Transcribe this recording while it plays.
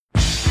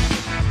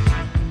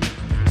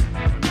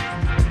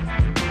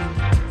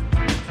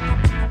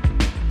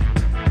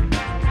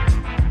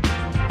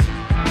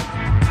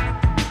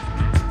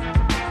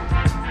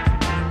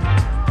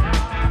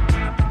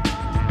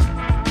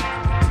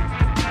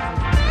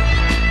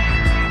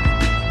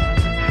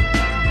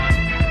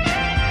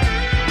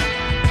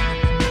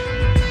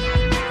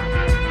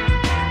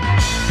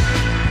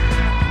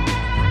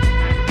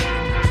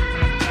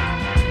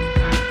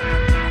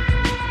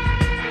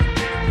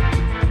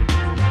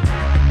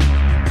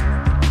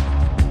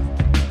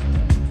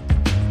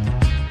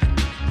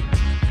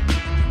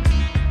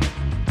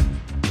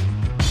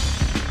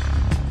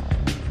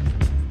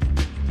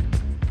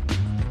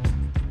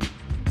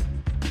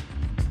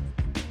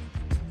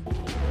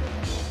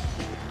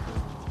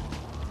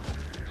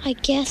I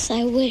guess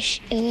I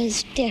wish it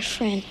was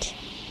different.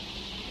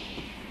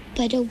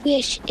 But a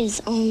wish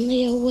is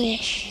only a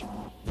wish.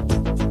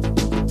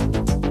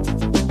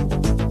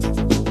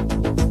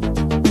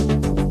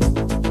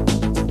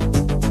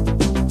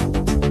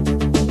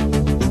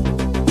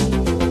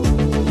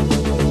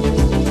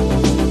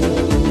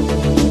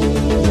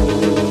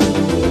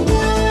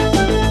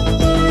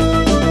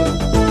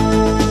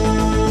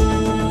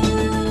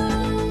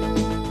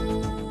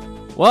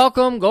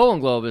 Welcome,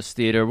 Golden Globus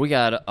Theater. We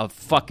got a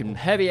fucking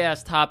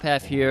heavy-ass top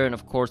half here, and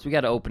of course, we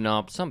got to open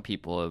up. Some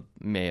people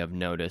may have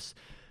noticed.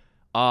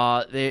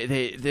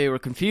 They were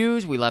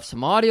confused. We left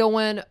some audio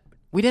in.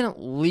 We didn't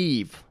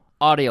leave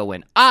audio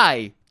in.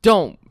 I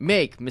don't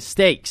make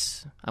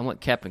mistakes. I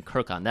went Captain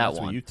Kirk on that one.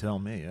 That's what you tell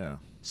me, yeah.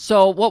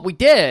 So what we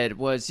did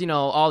was,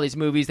 all these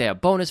movies, they have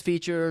bonus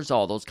features,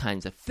 all those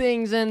kinds of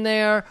things in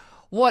there.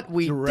 What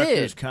we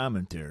Director's did,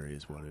 commentary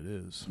is what it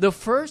is. the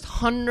first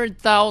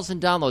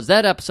 100,000 downloads,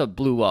 that episode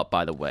blew up,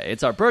 by the way.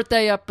 It's our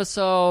birthday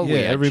episode. Yeah, we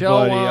had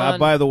everybody. Joe on.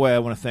 By the way, I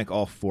want to thank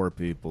all 4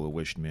 people who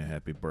wished me a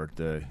happy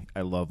birthday.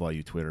 I love all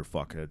you Twitter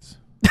fuckheads.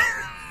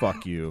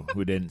 Fuck you,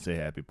 who didn't say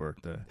happy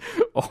birthday.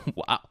 Oh,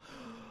 wow.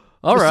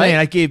 All Just right. saying,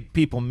 I gave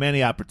people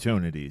many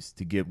opportunities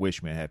to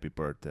wish me a happy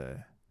birthday.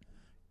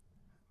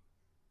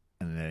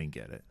 And they didn't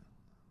get it.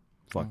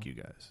 Fuck you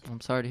guys. I'm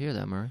sorry to hear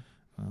that, Murray.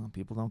 Well,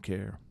 people don't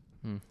care.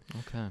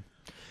 Okay.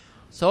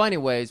 So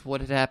anyways, what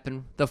had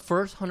happened? The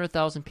first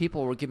 100,000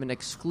 people were given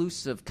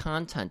exclusive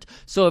content.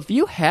 So if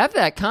you have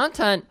that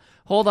content,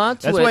 hold on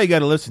to it. That's why you got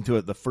to listen to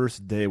it the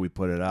first day we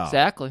put it out.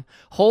 Exactly.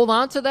 Hold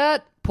on to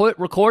that.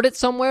 Record it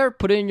somewhere.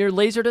 Put it in your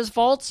Laserdisc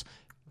vaults.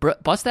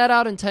 Bust that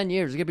out in 10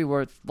 years. It's going to be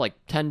worth like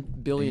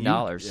 $10 billion.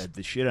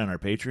 The shit on our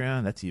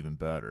Patreon, that's even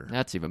better.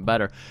 That's even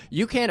better.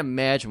 You can't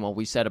imagine what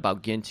we said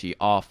about Ginty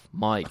off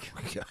mic.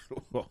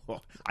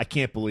 I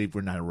can't believe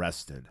we're not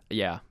arrested.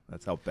 Yeah.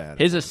 That's how bad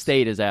His it was.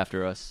 estate is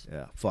after us.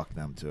 Yeah, fuck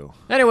them too.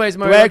 Anyways,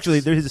 Murray. Well, actually,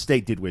 his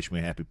estate did wish me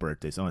a happy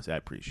birthday, so I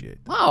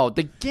appreciate that. Wow,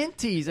 the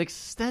Ginties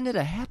extended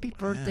a happy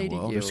birthday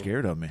Well, to you. they're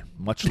scared of me.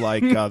 Much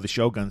like the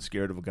Shogun's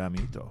scared of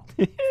Agamito.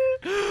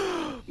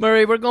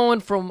 Murray, we're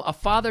going from a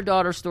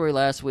father-daughter story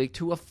last week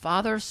to a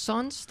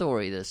father-son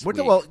story this week.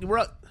 Well,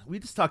 we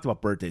just talked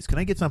about birthdays. Can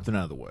I get something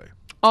out of the way?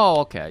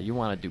 Oh, okay. You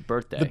want to do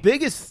birthday. The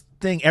biggest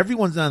thing,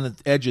 everyone's on the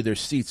edge of their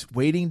seats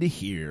waiting to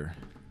hear,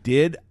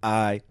 did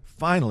I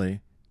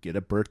finally get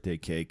a birthday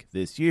cake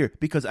this year?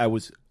 Because I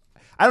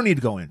don't need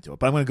to go into it,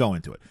 but I'm going to go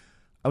into it.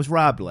 I was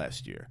robbed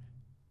last year.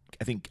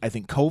 I think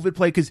COVID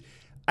played, because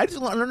I just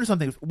want to learn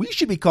something. We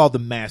should be called the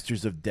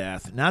masters of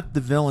death, not the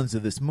villains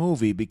of this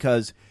movie,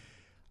 because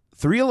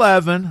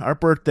 3/11, our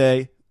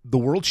birthday, the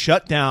world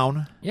shut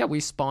down. Yeah, we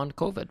spawned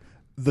COVID.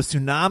 The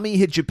tsunami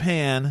hit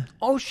Japan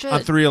Oh, shit.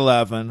 on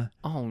 3/11.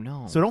 Oh,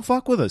 no. So don't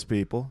fuck with us,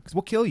 people, because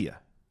we'll kill you.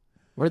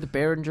 We're the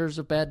Behringers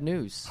of bad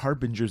news.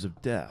 Harbingers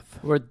of death,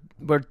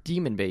 We're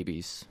demon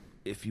babies.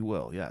 if you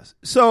will, yes.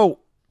 So,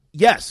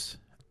 yes,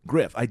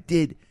 Griff, I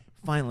did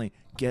finally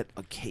get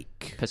a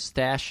cake.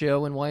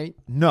 Pistachio and white?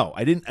 No,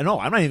 I didn't. No,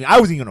 I wasn't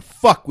even going to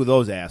fuck with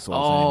those assholes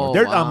Oh, anymore.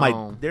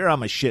 They're wow. on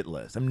my shit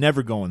list. I'm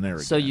never going there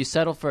again. So you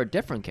settled for a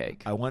different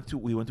cake. We went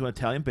to an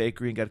Italian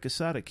bakery and got a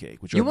cassata cake.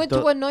 You went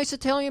to a nice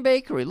Italian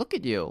bakery. Look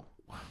at you.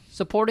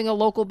 Supporting a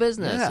local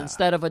business Yeah.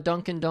 instead of a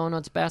Dunkin'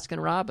 Donuts,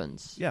 Baskin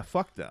Robbins. Yeah,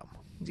 fuck them.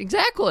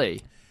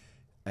 Exactly.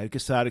 I had a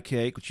cassata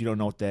cake, which you don't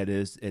know what that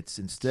is. It's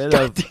instead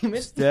God of damn it.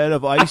 instead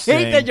of I icing.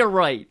 hate that you're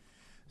right.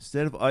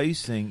 Instead of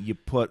icing, you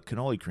put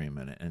cannoli cream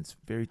in it, and it's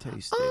very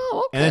tasty.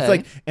 Oh,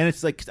 okay. And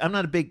it's like I'm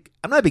not a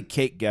big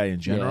cake guy in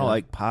general. Yeah. I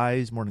like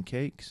pies more than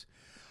cakes,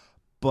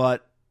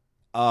 but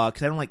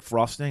because I don't like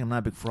frosting, I'm not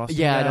a big frosting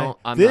Yeah, I guy. don't-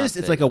 I'm this not it's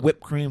big. like a whipped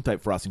cream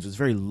type frosting, so it's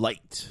very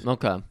light.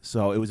 Okay.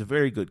 So it was a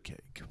very good cake.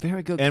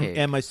 Very good And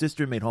cake. my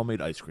sister made homemade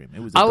ice cream.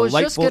 It was a I was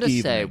just delightful going to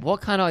evening. say, what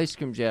kind of ice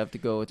cream do you have to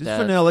go with Just that?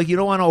 vanilla. You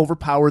don't want to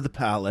overpower the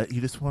palate.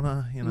 You just want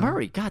to,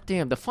 Murray,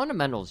 goddamn, the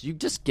fundamentals, you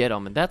just get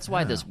them, and that's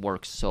why this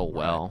works so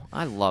well.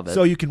 I love it.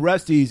 So you can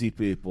rest easy,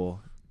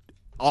 people.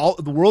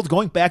 The world's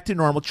going back to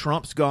normal.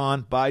 Trump's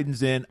gone.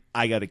 Biden's in.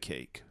 I got a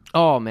cake.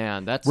 oh,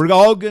 man, that's... We're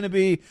all going to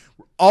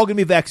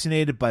be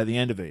vaccinated by the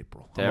end of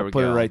April. There I'm we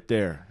gonna put go. it right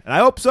there, and I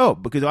hope so,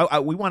 because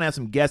we want to have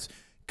some guests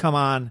come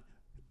on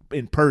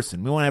in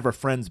person. We want to have our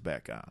friends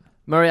back on.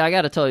 Murray, I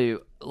got to tell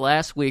you,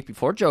 last week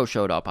before Joe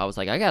showed up, I was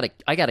like, I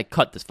gotta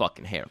cut this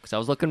fucking hair because I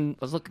was looking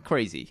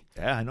crazy.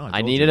 Yeah, I know.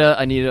 I needed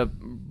to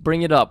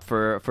bring it up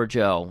for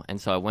Joe,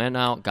 and so I went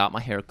out, got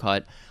my hair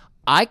cut.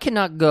 I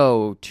cannot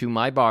go to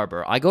my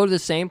barber. I go to the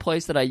same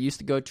place that I used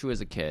to go to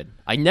as a kid.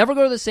 I never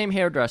go to the same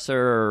hairdresser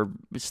or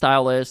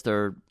stylist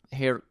or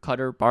hair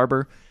cutter,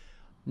 barber.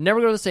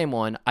 Never go to the same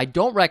one. I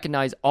don't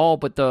recognize all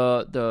but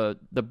the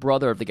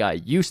brother of the guy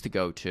I used to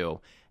go to.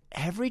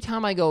 Every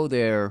time I go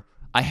there,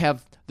 I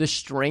have the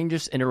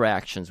strangest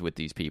interactions with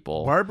these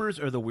people. Barbers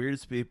are the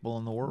weirdest people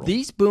in the world.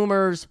 These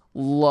boomers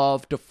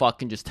love to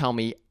fucking just tell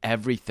me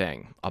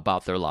everything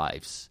about their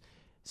lives.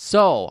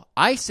 So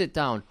I sit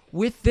down.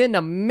 Within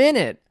a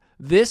minute,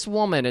 this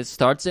woman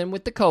starts in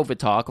with the COVID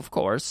talk, of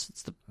course.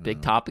 It's the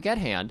big topic at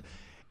hand.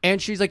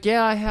 And she's like,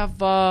 yeah, I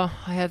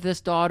have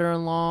this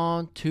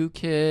daughter-in-law, 2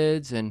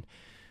 kids, and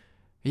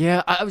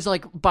yeah, I was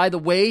like, by the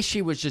way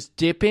she was just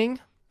dipping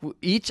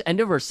each end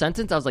of her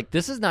sentence, I was like,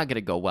 this is not going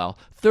to go well.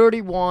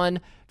 31,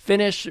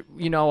 finished,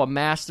 a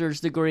master's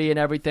degree and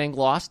everything,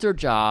 lost her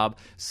job.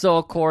 So,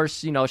 of course,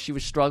 she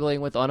was struggling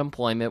with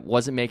unemployment,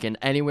 wasn't making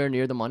anywhere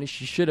near the money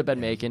she should have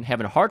been making,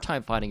 having a hard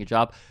time finding a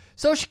job.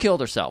 So she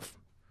killed herself.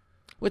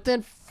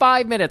 Within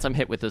 5 minutes, I'm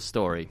hit with this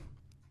story.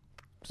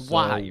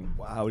 Why?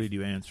 So, how did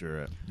you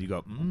answer it? You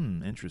go,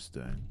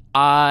 interesting.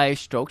 I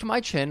stroked my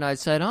chin. I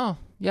said, oh,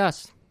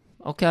 yes,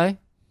 okay,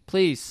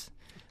 please.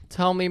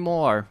 Tell me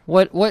more.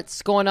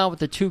 What's going on with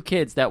the 2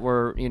 kids that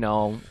were,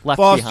 left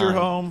Foster behind?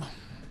 home.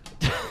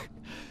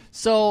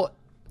 So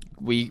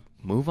we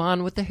move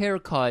on with the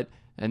haircut,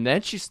 and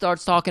then she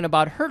starts talking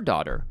about her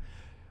daughter.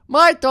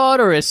 My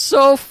daughter is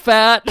so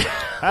fat.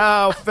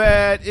 How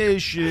fat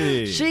is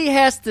she? She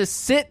has to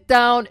sit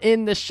down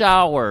in the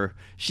shower.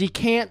 She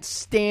can't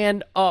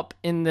stand up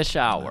in the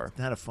shower. That's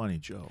not a funny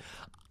joke.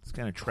 It's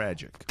kind of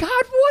tragic. God,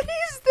 what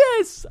is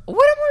this? What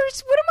am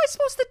I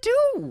supposed to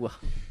do?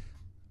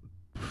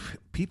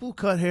 People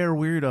cut hair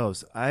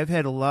weirdos. I've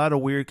had a lot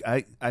of weird.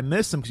 I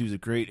miss him because he was a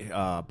great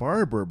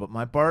barber, but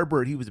my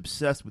barber, he was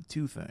obsessed with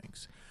 2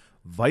 things: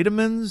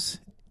 vitamins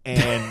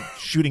and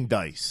shooting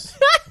dice.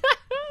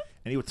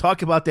 And he would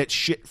talk about that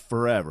shit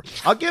forever.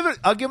 I'll give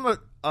him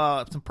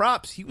some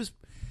props. He was,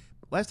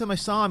 last time I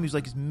saw him, he was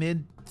like his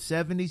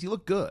mid-70s. He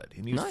looked good.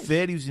 And he was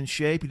fit. He was in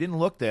shape. He didn't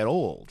look that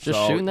old. Just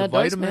so shooting that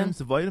dice, man.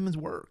 The vitamins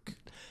work.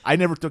 I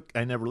never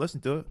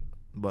listened to it.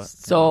 But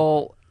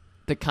so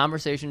the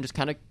conversation just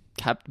kind of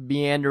kept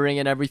meandering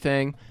and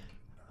everything.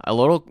 A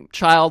little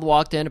child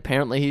walked in.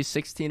 Apparently, he's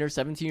 16 or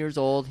 17 years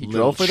old. He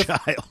drove for the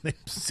child,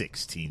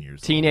 16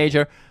 years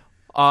teenager.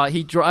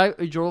 He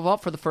drove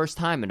up for the first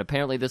time, and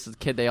apparently this is a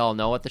kid they all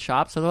know at the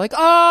shop. So they're like,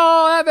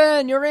 "Oh,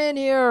 Evan, you're in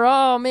here.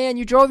 Oh man,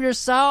 you drove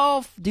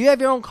yourself. Do you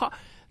have your own car?"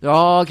 They're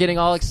all getting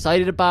all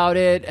excited about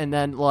it, and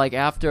then like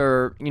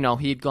after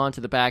he'd gone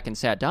to the back and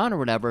sat down or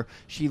whatever,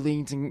 she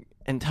leans in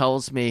and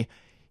tells me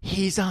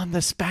he's on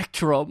the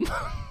spectrum.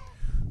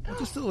 Well,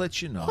 just to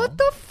let you know. What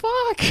the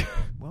fuck?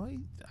 Well,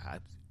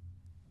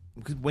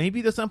 because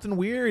maybe there's something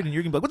weird, and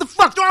you're gonna be like, "What the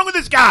fuck's wrong with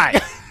this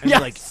guy?" And you're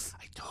like,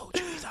 "I told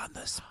you he's on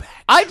the spectrum."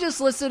 I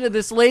just listened to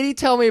this lady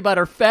tell me about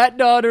her fat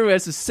daughter who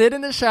has to sit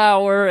in the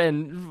shower,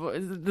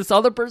 and this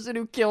other person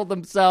who killed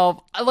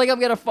himself. I'm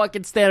gonna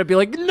fucking stand and be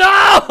like,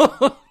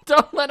 "No,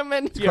 don't let him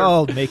in here." It's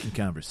called making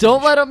conversation.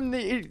 Don't let him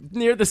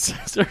near the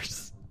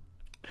scissors.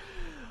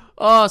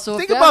 Oh, so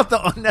think about the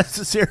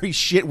unnecessary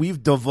shit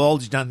we've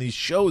divulged on these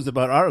shows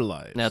about our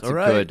lives. That's all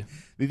right? good.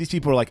 These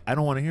people are like, I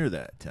don't want to hear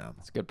that, Tom.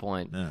 That's a good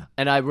point. Yeah.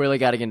 And I really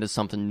got to get into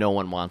something no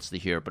one wants to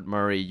hear. But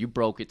Murray, you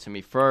broke it to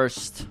me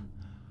first.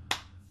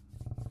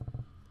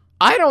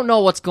 I don't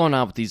know what's going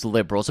on with these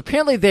liberals.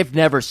 Apparently, they've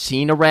never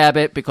seen a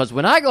rabbit, because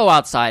when I go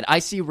outside, I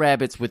see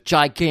rabbits with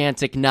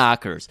gigantic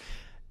knockers.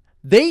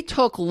 They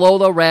took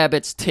Lola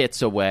Rabbit's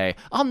tits away.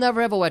 I'll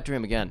never have a wet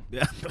dream again.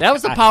 Yeah. That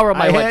was the power of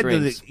my wet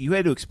dreams. You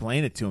had to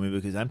explain it to me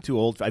because I'm too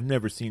old. I've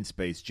never seen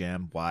Space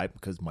Jam. Why?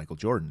 Because Michael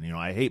Jordan.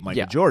 I hate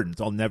Michael Jordan,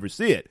 so I'll never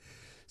see it.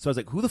 So I was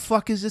like, who the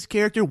fuck is this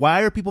character?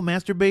 Why are people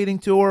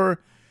masturbating to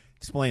her?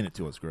 Explain it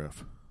to us,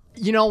 Griff.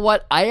 You know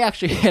what? I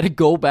actually had to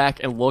go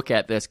back and look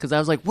at this because I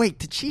was like, wait,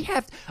 did she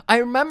have... I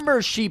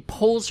remember she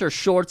pulls her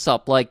shorts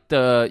up like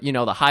the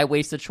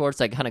high-waisted shorts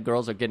that kind of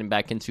girls are getting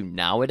back into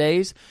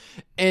nowadays.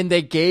 And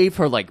they gave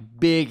her like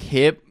big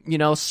hip,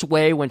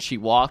 sway when she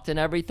walked and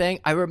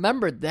everything. I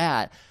remembered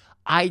that.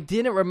 I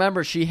didn't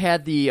remember she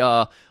had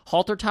the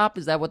halter top.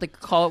 Is that what they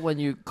call it when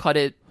you cut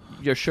it?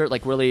 Your shirt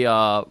like really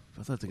I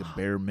thought it's like a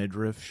bare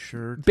midriff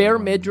shirt. Bare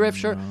midriff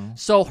shirt.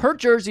 So her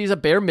jersey is a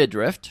bare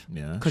midriff.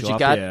 Yeah, because show she off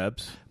got the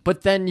abs.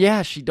 But then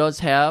she does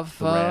have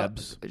the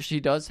rabs. She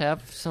does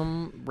have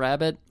some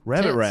rabbit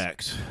tits.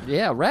 Racks.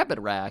 Yeah, rabbit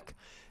rack.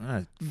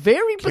 Ah,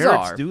 Very bizarre.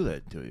 Carrots do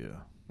that to you.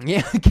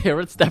 Yeah,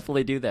 carrots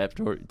definitely do that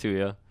to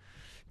you.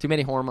 Too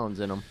many hormones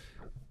in them.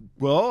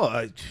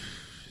 Well,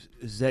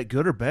 is that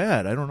good or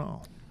bad? I don't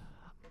know.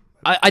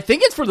 I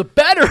think it's for the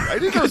better. I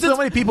think there so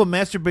many people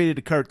masturbated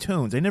to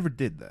cartoons. I never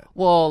did that.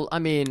 Well, I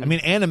mean,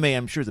 anime,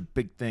 I'm sure is a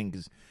big thing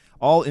because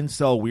all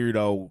incel,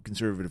 weirdo,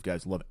 conservative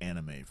guys love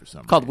anime for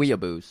some reason. Called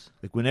weeaboos.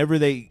 Like whenever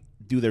they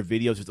do their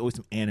videos, there's always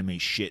some anime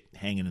shit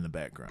hanging in the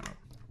background.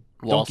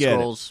 Wall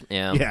scrolls.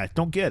 Yeah. Yeah,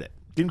 don't get it.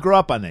 Didn't grow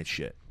up on that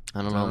shit.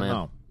 I don't know,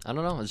 man. I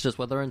don't know. It's just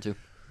what they're into.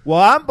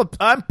 Well,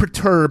 I'm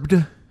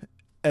perturbed,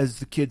 as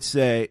the kids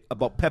say,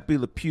 about Pepe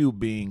Le Pew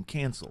being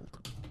canceled.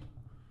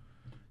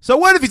 So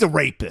what if he's a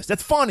rapist?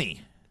 That's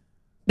funny.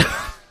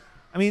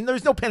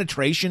 There's no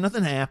penetration.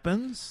 Nothing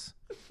happens.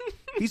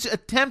 He's an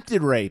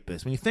attempted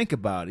rapist. When you think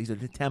about it, he's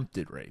an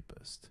attempted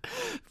rapist.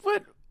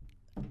 But,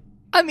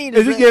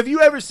 have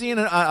you ever seen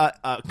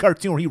a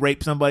cartoon where he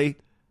raped somebody?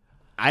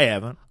 I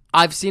haven't.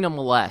 I've seen him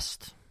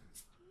molest.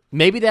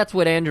 Maybe that's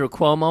what Andrew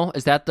Cuomo,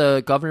 is that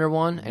the governor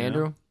one,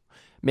 Andrew?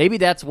 Maybe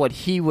that's what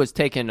he was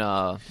taking.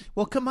 Well,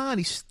 come on,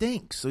 he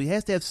stinks, so he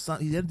has to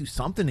do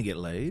something to get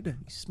laid.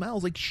 He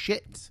smells like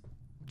shit.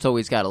 So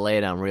he's got to lay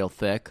it on real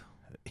thick.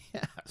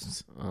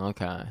 Yes.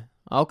 Okay.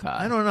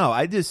 I don't know.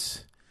 I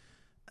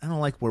don't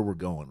like where we're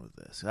going with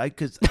this.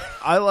 Because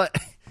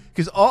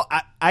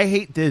I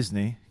hate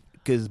Disney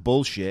because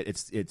bullshit.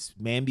 It's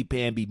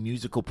mamby-pamby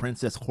musical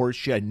princess horse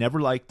shit. I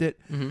never liked it.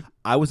 Mm-hmm.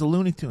 I was a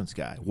Looney Tunes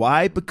guy.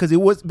 Why? Because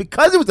it was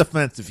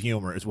offensive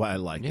humor is why I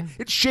liked it.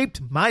 It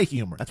shaped my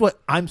humor. That's why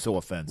I'm so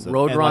offensive.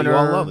 Roadrunner, you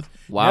all love it.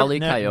 Wile E.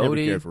 Never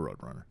Coyote. cared for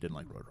Roadrunner. Didn't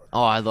like Roadrunner.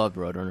 Oh, I love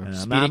Roadrunner.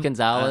 Speedy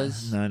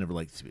Gonzalez. No, I never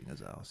liked Speedy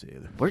Gonzalez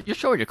either. You're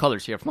showing your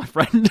colors here, my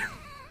friend.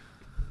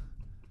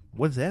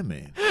 What does that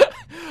mean?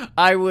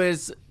 I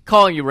was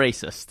calling you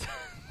racist.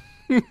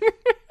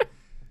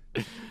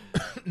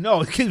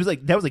 No, it was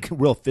like that was like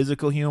real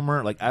physical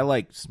humor. Like I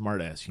like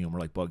smart ass humor,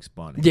 like Bugs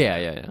Bunny. Yeah.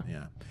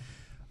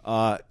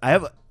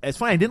 It's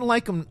fine. I didn't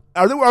like him.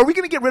 Are we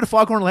going to get rid of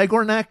Foghorn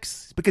Leghorn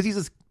next?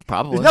 Because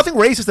Probably. there's nothing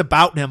racist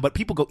about him, but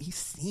people go, he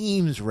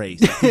seems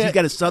racist because he's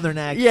got a southern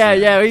accent.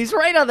 Yeah, he's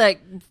right on that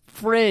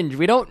fringe.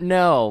 We don't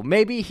know.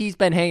 Maybe he's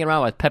been hanging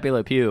around with Pepe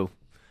Le Pew.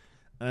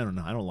 I don't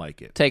know. I don't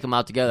like it. Take them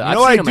out together. You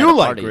know what I do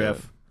like,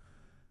 Griff?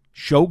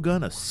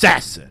 Shogun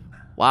Assassin.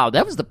 Wow,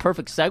 that was the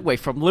perfect segue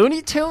from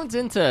Looney Tunes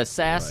into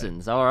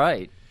Assassins. Right. All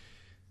right.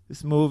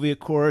 This movie, of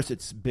course,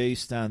 it's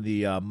based on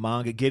the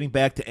manga, getting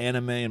back to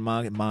anime and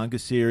manga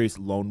series,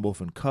 Lone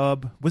Wolf and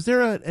Cub. Was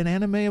there an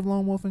anime of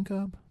Lone Wolf and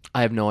Cub?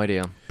 I have no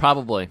idea.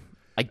 Probably.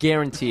 I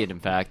guarantee it, in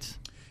fact.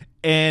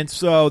 And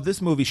so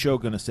this movie,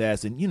 Shogun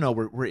Assassin,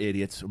 we're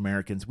idiots,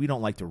 Americans. We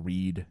don't like to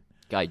read.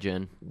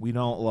 Gaijin. We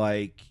don't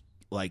like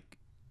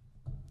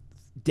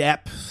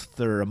depth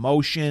or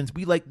emotions.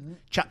 We like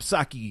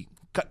chopsaki,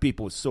 cut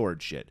people with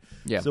sword shit.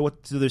 Yeah. So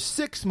there's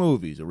 6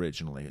 movies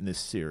originally in this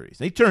series.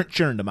 They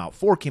churned them out.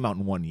 4 came out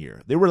in 1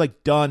 year. They were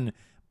like done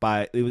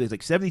it was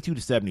like 72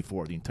 to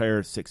 74. The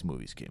entire 6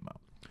 movies came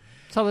out.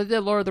 That's how they did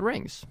Lord of the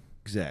Rings.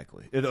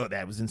 Exactly.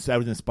 I was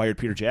inspired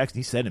Peter Jackson.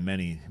 He said in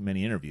many,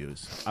 many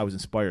interviews, I was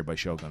inspired by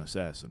Shogun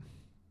Assassin,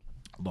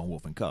 Lone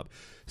Wolf and Cub.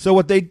 So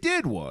what they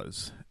did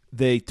was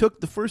they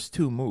took the first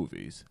 2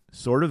 movies,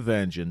 Sword of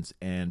Vengeance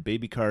and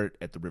Baby Cart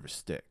at the River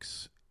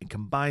Styx, and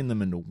combined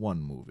them into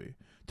one movie.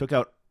 Took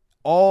out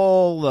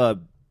all the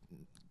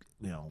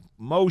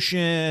motion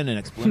and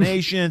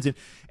explanations, and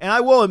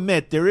I will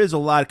admit there is a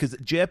lot because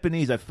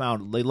Japanese I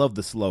found they love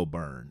the slow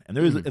burn, and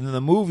there is and in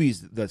the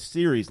movies, the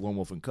series Lone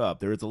Wolf and Cub,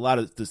 there is a lot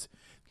of this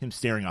him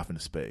staring off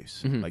into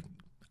space. Like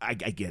I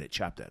get it,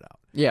 chop that out.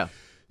 Yeah.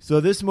 So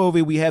this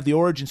movie, we have the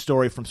origin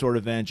story from Sword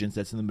of Vengeance,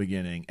 that's in the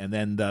beginning, and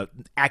then the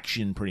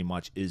action pretty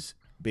much is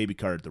Baby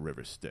Cart at the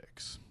River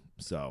Styx.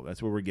 So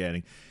that's what we're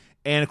getting,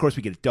 and of course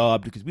we get it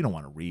dubbed because we don't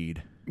want to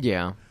read.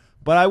 Yeah.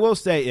 But I will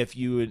say, if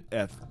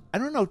I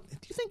don't know, do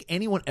you think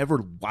anyone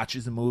ever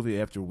watches a movie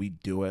after we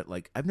do it?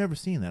 Like, I've never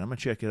seen that. I'm going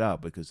to check it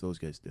out because those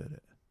guys did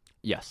it.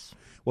 Yes.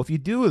 Well, if you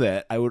do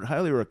that, I would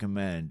highly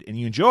recommend, and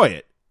you enjoy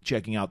it,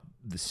 checking out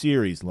the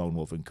series Lone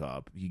Wolf and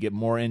Cub. You get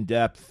more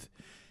in-depth.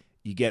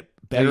 You get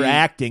better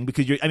acting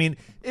because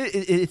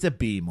it's a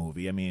B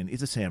movie. I mean,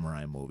 it's a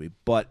samurai movie,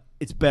 but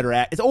it's better.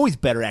 It's always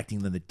better acting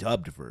than the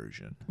dubbed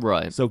version.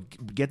 Right. So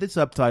get the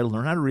subtitle,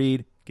 learn how to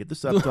read, get the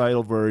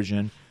subtitle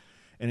version.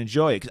 And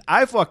enjoy it, because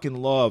I fucking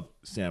love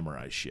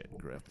samurai shit,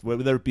 Griff.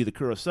 Whether it be the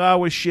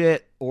Kurosawa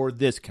shit or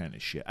this kind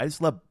of shit. I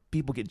just love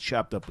people getting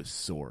chopped up with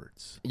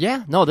swords.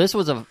 Yeah, no, this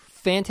was a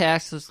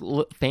fantastic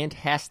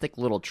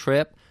little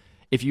trip.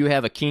 If you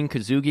have a keen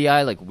Kazugi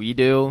eye like we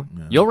do,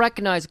 you'll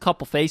recognize a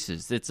couple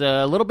faces. It's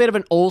a little bit of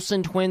an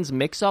Olsen twins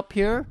mix-up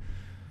here.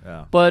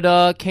 Yeah.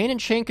 But Kane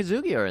and Shane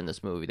Kazugi are in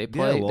this movie. They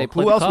play. Yeah, well, they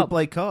play who else Cub. would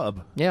play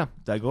Cub? Yeah,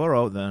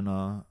 Daigoro,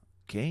 then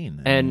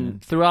Kane.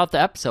 And throughout the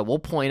episode, we'll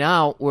point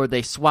out where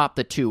they swap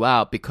the 2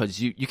 out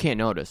because you can't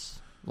notice.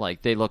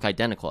 Like, they look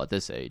identical at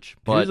this age.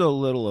 But here's a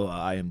little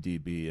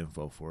IMDb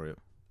info for you.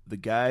 The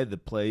guy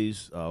that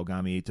plays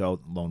Ogami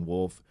Ito, Lone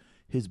Wolf,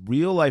 his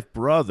real-life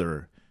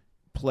brother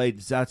played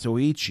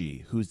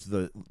Zatoichi, who's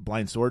the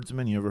blind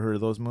swordsman. You ever heard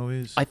of those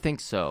movies? I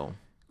think so.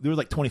 There were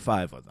like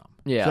 25 of them.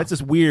 Yeah. So that's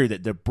just weird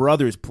that their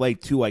brothers play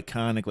 2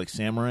 iconic like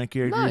samurai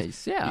characters.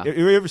 Nice, yeah.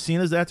 You ever seen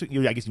a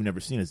Zatoichi? I guess you've never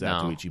seen a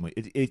Zatoichi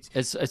movie. It's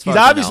he's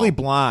obviously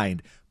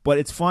blind, but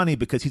it's funny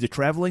because he's a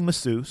traveling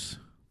masseuse.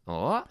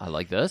 Oh, I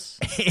like this.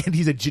 And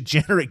he's a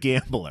degenerate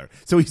gambler.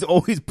 So he's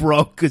always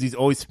broke because he's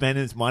always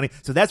spending his money.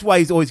 So that's why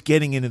he's always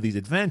getting into these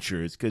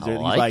adventures because he's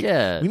like,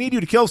 we need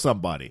you to kill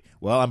somebody.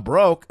 Well, I'm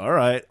broke. All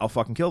right, I'll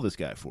fucking kill this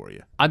guy for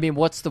you. I mean,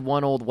 what's the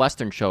one old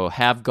Western show?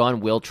 Have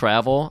gun, will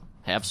travel.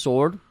 Have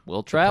sword,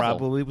 will travel.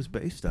 Probably was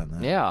based on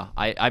that. Yeah.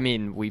 I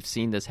mean, we've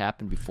seen this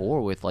happen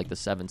before with like the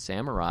 7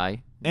 Samurai.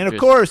 And of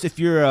course, if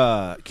you're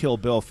a Kill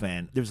Bill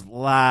fan, there's a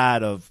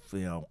lot of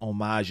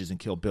homages in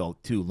Kill Bill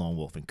to Lone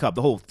Wolf and Cub.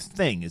 The whole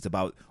thing is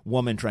about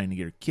woman trying to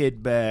get her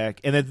kid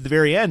back, and at the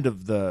very end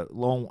of the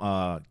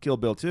Kill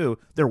Bill 2,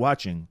 they're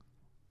watching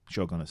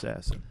Shogun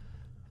Assassin.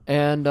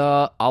 And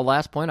our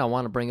last point I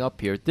want to bring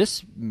up here: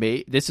 this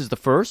is the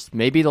first,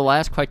 maybe the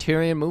last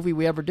Criterion movie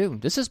we ever do.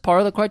 This is part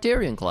of the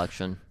Criterion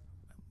collection.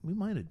 We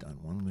might have done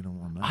one. We don't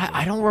remember.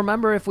 I don't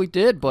remember if we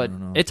did, but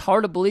it's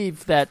hard to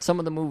believe that some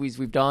of the movies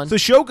we've done. So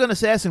Shogun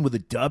Assassin with the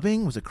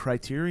dubbing was a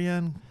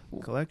Criterion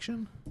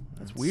collection?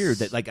 That's weird.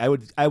 That like I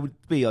would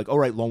be like, all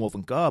right, Lone Wolf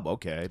and Cub,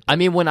 okay. I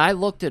mean, when I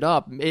looked it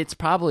up, it's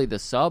probably the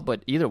sub,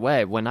 but either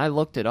way, when I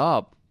looked it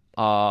up,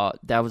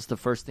 that was the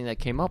first thing that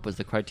came up was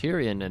the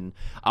Criterion, and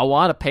I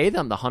want to pay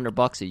them the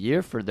 $100 a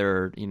year for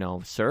their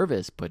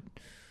service, but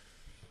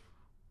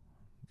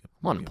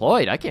I'm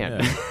unemployed. I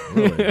can't. Yeah,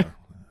 really,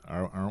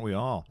 aren't we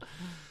all?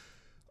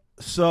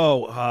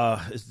 So,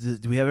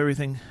 do we have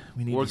everything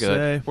we need We're to good.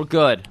 say? We're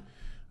good.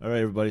 All right,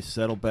 everybody,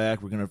 settle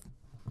back. We're going to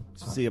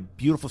see a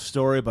beautiful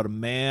story about a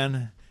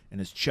man and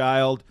his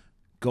child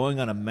going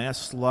on a mass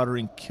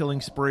slaughtering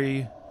killing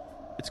spree.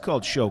 It's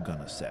called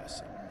Shogun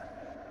Assassin.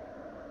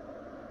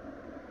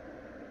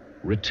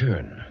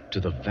 Return to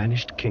the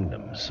vanished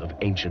kingdoms of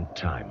ancient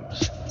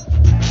times.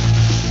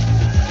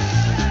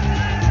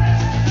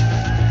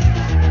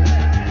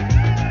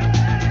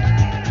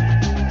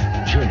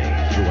 Journey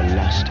through a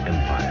lost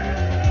empire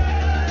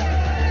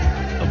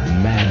of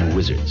mad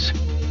wizards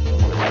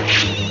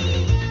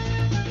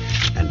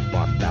and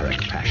barbaric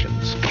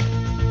passions.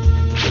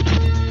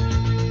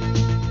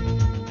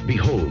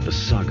 Behold the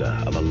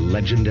saga of a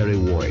legendary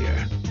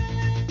warrior,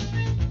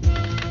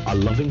 a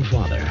loving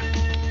father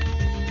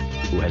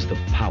who has the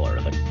power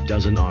of a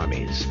dozen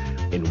armies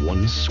in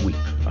one sweep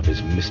of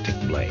his mystic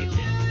blade.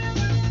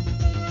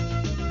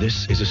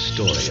 This is a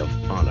story of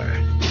honor,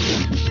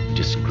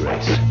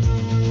 disgrace,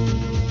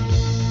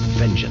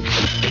 vengeance,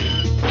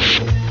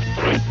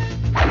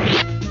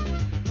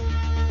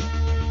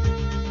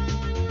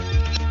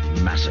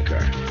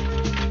 massacre,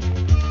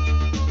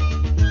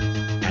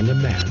 and a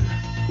man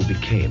who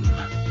became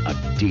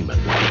a demon.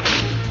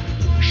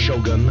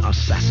 Shogun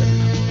Assassin.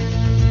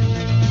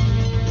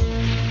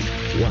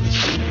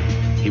 Once,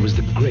 he was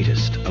the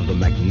greatest of the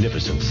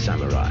magnificent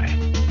samurai.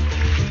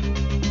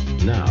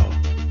 Now,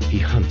 he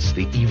hunts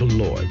the evil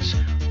lords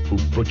who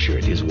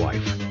butchered his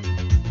wife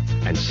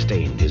and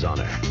stained his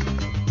honor.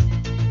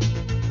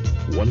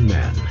 One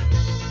man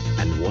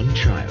and one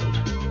child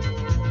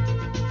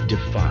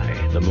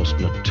defy the most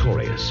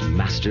notorious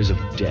masters of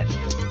death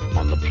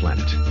on the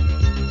planet.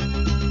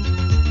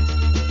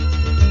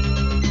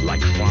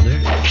 Like father,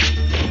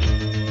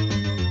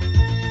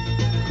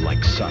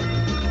 like son.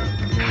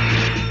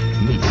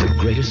 Meets the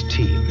greatest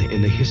team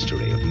in the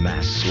history of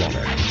mass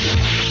slaughter.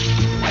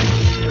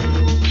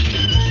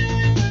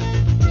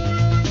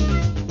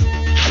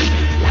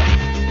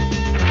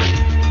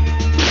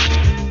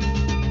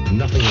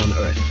 Nothing on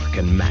Earth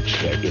can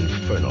match their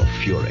infernal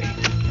fury.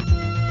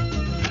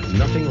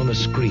 Nothing on the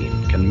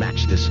screen can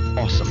match this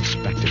awesome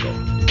spectacle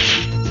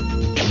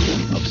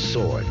of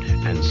sword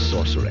and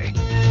sorcery.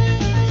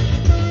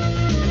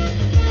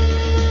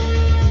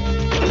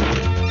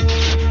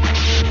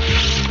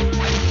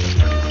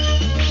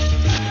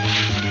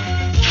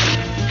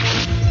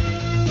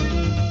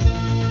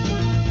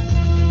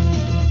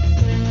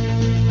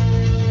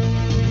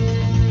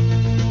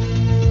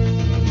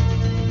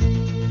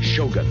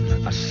 Shogun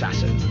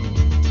Assassin.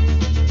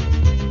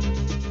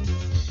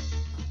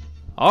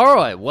 All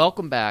right,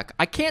 welcome back.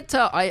 I can't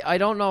tell. I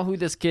don't know who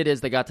this kid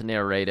is that got to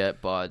narrate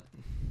it, but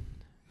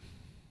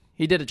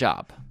he did a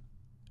job.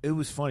 It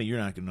was funny. You're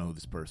not going to know who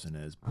this person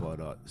is, but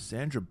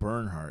Sandra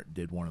Bernhardt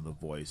did one of the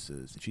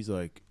voices. She's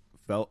like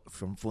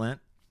from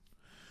Flint.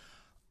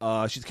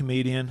 She's a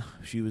comedian.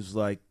 She was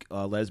like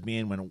a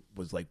lesbian when it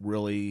was like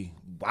really,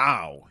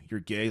 wow, you're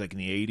gay, like in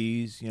the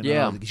 80s. You know?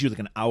 Yeah. Like, she was like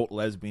an out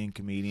lesbian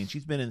comedian.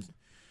 She's been in,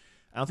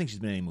 I don't think she's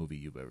been in any movie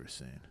you've ever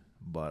seen,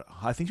 but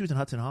I think she was in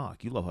Hudson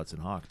Hawk. You love Hudson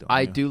Hawk, don't you?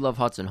 I do love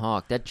Hudson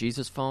Hawk. That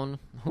Jesus phone.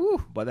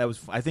 Whew. But that was,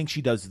 I think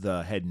she does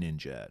the head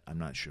ninja. I'm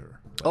not sure.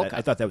 But Okay.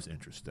 I thought that was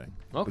interesting.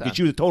 Okay. Because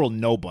she was a total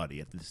nobody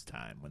at this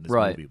time when this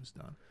Right. movie was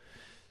done.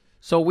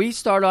 So we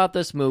start out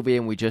this movie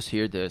and we just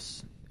hear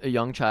this, a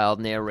young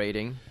child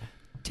narrating,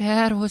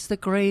 Dad was the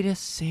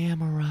greatest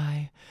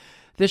samurai.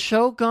 The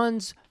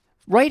Shogun's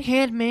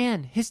right-hand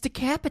man, his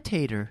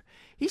decapitator.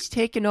 He's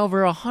taken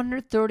over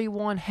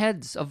 131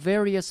 heads of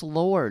various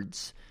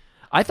lords.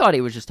 I thought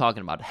he was just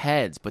talking about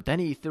heads, but then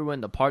he threw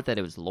in the part that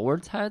it was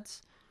lords'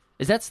 heads.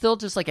 Is that still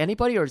just like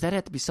anybody, or does that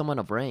have to be someone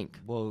of rank?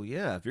 Well,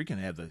 yeah, if you're going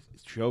to have the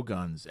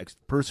Shogun's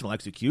personal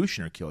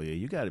executioner kill you,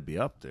 you got to be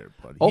up there,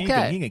 buddy.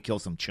 Okay. He can kill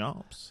some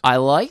chumps. I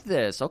like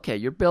this. Okay,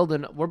 we're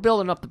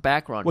building up the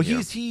background Well, here.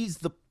 he's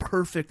the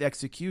perfect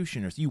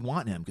executioner. So you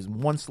want him because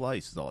one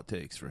slice is all it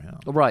takes for him.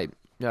 Right.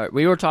 All right.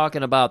 We were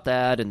talking about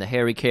that and the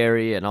Harry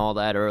Carey and all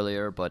that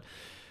earlier, but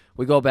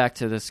we go back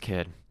to this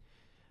kid.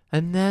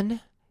 And then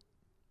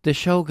the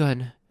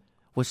Shogun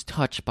was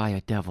touched by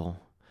a devil.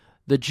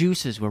 The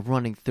juices were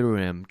running through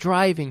him,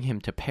 driving him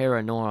to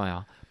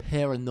paranoia.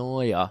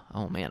 Paranoia.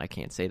 Oh, man, I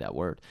can't say that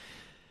word.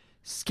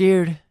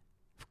 Scared,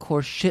 of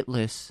course,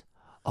 shitless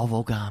of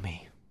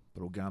Ogami.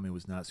 But Ogami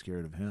was not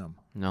scared of him.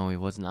 No, he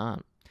was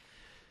not.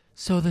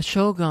 So the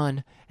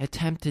Shogun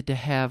attempted to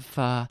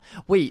have...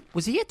 wait,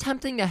 was he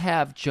attempting to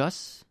have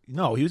just...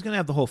 No, he was going to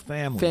have the whole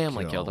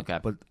family killed, okay.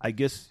 But I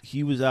guess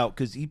he was out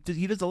because he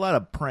does a lot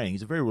of praying.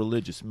 He's a very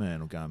religious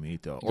man, Ogami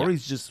Ito. Or Yeah.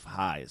 he's just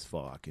high as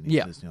fuck. And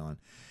he's just yelling.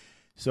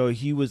 So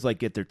he was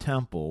like at their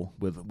temple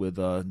with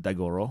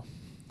Daigoro,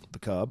 the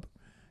cub,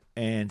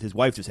 and his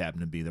wife just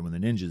happened to be there when the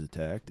ninjas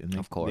attacked, and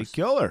Of course. they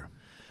kill her.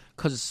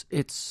 Because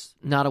it's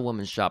not a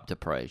woman's job to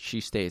pray. She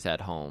stays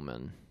at home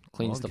and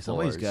cleans the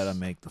floors. Somebody's got to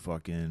make the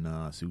fucking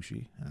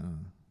sushi. I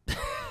don't know.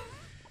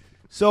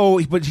 So,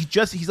 but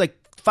he's like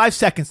 5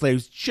 seconds later,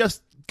 he's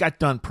just got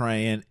done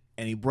praying,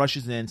 and he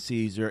brushes in,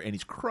 sees her, and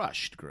he's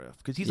crushed, Griff.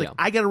 Because he's like,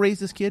 I got to raise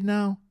this kid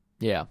now?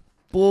 Yeah.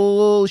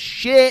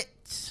 Bullshit.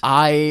 That's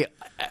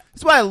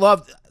That's why I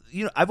love,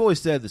 I've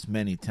always said this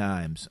many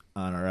times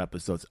on our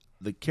episodes.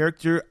 The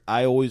character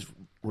I always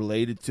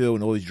related to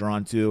and always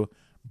drawn to,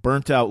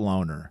 burnt out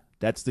loner.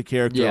 That's the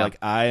character like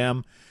I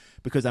am,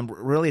 because I'm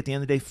really, at the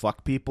end of the day,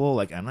 fuck people.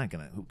 Like, I'm not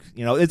going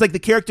to, it's like the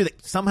character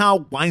that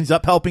somehow winds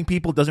up helping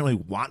people, doesn't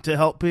really want to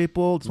help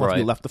people, just wants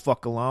to be left the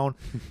fuck alone.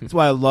 That's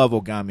why I love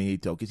Ogami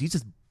Ito, because he's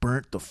just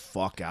burnt the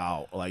fuck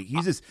out. Like,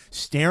 he's just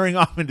staring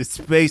off into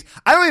space.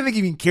 I don't even think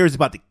he even cares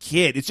about the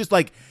kid. It's just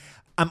like,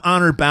 I'm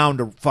honor bound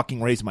to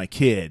fucking raise my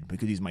kid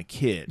because he's my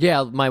kid.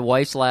 Yeah, my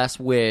wife's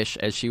last wish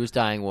as she was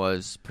dying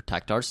was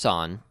protect our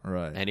son.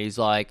 Right. And he's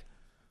like,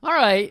 all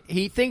right.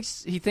 He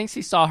thinks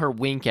he saw her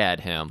wink at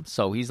him.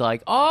 So he's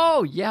like,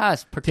 oh,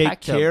 yes,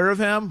 protect him. Take care of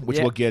him, which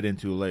we'll get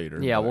into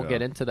later. Yeah, we'll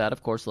get into that,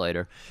 of course,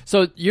 later.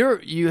 So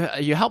you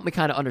helped me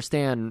kind of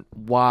understand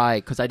why,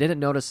 because I didn't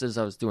notice as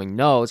I was doing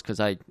notes, because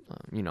I,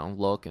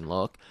 look and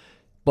look.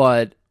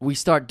 But we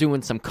start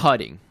doing some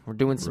cutting. We're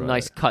doing some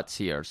nice cuts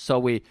here. So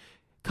we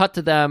cut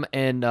to them,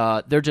 and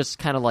they're just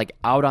kind of like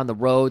out on the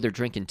road. They're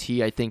drinking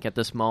tea, I think, at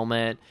this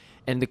moment.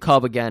 And the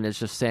cub, again, is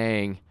just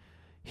saying,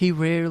 he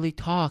rarely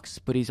talks,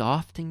 but he's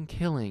often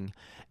killing.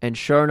 And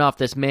sure enough,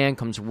 this man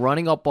comes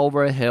running up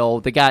over a hill.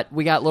 We got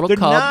little They're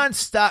cub.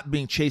 nonstop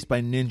being chased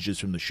by ninjas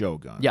from the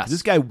Shogun. Yes.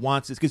 This guy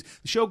wants this, because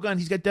the Shogun,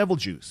 he's got devil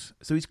juice.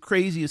 So he's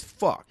crazy as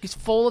fuck. He's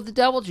full of the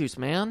devil juice,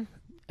 man.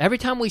 Every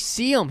time we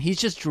see him, he's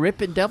just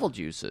dripping devil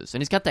juices.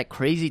 And he's got that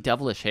crazy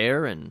devilish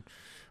hair and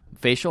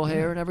facial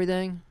hair and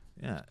everything.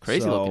 Yeah.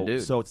 Crazy looking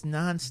dude. So it's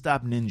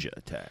nonstop ninja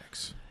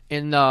attacks.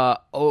 And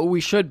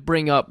we should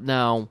bring up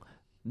now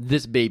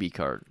this baby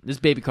card. This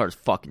baby card is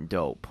fucking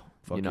dope.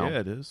 Fuck yeah,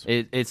 it is.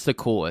 It's the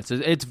coolest.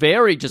 It's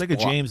very just It's like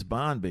a James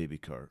Bond baby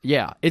card.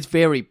 Yeah, it's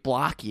very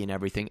blocky and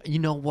everything. You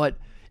know what?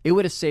 It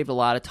would have saved a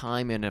lot of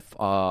time, and if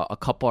a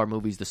couple of our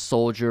movies, The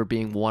Soldier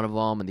being one of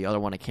them, and the other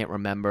one I can't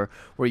remember,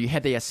 where you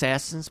had the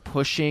assassins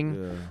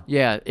pushing.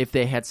 Yeah, if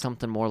they had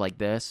something more like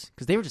this,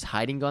 because they were just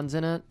hiding guns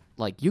in it.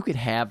 Like, you could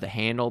have the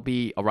handle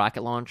be a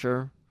rocket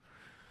launcher.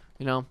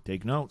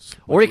 Take notes.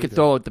 Or you could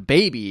throw out the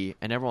baby,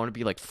 and everyone would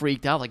be like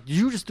freaked out, like,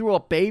 you just threw a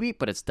baby,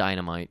 but it's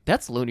dynamite.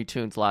 That's Looney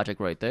Tunes logic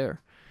right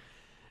there.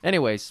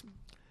 Anyways,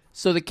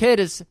 so the kid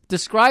is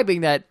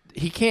describing that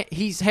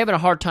he's having a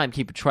hard time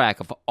keeping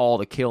track of all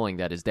the killing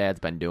that his dad's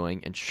been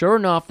doing, and sure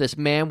enough, this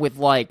man with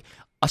like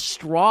a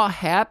straw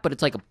hat, but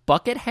it's like a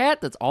bucket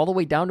hat that's all the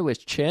way down to his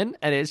chin,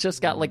 and it's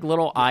just got like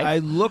little eyes. I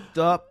looked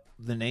up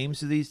the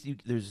names of these.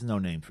 There's no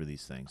name for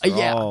these things.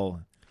 Yeah.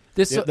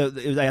 I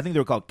think they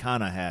were called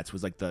kana hats,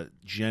 was like the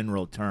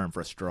general term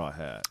for a straw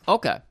hat.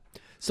 Okay.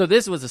 So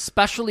this was a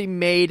specially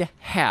made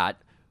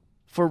hat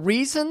for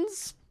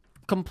reasons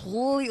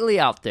completely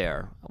out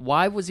there.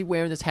 Why was he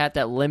wearing this hat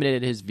that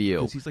limited his view?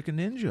 Because he's like a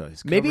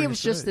ninja. Maybe it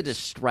was just to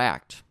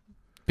distract.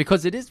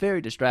 Because it is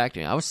very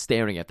distracting. I was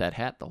staring at that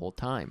hat the whole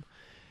time.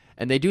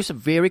 And they do some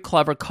very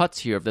clever cuts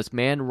here of this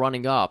man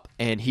running up.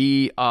 And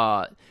he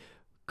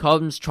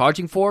comes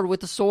charging forward with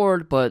the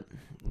sword, but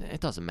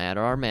it doesn't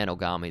matter. Our man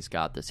Ogami's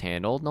got this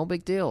handled. No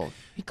big deal.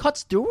 He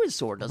cuts through his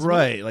sword, doesn't he?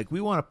 Right. Like, we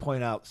want to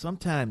point out,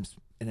 sometimes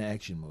in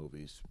action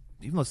movies,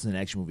 even though it's an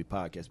action movie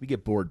podcast, we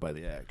get bored by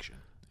the action.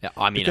 Yeah,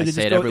 I mean, Because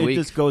I say it every week.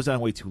 It just goes on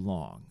way too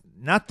long.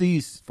 Not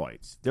these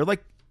fights. They're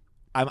like,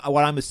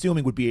 what I'm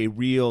assuming would be a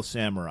real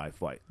samurai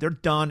fight. They're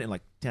done in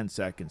like 10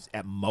 seconds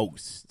at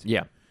most.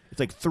 Yeah. It's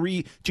like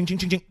 3, ching, ching,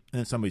 ching, ching, and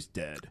then somebody's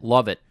dead.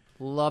 Love it.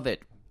 Love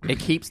it. It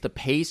keeps the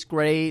pace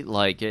great.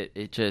 Like,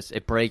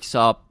 it breaks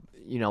up.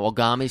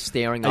 Ogami's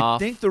staring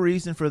off. I think the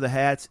reason for the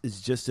hats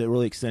is just to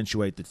really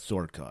accentuate the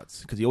sword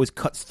cuts, because he always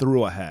cuts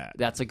through a hat.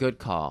 That's a good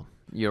call.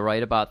 You're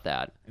right about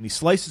that. And he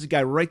slices a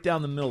guy right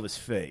down the middle of his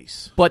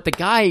face. But the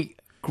guy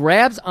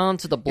grabs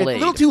onto the blade.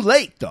 It's a little too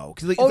late, though,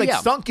 because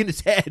it's sunk in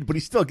his head, but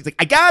he's like,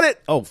 I got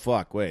it! Oh,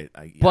 fuck, wait.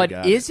 But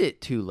is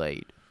it too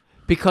late?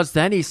 Because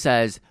then he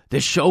says, the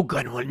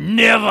Shogun will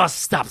never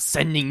stop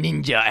sending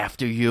ninja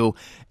after you.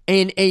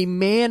 And a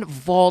man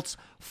vaults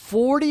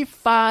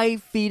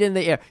 45 feet in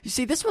the air. You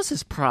see, this was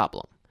his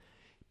problem.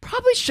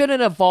 Probably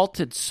shouldn't have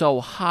vaulted so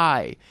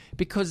high,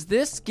 because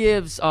this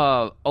gives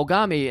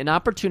Ogami an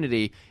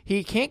opportunity.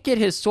 He can't get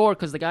his sword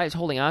because the guy is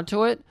holding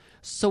onto it,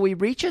 so he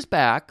reaches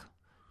back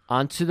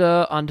onto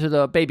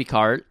the baby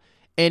cart,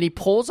 and he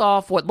pulls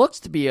off what looks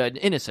to be an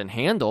innocent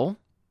handle,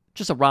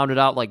 just a rounded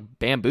out like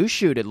bamboo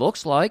shoot. It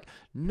looks like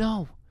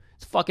no,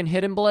 it's a fucking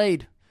hidden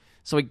blade.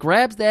 So he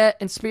grabs that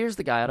and spears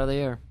the guy out of the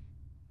air.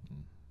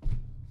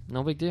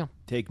 No big deal.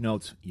 Take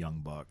notes, young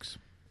bucks.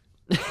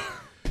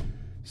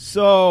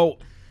 So,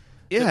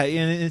 yeah,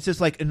 and it's just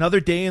like another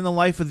day in the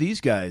life of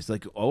these guys.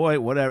 Like, oh,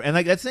 whatever. And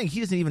like that's the thing, he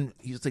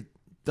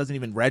doesn't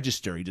even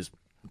register. He just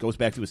goes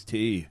back to his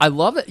tea. I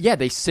love it. Yeah,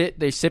 they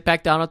sit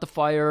back down at the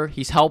fire.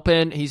 He's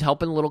helping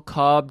little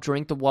cub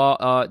drink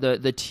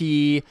the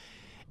tea,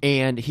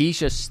 and he's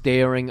just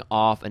staring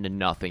off into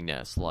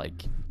nothingness.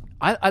 Like,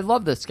 I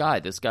love this guy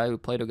who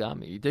played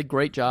Ogami. He did a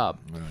great job.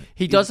 Right.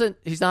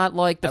 He's not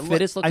like the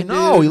fittest looking dude. I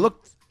know,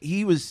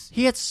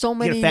 he had so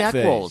many neck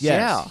rolls. Yes.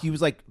 Yeah. He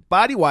was like,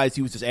 body-wise,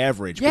 he was just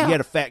average, but he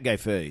had a fat guy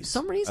face. For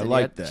some reason, I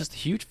liked that. Just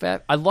huge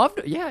fat. I loved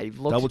it. Yeah, he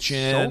looked double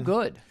chin. so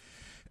good.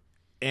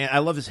 And I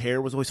love his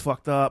hair was always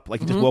fucked up.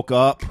 Like, he just woke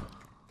up.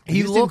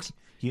 He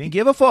didn't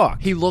give a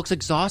fuck. He looks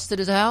exhausted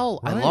as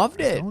hell. Right? I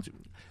loved it.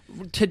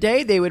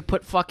 Today, they would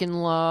put fucking,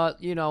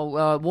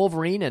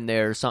 Wolverine in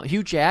there or something.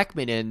 Hugh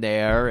Jackman in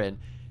there and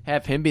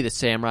have him be the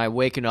samurai,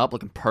 waking up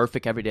looking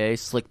perfect every day,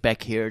 slick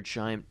back hair,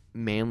 giant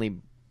manly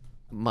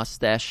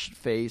mustache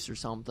face or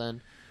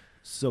something.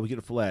 So we get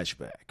a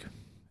flashback.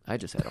 I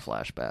just had a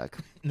flashback.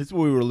 This is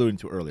what we were alluding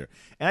to earlier.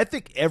 And I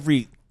think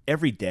every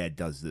dad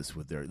does this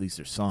with at least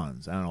their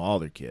sons. I don't know all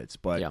their kids,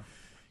 but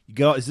you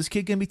go, is this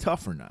kid gonna be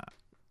tough or not?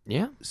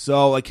 Yeah.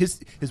 So like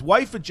his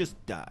wife had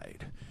just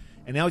died,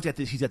 and now he's got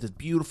this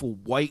beautiful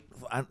white,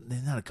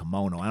 not a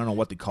kimono. I don't know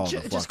what they call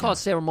it. Just call it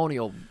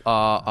ceremonial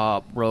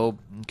robe.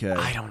 Okay.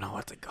 I don't know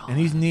what to call it. And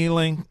he's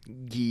kneeling.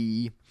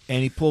 Gee.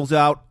 And he pulls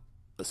out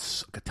a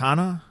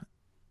katana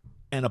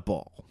and a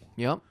ball.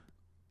 Yep.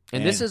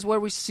 And this is where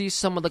we see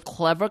some of the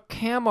clever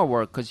camera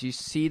work, because you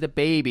see the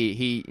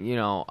baby.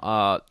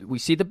 We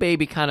see the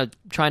baby kind of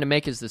trying to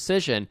make his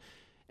decision,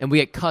 and we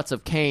get cuts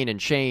of Kane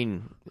and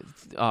Shane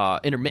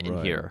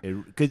intermittent here.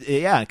 Because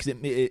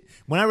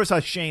whenever I saw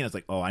Shane, I was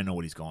like, oh, I know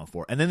what he's going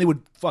for. And then they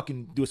would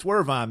fucking do a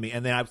swerve on me,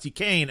 and then I would see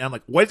Kane, and I'm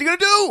like, what is he going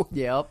to do?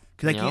 Yep.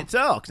 Because I can't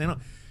tell. 'Cause I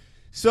don't.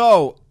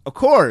 So, of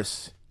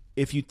course,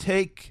 if you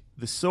take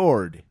the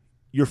sword,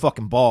 you're a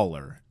fucking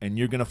baller, and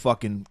you're going to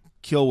fucking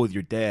kill with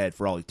your dad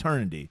for all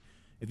eternity.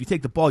 If you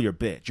take the ball, you're a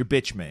bitch. You're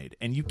bitch made,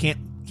 and you can't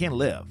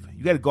live.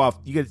 You got to go off.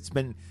 You got to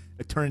spend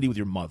eternity with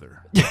your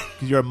mother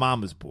because you're a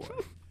mama's boy.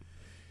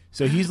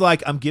 So he's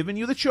like, I'm giving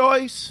you the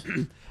choice.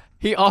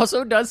 He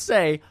also does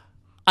say,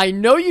 I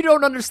know you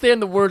don't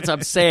understand the words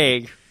I'm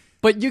saying,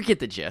 but you get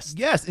the gist.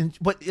 Yes,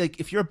 but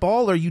like if you're a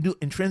baller, you do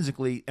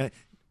intrinsically,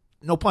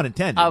 no pun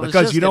intended, I was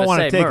because just you don't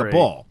want to take Murray. a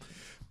ball.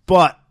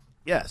 But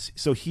yes,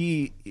 so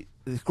he,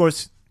 of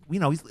course,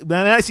 when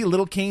I see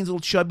little Kane's little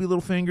chubby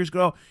little fingers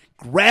go,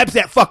 grabs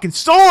that fucking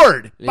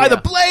sword by the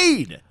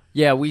blade.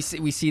 Yeah, we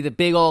see the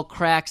big old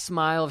crack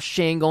smile of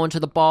Shane going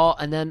to the ball,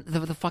 and then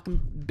the fucking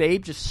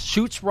babe just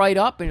shoots right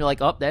up, and you're like,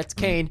 oh, that's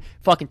Kane.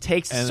 Fucking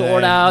takes the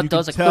sword out,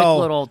 does a quick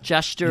little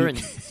gesture, and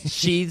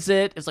sheathes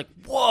it. It's like,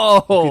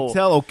 whoa. You can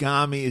tell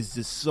Ogami is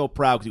just so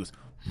proud because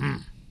he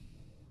goes,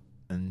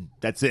 and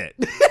that's it.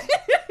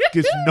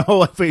 Gives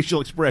no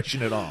facial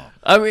expression at all.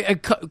 I mean,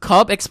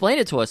 Cub, explain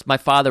it to us. My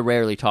father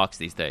rarely talks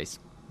these days.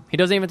 He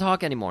doesn't even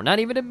talk anymore. Not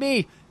even to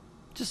me.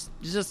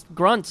 Just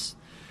grunts.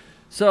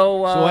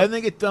 So I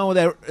think it's done with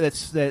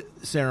that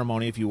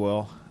ceremony, if you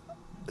will.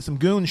 Some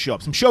goons show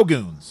up, some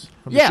shoguns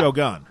from the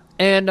Shogun.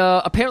 And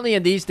apparently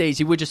in these days,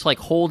 you would just like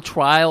hold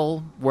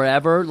trial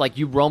wherever. Like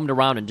you roamed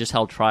around and just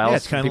held trials. Yeah,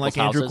 it's kind of like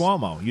Andrew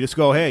Cuomo. You just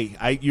go,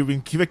 hey, you've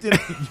been convicted,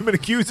 you've been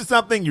accused of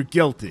something, you're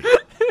guilty.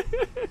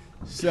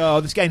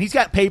 So this guy, and he's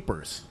got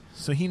papers.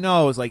 So he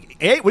knows, like,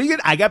 hey, what are you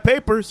getting? I got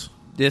papers.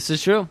 This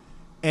is true.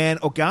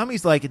 And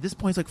Ogami's like, at this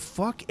point, he's like,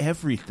 fuck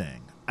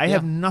everything. I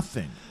have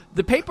nothing.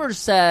 The papers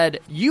said,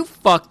 you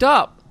fucked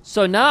up.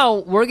 So now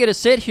we're going to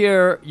sit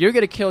here. You're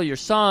going to kill your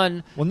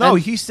son. Well, no,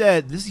 he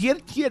said, he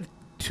had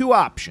two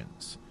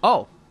options.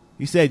 Oh.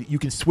 He said, you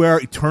can swear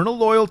eternal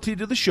loyalty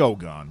to the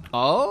Shogun.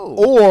 Oh.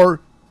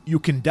 Or you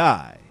can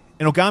die.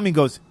 And Ogami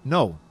goes,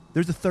 no,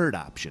 there's a third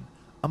option.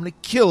 I'm going to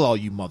kill all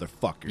you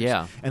motherfuckers.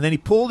 Yeah. And then he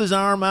pulled his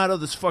arm out of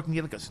this fucking,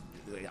 like a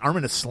arm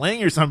in a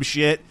sling or some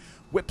shit,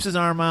 whips his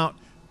arm out,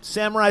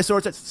 samurai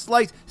sword,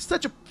 slice,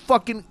 such a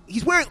fucking,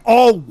 he's wearing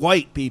all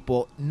white,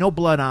 people, no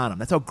blood on him.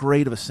 That's how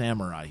great of a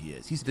samurai he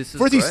is. He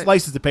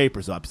slices the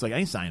papers up. He's like, I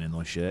ain't signing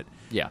no shit.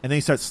 Yeah. And then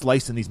he starts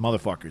slicing these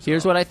motherfuckers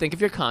Here's up. what I think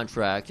of your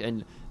contract,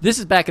 and this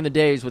is back in the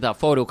days without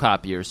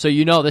photocopiers, so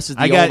you know this is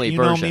the only version.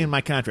 You know me and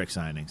my contract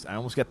signings. I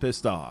almost got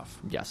pissed off.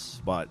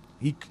 Yes. But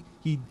he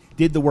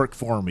did the work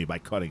for me by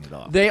cutting it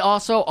off. They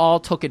also all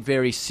took it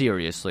very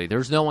seriously.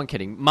 There's no one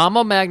kidding.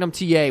 Mama Magnum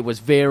TA was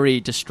very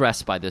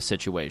distressed by this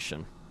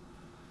situation.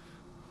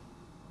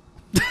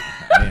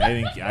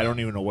 I don't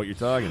even know what you're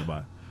talking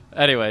about.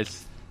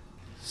 Anyways.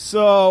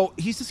 So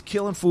he's just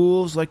killing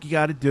fools like you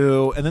got to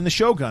do, and then the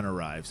Shogun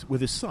arrives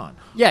with his son.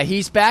 Yeah,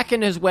 he's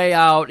backing his way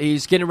out.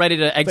 He's getting ready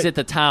to exit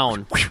the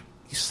town.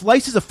 He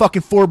slices a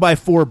fucking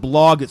 4x4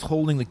 blog that's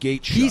holding the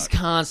gate shut. He's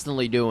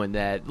constantly doing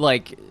that.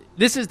 Like,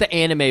 this is the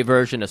anime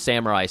version of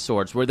samurai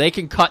swords, where they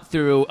can cut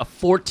through a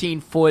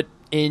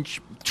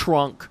 14-foot-inch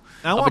trunk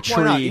I of a want to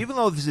point out, tree. even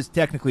though this is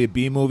technically a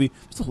B movie,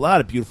 there's a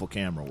lot of beautiful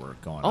camera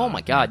work going on. Oh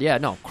my God, yeah,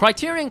 no,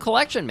 Criterion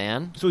Collection,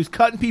 man. So he's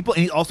cutting people,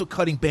 and he's also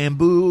cutting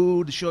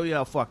bamboo to show you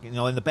how fucking,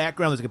 in the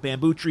background there's like a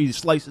bamboo tree. He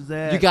slices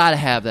that. You gotta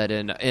have that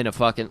in a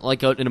fucking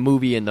in a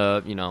movie in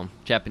the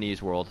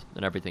Japanese world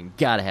and everything.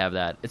 Gotta have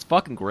that. It's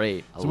fucking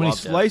great. So when he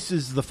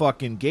slices the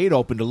fucking gate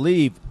open to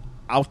leave,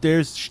 out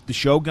there's the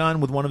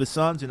Shogun with one of his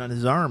sons and on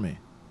his army.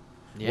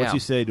 Yeah. What's he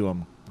say to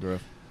him,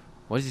 Griff?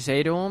 What does he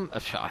say to him?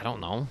 I don't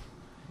know.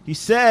 He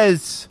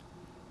says,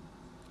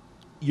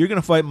 "You're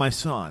gonna fight my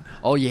son."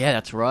 Oh yeah,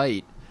 that's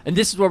right. And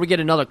this is where we get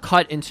another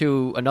cut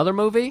into another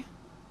movie.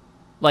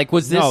 Like,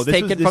 was this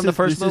taken from the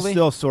first movie? This is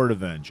still Sword of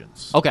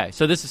Vengeance. Okay,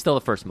 so this is still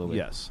the first movie.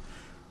 Yes.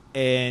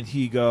 And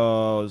he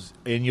goes,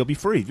 "And you'll be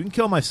free. If you can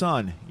kill my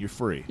son, you're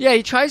free." Yeah,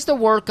 he tries to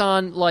work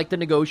on like the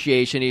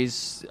negotiation.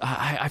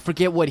 I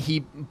forget what he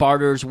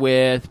barters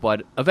with,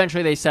 but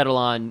eventually they settle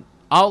on,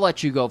 "I'll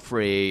let you go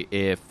free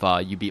if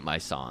you beat my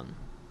son.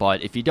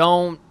 But if you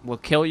don't, we'll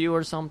kill you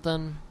or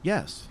something."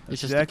 Yes.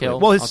 It's just exactly. a kill?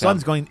 Well, his Okay.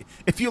 son's going.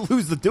 If you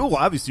lose the duel,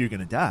 obviously you're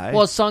going to die.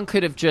 Well, his son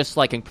could have just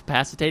like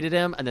incapacitated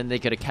him, and then they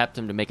could have kept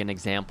him to make an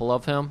example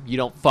of him. You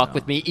don't fuck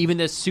with me. Even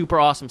this super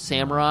awesome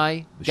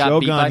samurai the got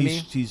beat by Shogun,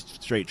 me. he's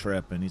straight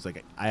tripping. He's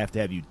like, "I have to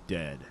have you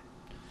dead."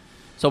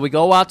 So we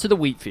go out to the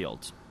wheat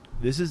fields.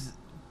 This is,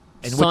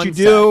 and what you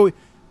Sunset. do,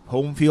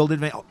 home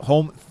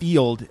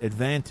field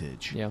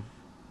advantage. Yeah.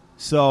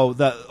 So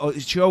the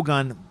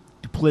Shogun,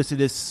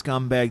 duplicitous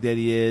scumbag that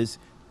he is,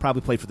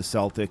 probably played for the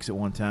Celtics at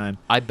one time.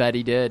 I bet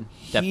he did.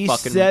 That He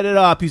fucking set it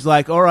up. He's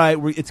like, "All right,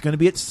 it's going to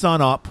be at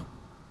sunup."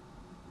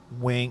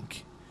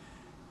 Wink.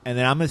 And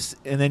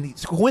then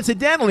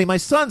coincidentally, my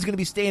son's going to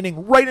be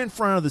standing right in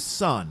front of the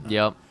sun.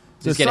 Yep.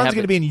 So the He's gonna sun's have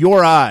going to be in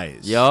your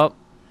eyes. Yep.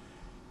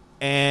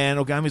 And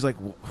Ogami's like,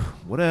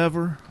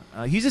 "Whatever."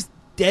 He's just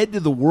dead to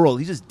the world.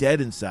 He's just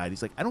dead inside.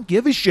 He's like, "I don't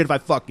give a shit if I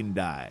fucking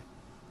die,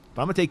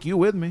 but I'm going to take you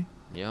with me."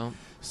 Yep.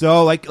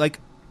 So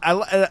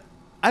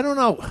I don't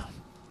know.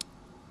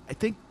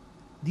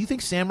 Do you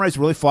think samurais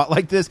really fought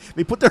like this?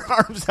 They put their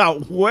arms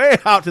out way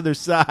out to their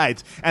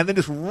sides and then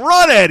just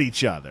run at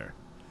each other.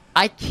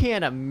 I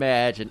can't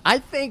imagine. I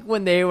think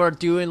when they were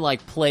doing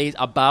like plays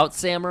about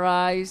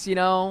samurais,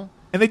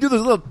 And they do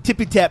those little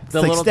tippy tap,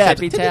 The like little stabs.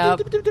 tippy tap.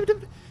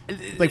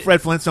 Like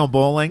Fred Flintstone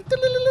bowling.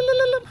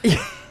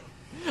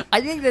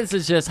 I think this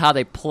is just how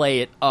they play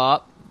it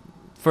up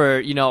for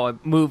a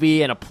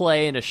movie and a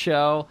play and a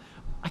show.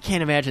 I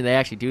can't imagine they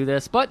actually do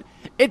this, but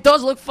it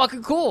does look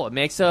fucking cool. It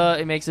makes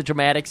a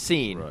dramatic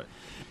scene. Right.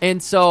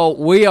 And so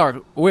we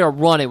are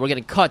running. We're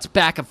getting cuts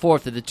back and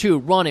forth of the two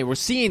running. We're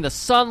seeing the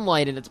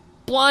sunlight and it's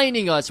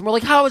blinding us. And we're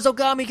like, how is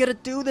Ogami going to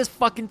do this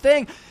fucking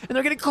thing? And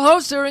they're getting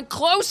closer and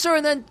closer.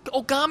 And then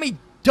Ogami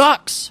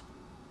ducks.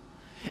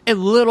 And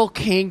little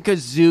King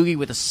Kazuki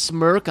with a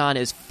smirk on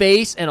his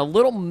face and a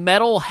little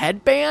metal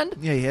headband.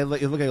 Yeah, it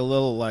looked like a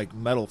little like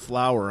metal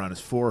flower on his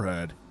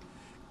forehead.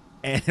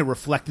 And it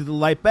reflected the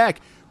light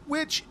back,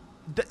 which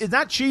is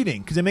not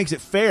cheating because it makes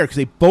it fair because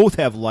they both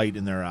have light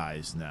in their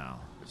eyes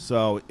now.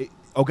 So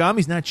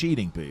Ogami's not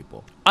cheating,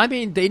 people. I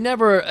mean, they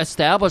never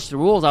established the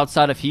rules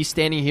outside of he's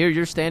standing here,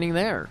 you're standing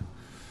there.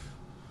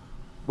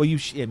 Well,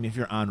 if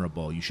you're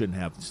honorable, you shouldn't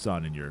have the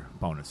sun in your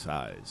opponent's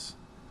eyes.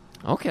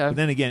 Okay. But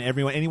then again,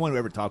 anyone who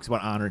ever talks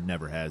about honor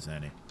never has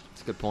any.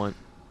 That's a good point.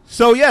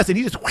 So yes, and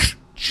he just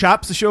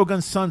chops the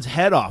Shogun's son's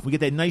head off. We get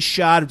that nice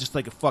shot of just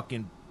like a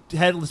fucking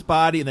headless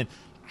body, and then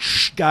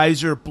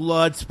geyser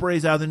blood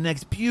sprays out of the neck.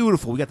 It's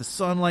beautiful. We got the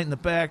sunlight in the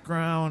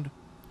background.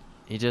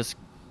 He just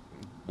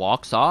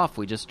walks off.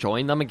 We just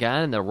join them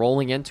again, and they're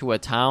rolling into a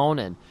town,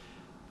 and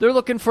they're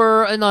looking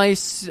for a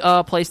nice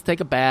place to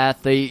take a bath.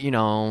 They've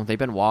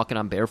been walking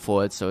on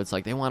barefoot, so it's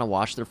like they want to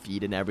wash their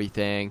feet and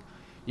everything.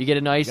 You get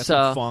a nice Got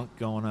some funk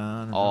going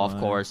on. Oh, of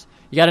course.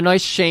 You got a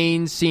nice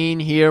Shane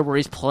scene here where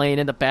he's playing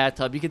in the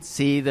bathtub. You can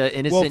see the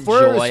innocent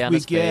joy on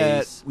his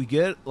face. We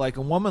get like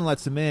a woman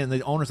lets him in.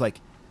 The owner's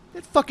like,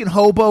 that fucking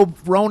hobo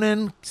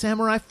Ronin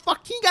samurai.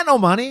 Fuck, he ain't got no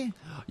money.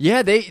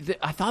 Yeah,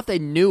 I thought they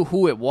knew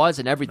who it was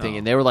and everything,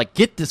 and they were like,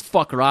 "Get this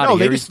fucker out of here." No,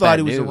 they just thought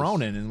he was news. a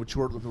Ronin, and which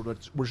were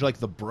like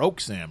the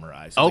broke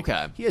samurai. So Okay.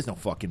 like, he has no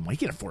fucking money. He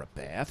can't afford a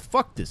bath.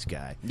 Fuck this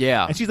guy.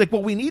 Yeah. And she's like,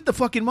 "Well, we need the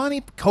fucking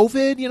money.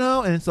 COVID,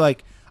 And it's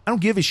like, I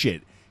don't give a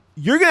shit.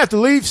 You're gonna have to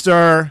leave,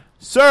 sir.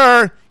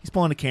 Sir. He's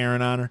pulling a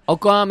Karen on her.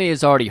 Ogami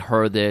has already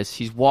heard this.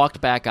 He's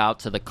walked back out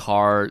to the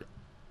cart,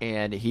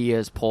 and he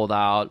has pulled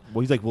out.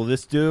 Well, he's like, "Will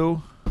this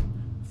do?"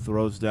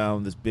 Throws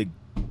down this big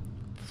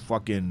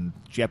fucking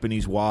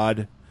Japanese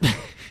wad.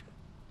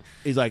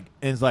 He's like,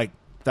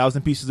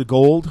 1,000 pieces of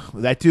gold.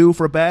 Will that do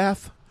for a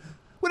bath?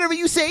 Whatever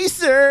you say,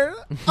 sir.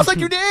 I'll suck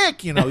your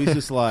dick. He's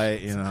just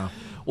like,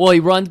 Well, he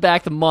runs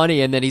back the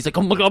money, and then he's like,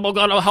 oh my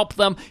God, I'll help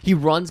them. He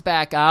runs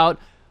back out.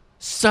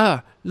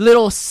 Sir,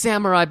 little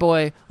samurai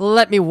boy,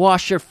 let me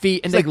wash your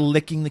feet. And He's like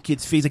licking the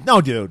kid's feet. He's like,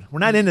 no, dude, we're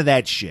not into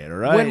that shit, all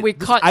right? When we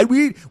cut-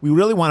 we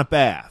really want a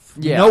bath.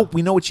 Yeah.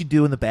 We know what you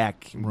do in the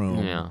back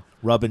room. Yeah.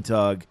 Rub and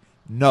tug.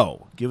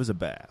 No, give us a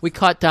bath. We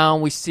cut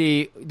down. We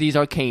see these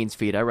are Kane's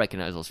feet. I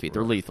recognize those feet.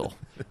 They're lethal.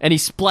 And he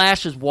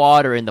splashes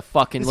water in the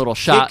fucking little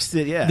shot. kicks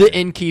it, yeah. The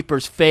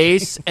innkeeper's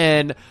face.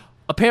 And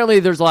apparently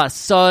there's a lot of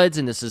suds,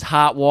 and this is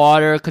hot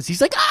water because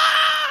he's like,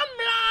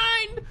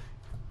 I'm blind.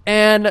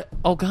 And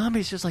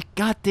Ogami's just like,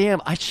 God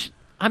damn,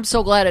 I'm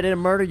so glad I didn't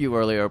murder you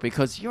earlier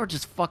because you're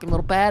just fucking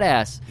little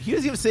badass. He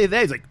doesn't even say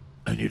that. He's like,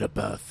 I need a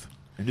bath.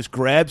 And just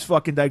grabs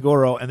fucking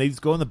Daigoro, and they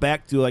just go in the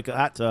back to like a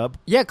hot tub.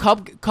 Yeah,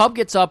 Cub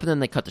gets up, and then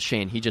they cut to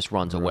Shane. He just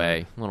runs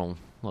away. Little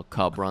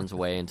Cub runs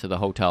away into the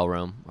hotel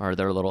room, or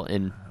their little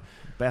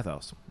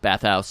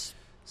bathhouse.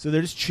 So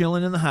they're just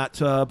chilling in the hot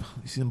tub.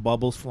 You see some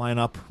bubbles flying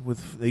up.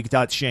 They get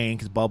out Shane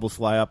because bubbles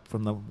fly up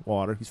from the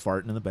water. He's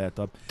farting in the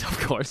bathtub. Of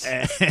course.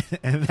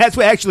 And that's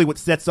what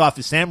sets off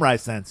his samurai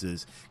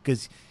senses,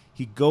 because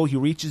he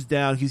reaches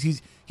down. He's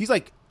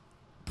like,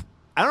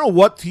 I don't know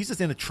what, he's just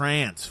in a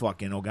trance,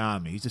 fucking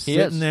Ogami. He's just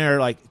sitting there,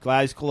 like,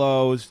 eyes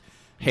closed.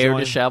 Hair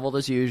disheveled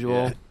as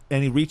usual. Yeah.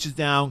 And he reaches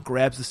down,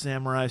 grabs the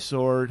samurai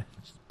sword,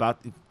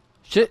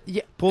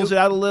 Yeah, pulls it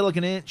out a little, like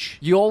an inch.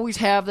 You always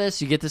have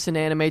this. You get this in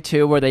anime,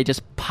 too, where they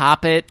just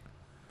pop it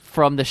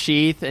from the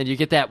sheath, and you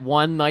get that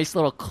one nice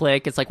little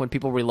click. It's like when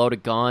people reload a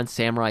gun,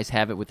 samurais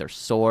have it with their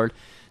sword.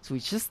 So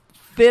he's just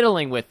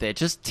fiddling with it,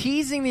 just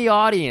teasing the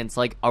audience,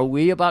 like, are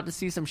we about to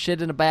see some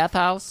shit in a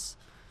bathhouse?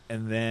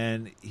 And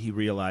then he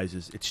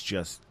realizes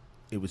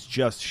it was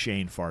just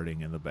Shane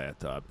farting in the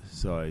bathtub.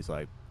 So he's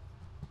like,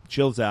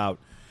 chills out.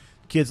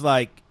 Kid's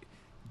like,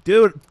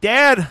 dude,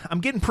 Dad, I'm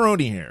getting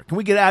pruny here. Can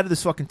we get out of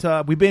this fucking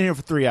tub? We've been here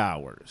for 3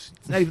 hours.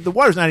 The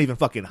water's not even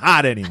fucking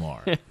hot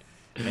anymore.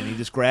 And he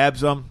just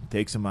grabs them,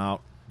 takes them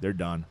out. They're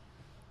done.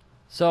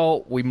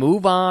 So we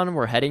move on.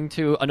 We're heading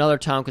to another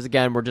town because,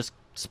 again, we're just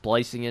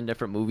splicing in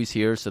different movies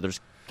here. So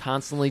there's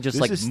constantly just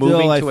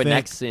moving to a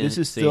next scene. This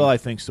is still, I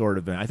think, Sword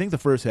of Vengeance. I think the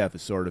first half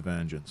is Sword of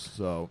Vengeance.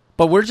 So,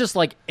 but we're just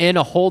like in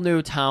a whole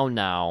new town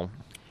now,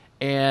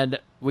 and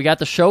we got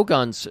the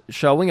Shoguns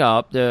showing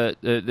up. The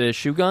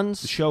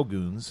Shoguns,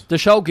 the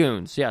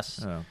Shoguns.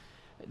 Yes, oh.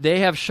 They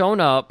have shown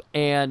up,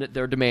 and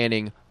they're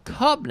demanding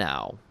Cub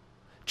now,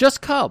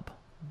 just Cub.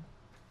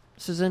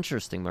 This is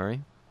interesting,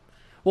 Murray.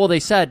 Well, they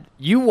said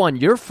you won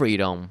your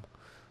freedom.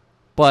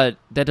 But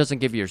that doesn't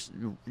give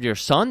your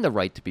son the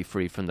right to be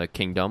free from the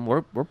kingdom.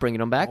 We're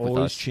bringing him back with us.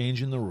 Always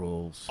changing the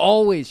rules.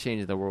 Always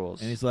changing the rules.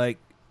 And he's like,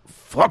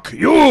 fuck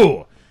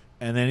you!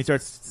 And then he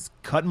starts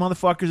cutting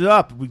motherfuckers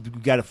up. We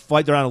got to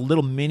fight. They're on a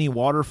little mini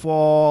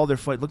waterfall. Their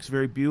fight looks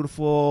very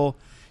beautiful.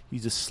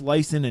 He's just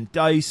slicing and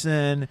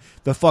dicing.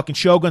 The fucking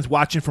Shogun's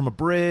watching from a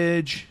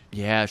bridge.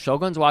 Yeah,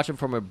 Shogun's watching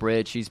from a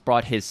bridge. He's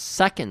brought his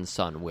second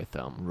son with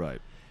him. Right.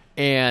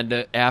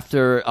 And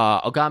after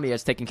Ogami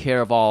has taken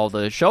care of all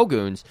the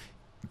Shoguns,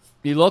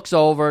 he looks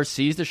over,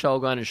 sees the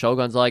Shogun, and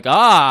Shogun's like,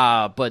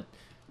 but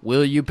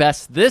will you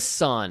best this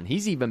son?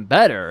 He's even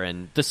better,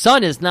 and the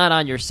son is not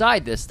on your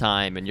side this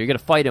time, and you're going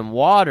to fight in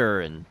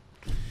water.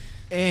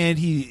 And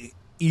he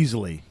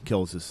easily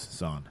kills his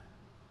son.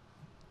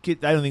 I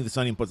don't think the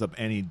son even puts up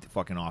any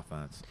fucking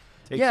offense.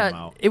 Takes him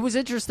out. It was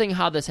interesting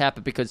how this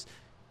happened, because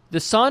the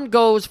son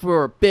goes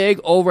for a big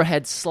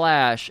overhead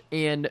slash,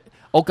 and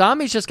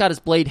Ogami's just got his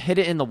blade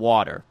hidden in the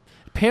water.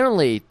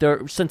 Apparently,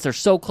 since they're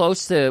so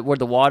close to where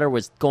the water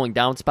was going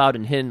downspout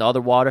and hitting the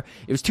other water,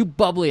 it was too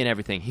bubbly and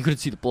everything. He couldn't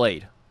see the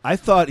blade. I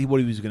thought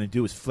what he was going to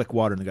do was flick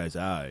water in the guy's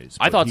eyes.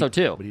 I thought so,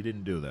 too. But he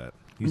didn't do that.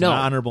 He's an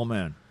honorable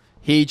man.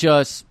 He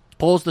just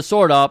pulls the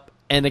sword up,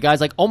 and the guy's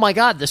like, oh, my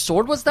God, the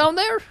sword was down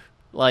there?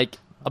 Like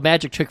a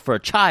magic trick for a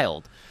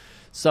child.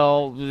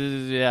 So,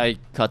 he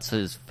cuts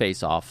his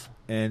face off.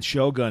 And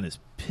Shogun is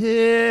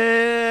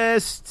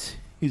pissed.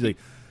 He's like,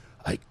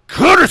 I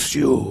curse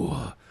you.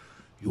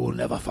 You will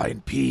never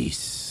find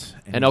peace.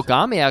 And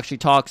Ogami actually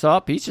talks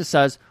up. He just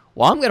says,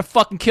 well, I'm going to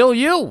fucking kill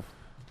you.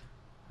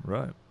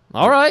 Right.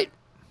 All right.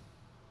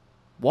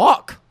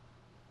 Walk.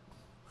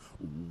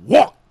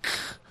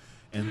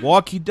 And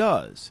walk he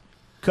does.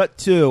 Cut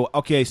to,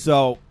 okay,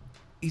 so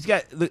he's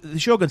got, the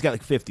Shogun's got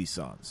like 50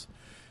 sons.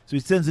 So he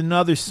sends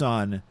another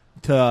son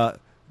to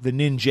the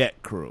Ninjet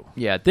crew.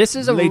 Yeah, this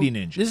is Lady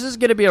Ninja. This is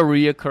going to be a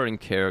reoccurring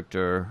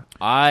character.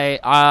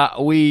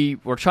 We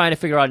were trying to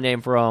figure out a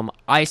name for him.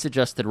 I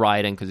suggested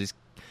Raiden because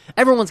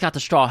everyone's got the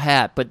straw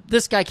hat, but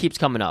this guy keeps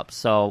coming up,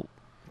 so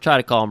try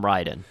to call him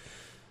Raiden.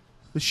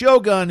 The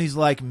Shogun, he's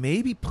like,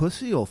 maybe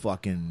Pussy will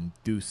fucking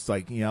do,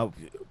 like,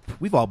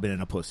 we've all been in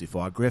a pussy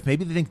fog, Griff.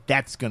 Maybe they think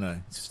that's going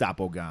to stop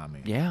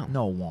Ogami. Yeah.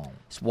 No, it won't.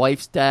 His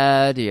wife's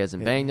dead. He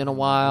hasn't banged in a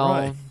while.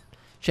 Right.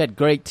 She had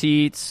great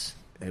teats.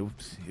 We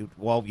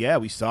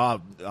saw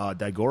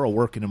Daigoro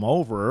working him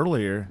over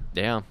earlier.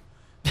 Yeah.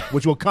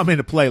 Which will come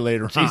into play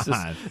later Jesus.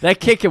 on. That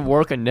kid can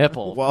work a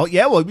nipple.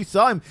 We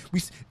saw him.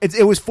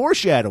 It was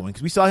foreshadowing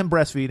because we saw him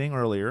breastfeeding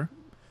earlier.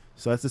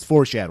 So that's this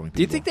foreshadowing. People.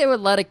 Do you think they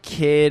would let a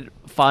kid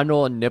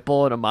fondle a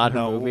nipple in a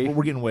modern movie?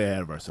 We're getting way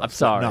ahead of ourselves. I'm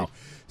sorry.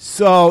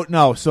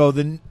 No. So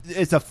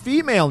it's a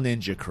female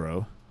ninja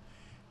crew,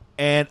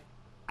 and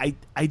I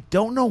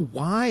don't know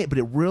why, but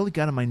it really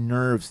got on my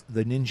nerves.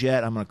 The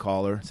ninjette, I'm going to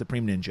call her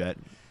Supreme Ninjette.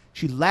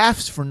 She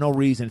laughs for no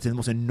reason. It's the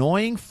most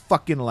annoying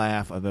fucking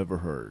laugh I've ever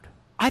heard.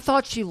 I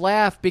thought she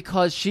laughed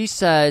because she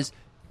says,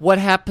 "What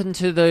happened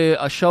to the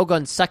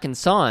Shogun's second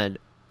son?"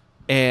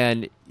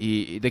 And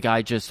the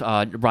guy just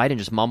Raiden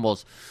just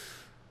mumbles,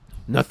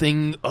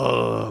 "Nothing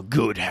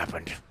good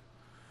happened.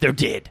 They're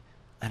dead."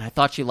 And I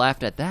thought she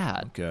laughed at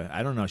that. Okay,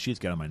 I don't know. She's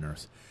got on my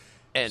nerves.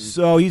 And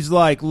So he's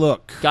like,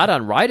 look, got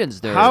on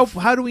Raiden's nerve.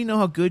 how do we know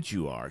how good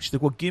you are? She's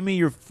like, well, give me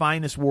your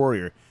finest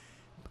warrior.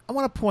 I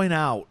want to point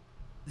out,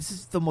 this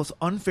is the most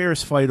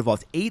unfairest fight of all.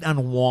 It's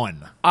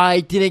 8-on-1. I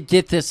didn't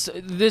get this.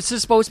 This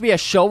is supposed to be a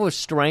show of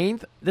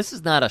strength. This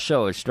is not a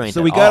show of strength.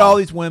 So we got all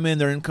these women.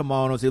 They're in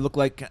kimonos. They look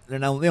like they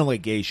don't look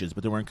like geishas,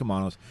 but they're wearing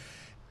kimonos.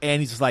 And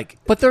he's just like,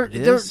 But they're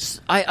this?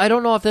 I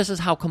don't know if this is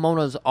how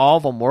kimonos all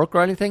of them work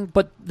or anything,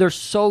 but they're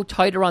so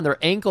tight around their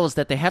ankles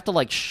that they have to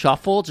like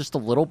shuffle just a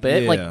little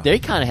bit. Yeah. Like they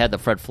kind of had the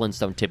Fred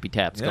Flintstone tippy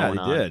taps going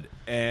on. they did.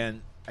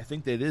 And I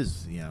think that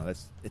is,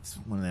 it's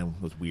one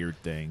of those weird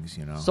things,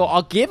 So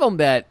I'll give them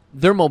that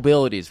their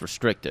mobility is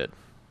restricted.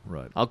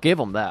 right. I'll give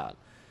them that.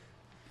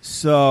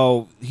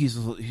 So he's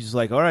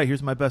like, all right,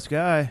 here's my best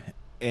guy.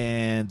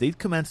 And they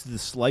commence to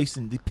slice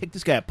and they pick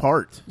this guy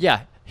apart.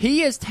 Yeah,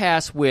 he is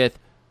tasked with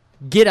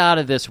get out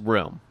of this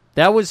room.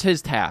 That was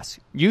his task.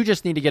 You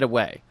just need to get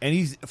away. And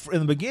he's in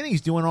the beginning,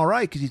 he's doing all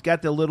right because he's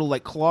got the little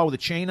like claw with a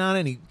chain on it.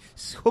 And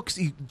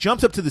he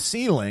jumps up to the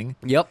ceiling,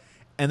 Yep.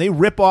 and they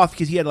rip off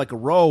because he had like a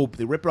robe.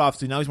 They rip it off,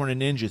 so now he's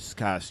wearing a ninja's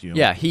costume.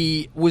 Yeah,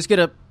 he was going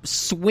to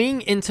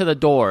swing into the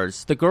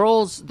doors. The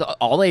girls,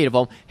 all 8 of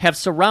them, have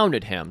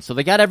surrounded him, so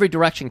they got every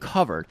direction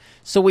covered.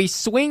 So he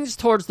swings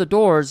towards the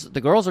doors. The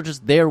girls are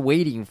just there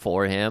waiting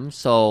for him.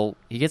 So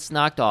he gets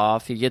knocked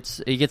off. He gets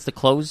the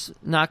clothes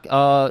cut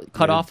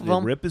off of They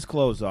him. rip his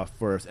clothes off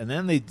first, and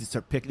then they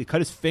start picking. They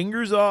cut his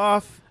fingers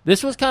off.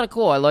 This was kind of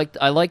cool. I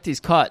liked these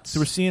cuts.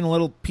 So we're seeing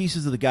little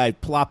pieces of the guy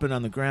plopping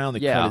on the ground. They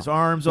Yeah. cut his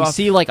arms We off.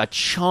 see like a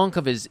chunk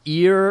of his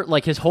ear,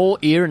 like his whole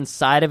ear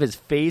inside of his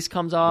face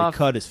comes They off.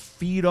 cut his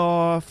feet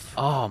off.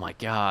 Oh my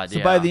god! So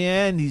yeah. by the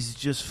end, he's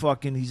just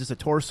a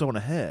torso and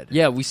a head.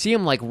 Yeah, we see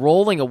him like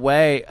rolling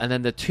away, and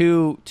then the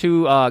two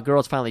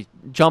girls finally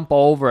jump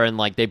over, and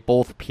like they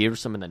both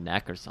pierce him in the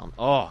neck or something.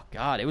 Oh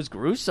god, it was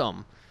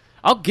gruesome.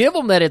 I'll give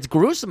him that. It's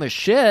gruesome as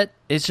shit.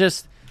 It's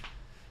just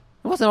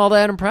it wasn't all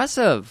that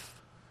impressive.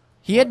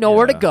 He had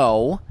nowhere to Yeah.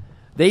 go.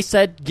 They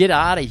said get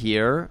out of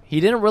here.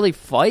 He didn't really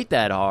fight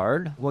that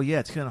hard Well, yeah,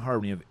 it's kind of hard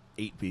when you have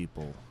 8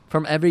 people.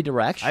 from every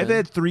direction. I've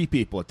had 3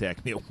 people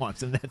attack me at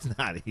once, and that's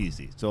not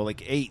easy. So,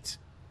 like 8.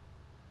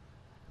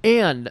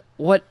 And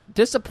what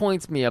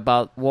disappoints me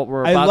about what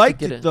we're I about liked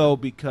to get it, in, though,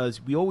 because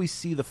we always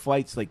see the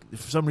fights, like,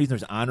 for some reason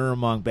there's honor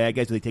among bad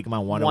guys, so they take them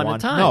on One at one-on-one.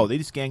 a time. No, they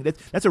just gang.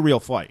 That's a real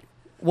fight.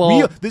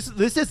 Well, This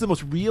is the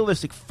most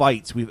realistic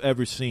fights we've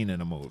ever seen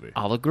in a movie.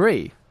 I'll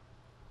agree.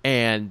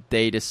 And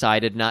they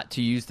decided not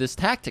to use this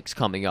tactics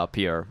coming up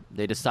here.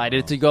 They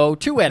decided to go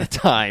 2 at a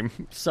time.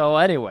 So,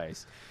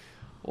 anyways,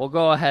 we'll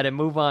go ahead and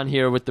move on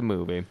here with the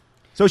movie.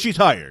 So she's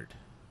hired.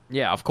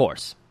 Yeah, of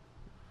course.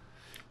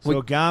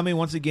 So Gami,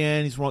 once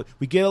again,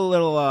 we get a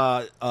little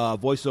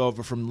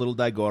voiceover from Little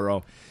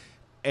Daigoro,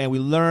 and we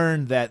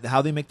learn that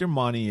how they make their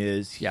money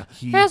is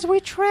As we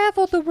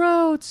travel the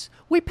roads,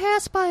 we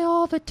pass by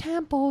all the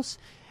temples,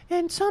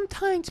 and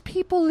sometimes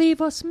people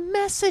leave us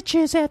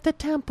messages at the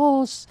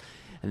temples.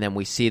 And then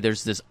we see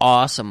there's this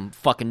awesome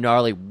fucking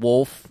gnarly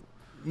wolf,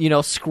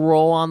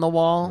 scroll on the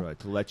wall. right,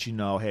 to let you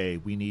know, hey,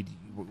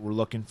 we're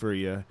looking for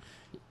you.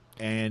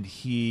 And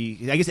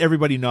I guess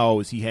everybody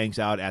knows he hangs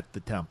out at the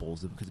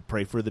temples because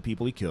pray for the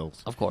people he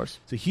kills. Of course.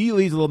 So he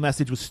leaves a little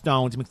message with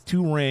stones. He makes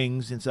 2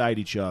 rings inside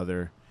each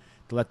other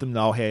to let them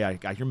know, hey, I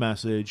got your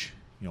message.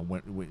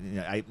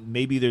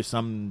 Maybe there's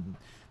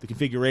the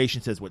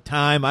configuration says what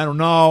time. I don't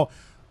know.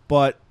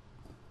 But,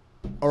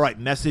 all right,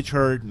 message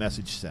heard,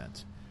 message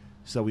sent.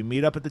 So we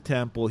meet up at the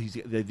temple.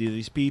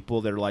 These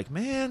people that are like,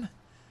 man,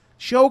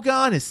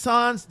 Shogun, his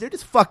sons, they're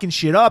just fucking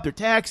shit up. They're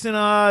taxing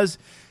us.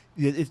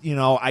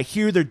 I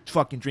hear they're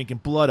fucking drinking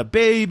blood of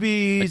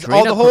babies.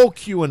 All the whole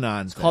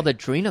QAnon It's called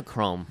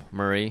adrenochrome,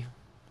 Murray.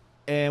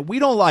 And we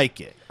don't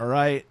like it, all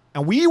right?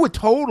 And we would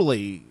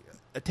totally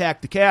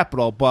attack the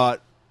Capitol,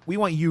 but we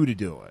want you to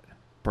do it.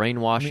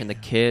 Brainwashing the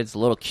kids,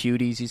 little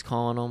cuties, he's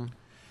calling them.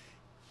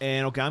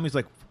 And Ogami's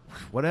like,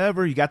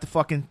 whatever. You got the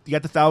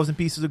 1,000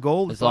 pieces of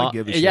gold. That's all I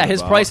give a shit his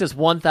about. price is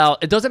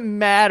 1,000. It doesn't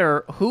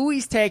matter who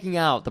he's taking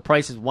out. The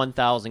price is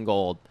 1,000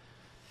 gold.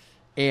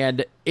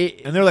 And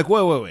they're like,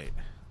 wait.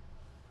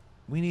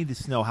 We need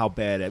to know how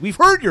badass. We've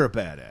heard you're a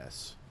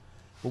badass,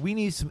 but we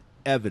need some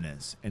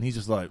evidence. And he's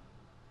just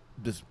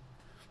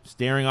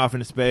staring off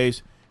into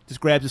space. Just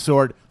grabs a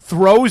sword,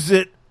 throws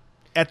it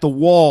at the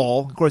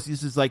wall. Of course,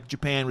 this is like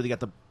Japan where they got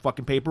the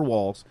fucking paper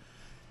walls.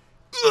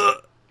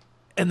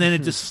 And then it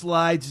just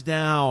slides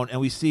down,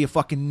 and we see a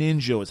fucking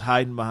ninja is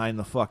hiding behind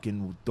the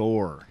fucking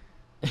door.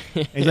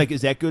 And he's like,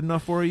 is that good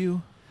enough for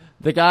you?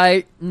 the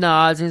guy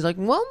nods and he's like,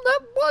 well, that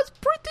was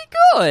pretty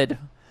good.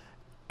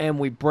 And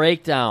we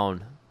break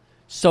down.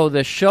 So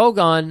the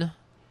Shogun,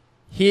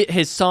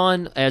 his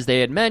son, as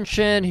they had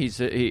mentioned,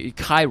 he's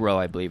Cairo,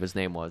 I believe his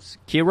name was.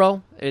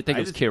 Kiro? I think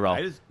it was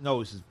Kiro. No, it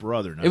was his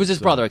brother. It was his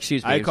brother,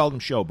 excuse me. I called him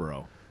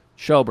Showbro.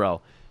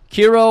 Showbro.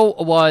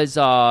 Kiro was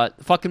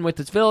fucking with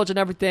his village and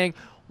everything.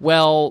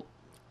 Well,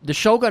 the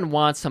Shogun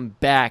wants him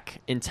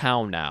back in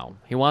town now.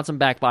 He wants him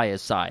back by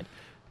his side.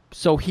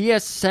 So he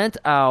has sent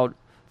out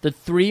the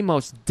 3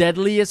 most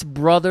deadliest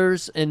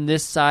brothers in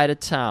this side of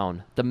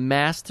town, the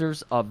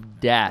Masters of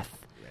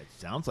Death. That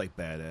sounds like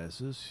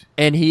badasses.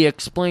 And he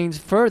explains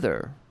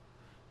further.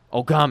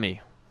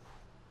 Ogami,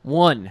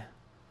 1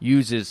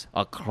 uses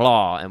a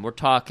claw, and we're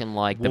talking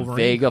like Wolverine the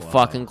Vega claw.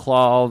 fucking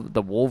claw,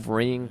 the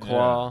Wolverine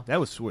claw. Yeah, that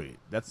was sweet.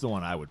 That's the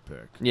one I would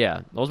pick.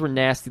 Yeah, those were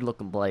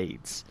nasty-looking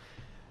blades.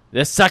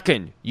 The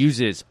second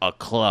uses a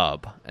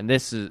club, and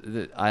this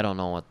is, I don't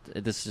know what,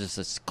 this is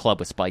just a club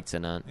with spikes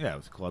in it. Yeah, it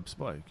was Club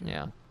Spike.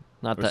 Yeah.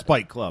 Not Or that,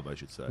 Spike Club, I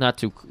should say. not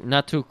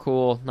too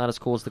cool, not as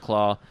cool as the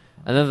claw.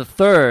 And then the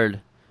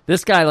third,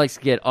 this guy likes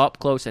to get up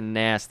close and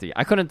nasty.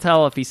 I couldn't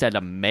tell if he said a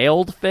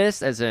mailed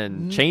fist, as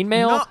in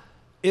chainmail,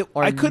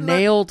 or I couldn't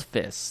nailed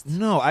fist.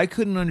 No, I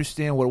couldn't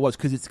understand what it was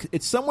because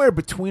it's somewhere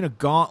between a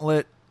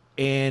gauntlet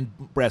and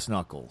brass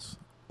knuckles.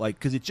 Like,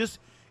 because it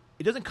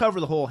doesn't cover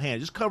the whole hand; it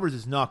just covers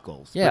his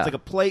knuckles. But Yeah. it's like a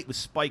plate with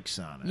spikes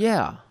on it.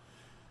 Yeah.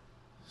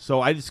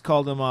 So I just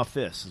called him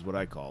fists, is what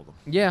I called him.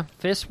 Yeah,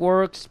 fist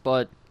works,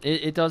 but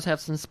it does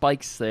have some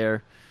spikes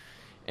there.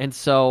 And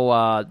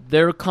so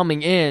they're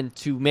coming in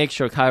to make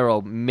sure Cairo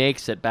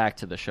makes it back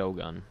to the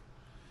Shogun.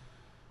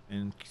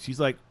 And she's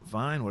like,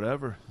 "Fine,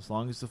 whatever. As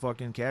long as the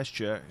fucking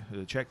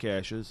check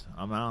cashes,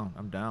 I'm out.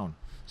 I'm down."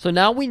 So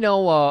now we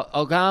know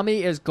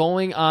Ogami is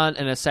going on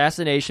an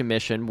assassination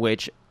mission,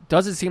 which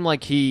doesn't seem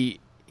like he's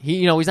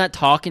not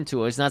talking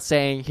to us. He's not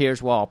saying,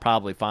 "Here's where I'll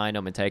probably find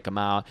him and take him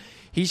out."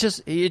 It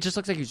just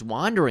looks like he's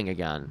wandering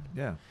again.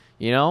 Yeah.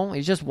 He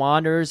just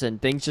wanders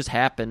and things just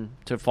happen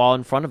to fall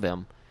in front of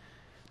him.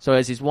 So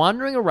as he's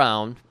wandering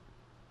around,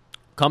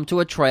 come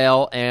to a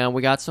trail, and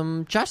we got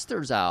some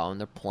jesters out, and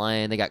they're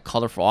playing. They got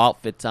colorful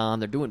outfits on.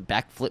 They're doing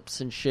backflips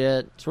and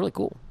shit. It's really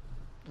cool.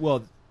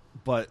 Well,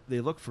 but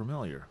they look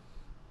familiar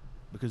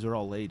because they're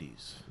all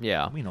ladies.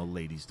 Yeah. We know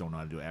ladies don't know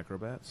how to do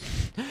acrobats.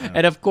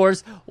 And of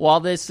course, while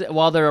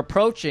they're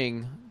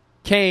approaching,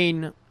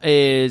 Kane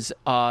is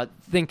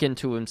thinking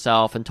to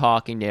himself and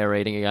talking,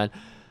 narrating again.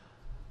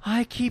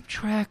 I keep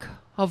track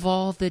of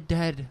all the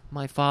dead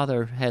my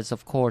father has,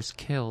 of course,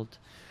 killed.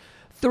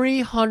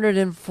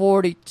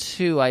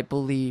 342, I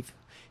believe.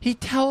 He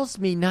tells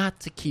me not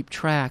to keep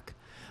track,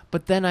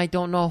 but then I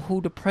don't know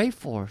who to pray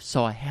for,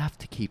 so I have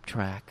to keep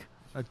track.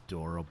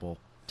 Adorable.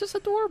 Just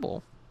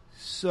adorable.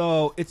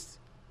 So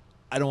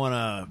I don't want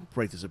to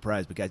break the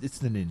surprise, but guys, it's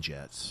the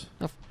Ninjets.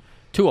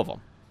 2 of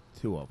them.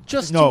 2 of them.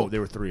 Just no, 2.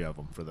 there were 3 of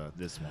them for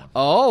this one.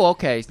 Oh,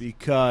 okay.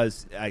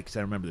 Because I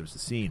remember there was the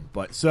scene.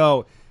 But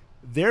so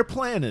their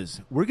plan is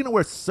we're going to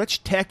wear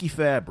such tacky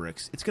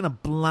fabrics, it's going to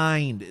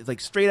blind. It's like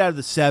straight out of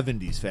the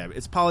 70s fabric.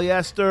 It's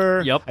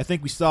polyester. Yep. I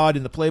think we saw it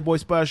in the Playboy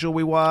special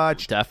we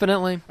watched.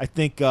 Definitely. I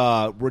think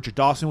Richard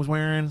Dawson was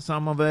wearing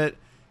some of it.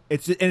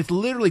 It's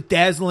literally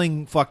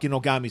dazzling fucking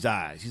Ogami's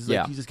eyes. He's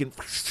just getting.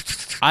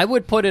 I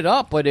would put it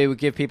up, but it would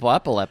give people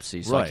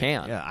epilepsy, so right. I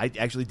can't. Yeah, I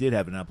actually did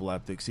have an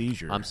epileptic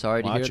seizure. I'm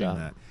sorry to hear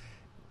watching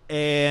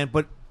that.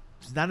 But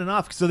it's not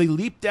enough. So they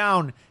leap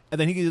down, and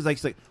then he's like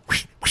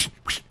whoosh, whoosh,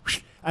 whoosh,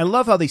 whoosh. I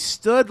love how they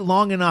stood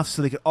long enough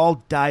so they could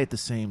all die at the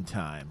same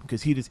time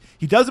because he does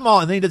them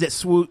all, and then he does that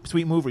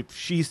sweet move where he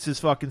sheaths his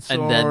fucking sword,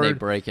 And then they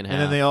break in half.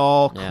 and then they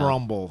all Yeah.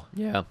 crumble.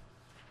 Yeah.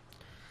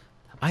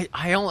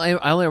 I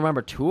only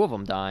remember 2 of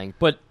them dying,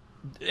 but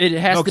it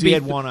has No, to because be he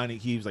had one on.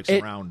 He was like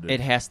surrounded. It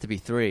has to be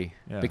 3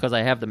 Yeah. because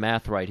I have the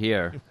math right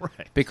here.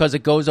 Right. Because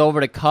it goes over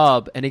to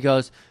Cub and he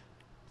goes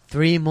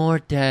 3 more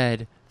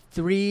dead,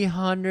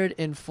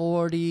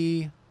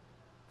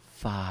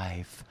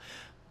 345.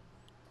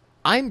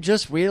 I'm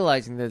just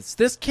realizing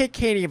this kid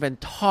can't even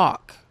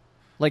talk.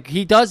 Like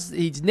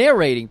he's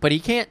narrating, but he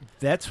can't.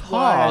 That's talk,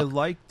 why I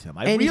liked him.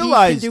 I and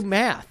realized he can do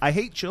math. I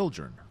hate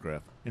children,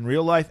 Griff, in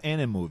real life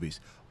and in movies.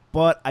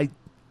 But I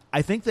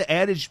think the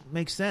adage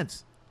makes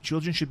sense.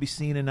 Children should be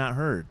seen and not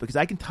heard because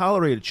I can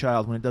tolerate a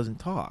child when it doesn't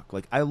talk.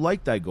 Like I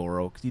liked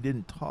Daigoro because he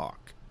didn't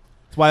talk.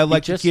 That's why I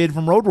liked the kid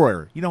from Road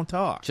Warrior. He don't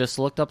talk. Just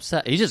looked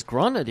upset. He just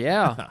grunted.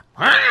 Yeah.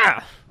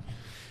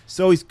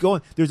 So he's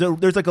going.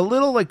 There's like a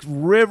little like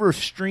river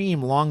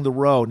stream along the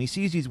road, and he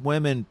sees these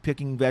women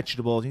picking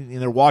vegetables,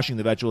 and they're washing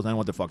the vegetables. I don't know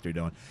what the fuck they're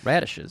doing.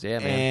 Radishes, yeah,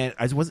 man.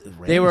 And was it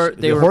radish? They were- Is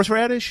they it were-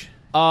 horseradish.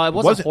 It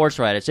wasn't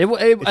horseradish.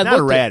 It's not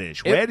a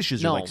radish.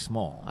 Radishes are like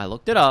small. I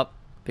looked it up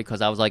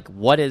because I was like,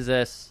 "What is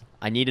this?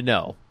 I need to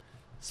know."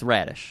 It's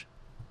radish.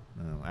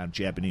 No, I'm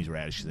Japanese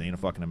radish. They ain't a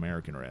fucking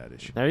American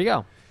radish. There you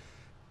go.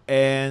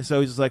 And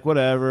so he's just like,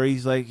 whatever.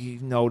 He's like, he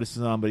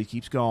notices them, but he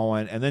keeps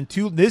going. And then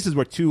this is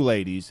where 2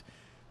 ladies,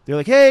 they're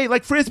like, hey,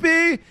 like Frisbee?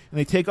 And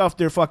they take off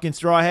their fucking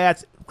straw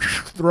hats,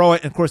 throw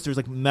it. And, of course, there's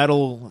like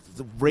metal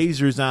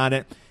razors on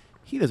it.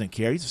 He doesn't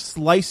care. He just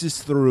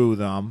slices through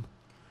them.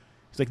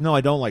 He's like, no,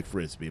 I don't like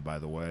Frisbee, by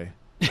the way.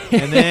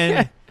 And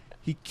then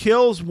he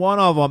kills one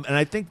of them. And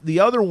I think the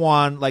other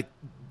one, like,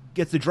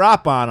 gets the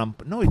drop on him,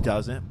 but no, he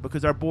doesn't,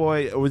 because our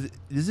boy,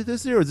 is it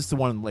this year or is this the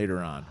one later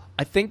on?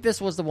 I think this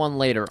was the one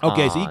later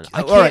Okay, on. so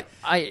I all right.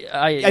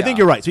 I think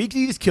you're right. So he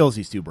just kills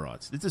these two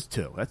broads. It's just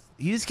two.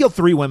 He just killed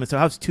 3 women, so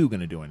how's 2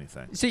 going to do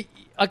anything? See,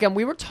 again,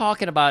 we were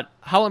talking about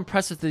how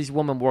impressive these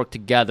women work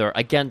together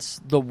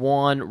against the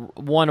one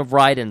of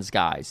Raiden's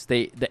guys.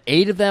 The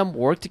 8 of them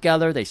worked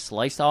together. They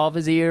sliced all of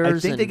his ears. I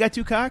think they got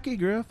too cocky,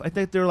 Griff. I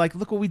think they're like,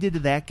 look what we did to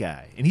that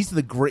guy, and he's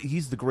the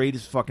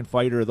greatest fucking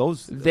fighter of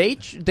those. They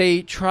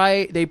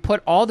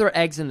put all their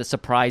eggs in the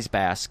surprise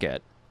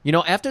basket. You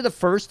know, after the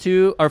first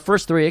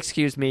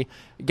 3,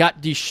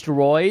 got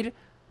destroyed,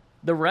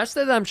 the rest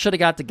of them should have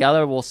got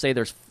together. We'll say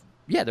there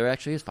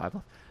actually is 5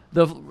 left.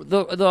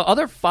 The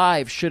other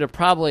 5 should have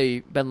probably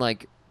been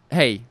like,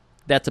 hey,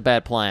 that's a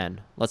bad plan.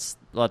 Let's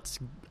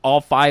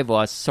all 5 of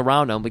us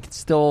surround them. We can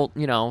still,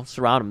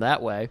 surround them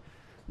that way.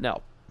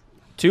 No.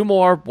 2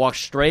 more, walk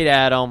straight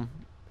at them,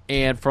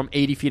 and from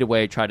 80 feet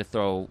away try to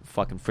throw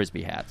fucking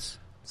Frisbee hats.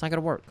 It's not going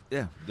to work.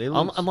 Yeah, they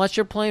lose. Unless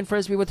you're playing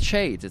Frisbee with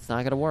Shades, it's not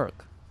going to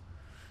work.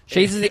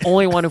 Shades is the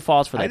only one who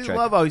falls for that trick.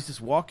 I love how he's just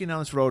walking down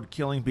this road,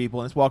 killing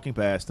people, and it's walking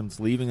past them. It's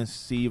leaving a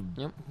sea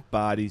of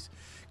bodies.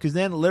 Because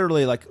then,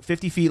 literally, like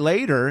 50 feet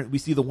later, we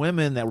see the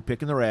women that were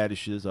picking the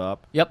radishes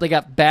up. Yep, they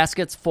got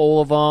baskets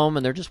full of them,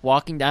 and they're just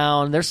walking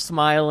down. They're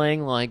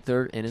smiling like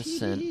they're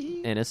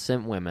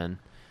innocent women.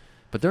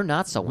 But they're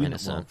not so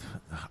innocent.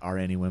 Are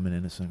any women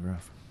innocent,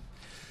 Gruff?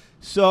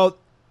 So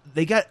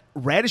they got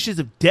radishes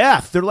of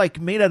death. They're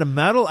like made out of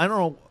metal. I don't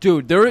know.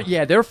 Dude,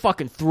 they're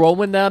fucking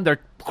throwing them.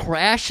 They're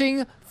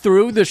crashing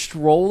through the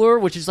stroller,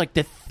 which is like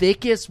the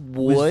thickest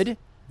wood.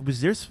 Was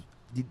there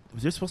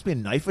supposed to be a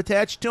knife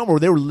attached to them, or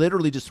they were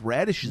literally just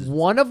radishes?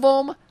 One of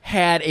them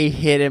had a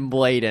hidden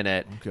blade in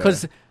it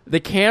because the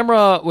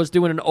camera was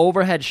doing an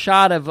overhead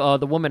shot of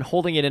the woman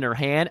holding it in her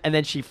hand, and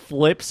then she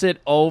flips it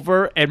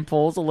over and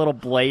pulls a little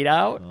blade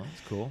out. Oh,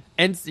 that's cool.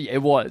 And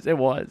it was.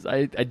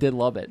 I did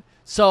love it.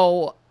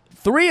 So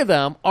 3 of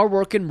them are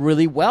working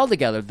really well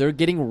together. They're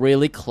getting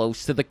really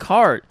close to the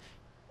cart.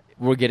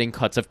 We're getting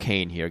cuts of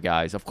Kane here,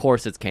 guys. Of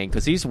course it's Kane,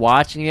 because he's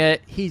watching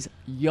it. He's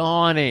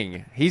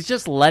yawning. He's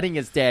just letting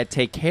his dad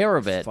take care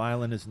of it.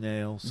 Filing his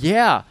nails.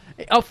 Yeah.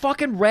 A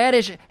fucking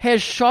radish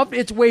has shoved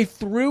its way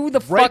through the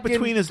right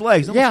between his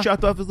legs. Almost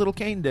chopped off his little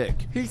Kane dick.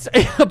 He's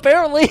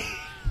apparently,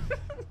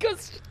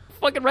 because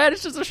fucking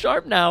radishes are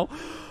sharp now.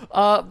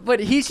 But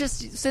he's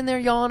just sitting there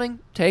yawning,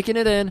 taking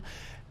it in.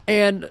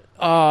 And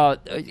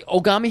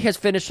Ogami has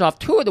finished off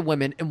 2 of the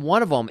women, and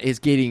one of them is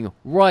getting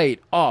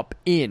right up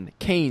in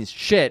Kane's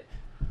shit.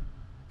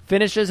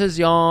 Finishes his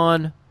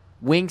yawn,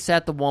 winks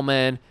at the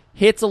woman,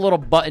 hits a little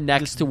button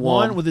next to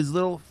one with his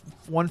little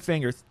one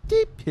finger,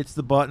 hits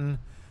the button,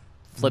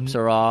 flips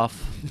her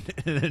off,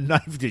 and the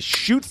knife just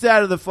shoots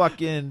out of the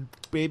fucking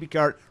baby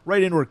cart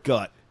right into her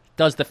gut.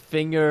 Does the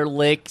finger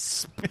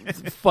licks,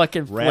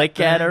 fucking flick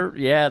at her?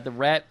 Yeah, the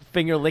rat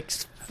finger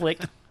licks flick.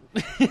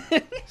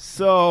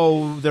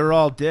 So they're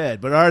all dead,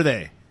 but are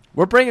they?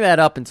 We're bringing that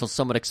up until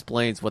someone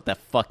explains what that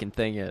fucking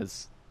thing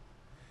is.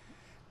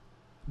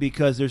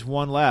 Because there's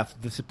one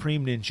left. The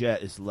Supreme Ninja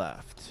is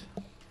left.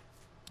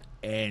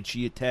 And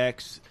she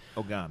attacks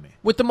Ogami.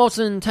 With the most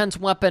intense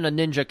weapon a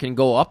ninja can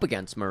go up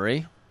against,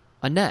 Murray.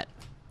 A net.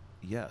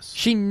 Yes.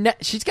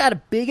 She's got a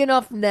big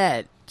enough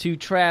net to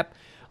trap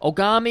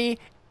Ogami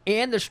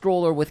and the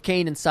stroller with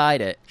Kane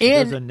inside it. She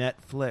does a net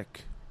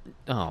flick.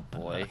 Oh,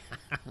 boy.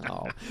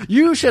 Oh.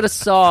 You should have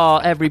saw,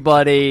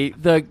 everybody,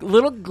 the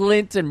little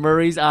glint in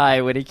Murray's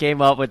eye when he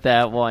came up with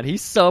that one.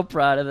 He's so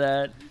proud of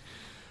that.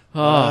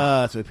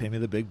 That's why they pay me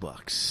the big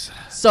bucks.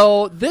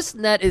 So this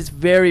net is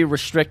very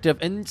restrictive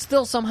and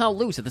still somehow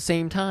loose at the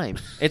same time.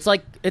 It's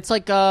like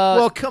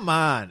well, come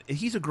on.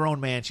 He's a grown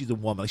man. She's a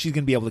woman. She's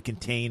going to be able to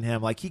contain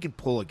him. Like, he can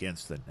pull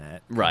against the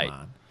net. Come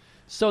on.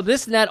 So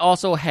this net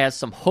also has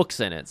some hooks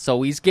in it.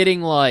 So he's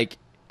getting, like,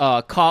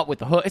 caught with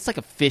the hook. It's like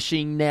a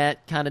fishing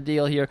net kind of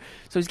deal here.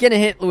 So he's getting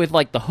hit with,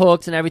 like, the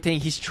hooks and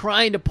everything. He's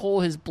trying to pull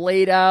his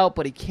blade out,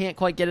 but he can't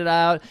quite get it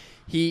out.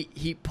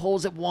 He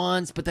pulls it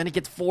once, but then it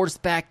gets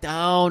forced back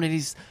down, and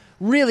he's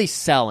really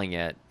selling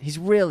it. He's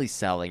really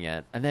selling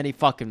it. And then he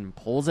fucking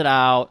pulls it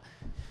out.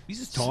 He's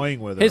just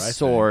toying with her. His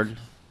sword.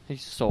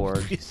 His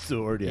sword,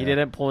 yeah. He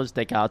didn't pull his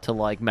dick out to,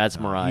 like,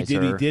 mesmerize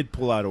her. He did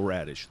pull out a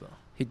radish, though.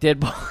 He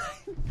did.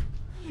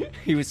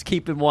 He was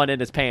keeping one in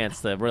his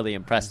pants to really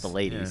impress the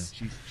ladies.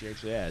 Yeah, she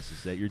actually asked,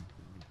 is that your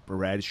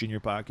radish in your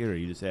pocket, or are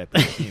you just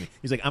happy to see me?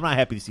 He's like, I'm not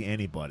happy to see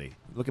anybody.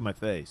 Look at my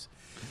face.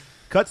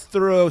 Cuts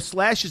through,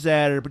 slashes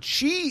at her, but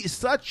she is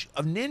such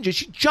a ninja.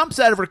 She jumps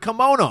out of her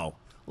kimono.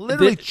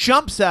 Literally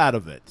jumps out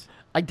of it.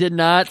 I did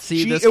not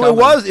see this coming.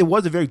 coming. It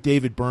was a very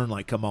David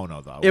Byrne-like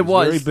kimono, though. It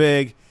was.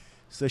 Very big.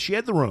 So she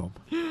had the room.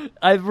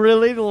 I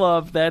really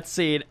love that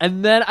scene.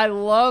 And then I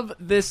love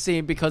this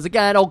scene because,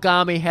 again,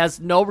 Ogami has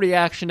no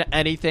reaction to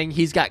anything.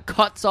 He's got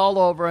cuts all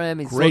over him.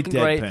 He's looking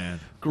deadpan.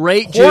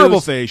 Great Horrible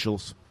juice.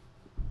 facials.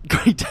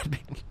 Great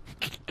deadpan.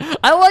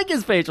 I like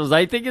his facials.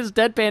 I think his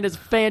deadpan is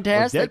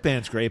fantastic. Well,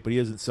 deadpan's great, but he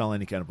doesn't sell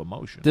any kind of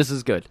emotion. This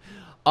is good.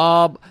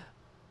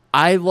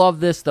 I love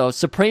this though.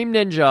 Supreme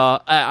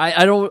Ninja.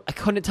 I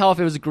couldn't tell if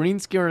it was a green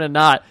screen or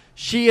not.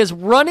 She is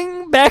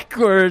running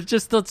backwards,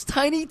 just those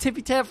tiny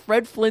tippy tap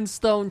Fred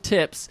Flintstone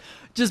tips,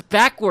 just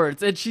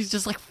backwards, and she's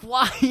just like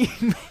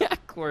flying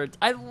backwards.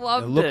 I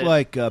loved it. It looked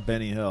like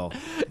Benny Hill.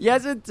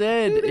 Yes, it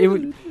did.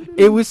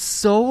 It was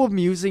so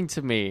amusing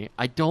to me.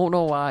 I don't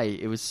know why.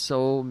 It was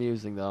so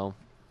amusing though.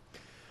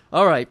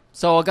 All right,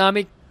 so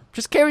Ogami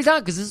just carries on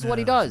because this is what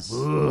he does.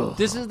 Ugh.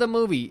 This is the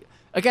movie.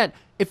 Again,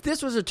 if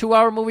this was a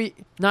 2-hour movie,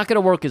 not going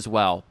to work as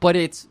well. But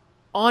it's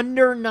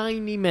under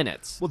 90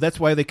 minutes. Well,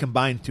 that's why they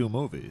combined 2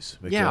 movies.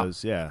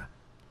 Because, yeah.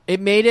 It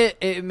made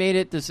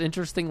it this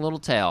interesting little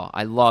tale.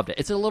 I loved it.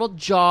 It's a little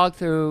jog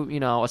through,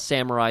 a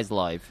samurai's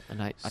life,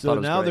 and I thought it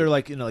was now great. they're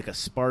like like a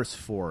sparse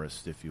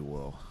forest, if you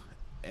will,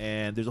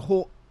 and there's a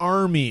whole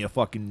army of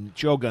fucking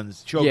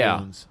shoguns.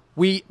 Yeah.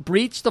 We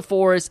breached the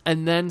forest,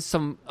 and then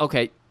some.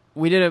 Okay,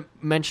 we didn't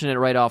mention it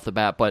right off the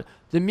bat, but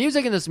the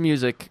music in this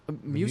movie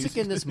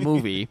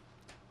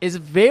is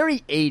very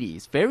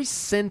 80s, very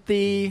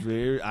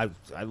synthy.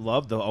 I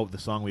love the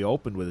song we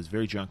opened with. It's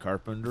very John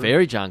Carpenter.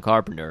 Very John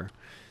Carpenter.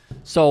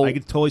 So I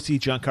could totally see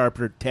John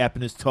Carpenter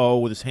tapping his toe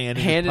with his hand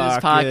in his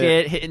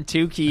pocket, hitting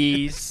 2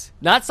 keys,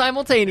 not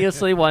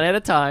simultaneously, one at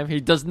a time. He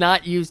does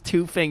not use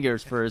 2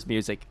 fingers for his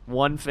music,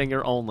 1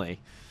 finger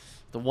only.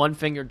 The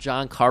 1-finger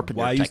John Carpenter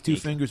Why technique.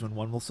 use 2 fingers when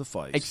 1 will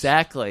suffice?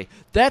 Exactly.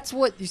 That's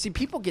what you see.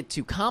 People get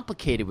too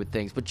complicated with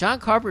things, but John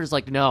Carpenter's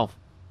like, no,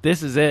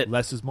 this is it.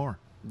 Less is more.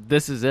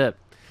 This is it.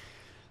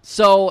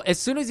 So as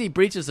soon as he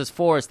breaches this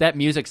forest, that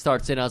music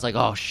starts in. I was like,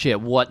 oh shit,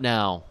 what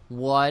now?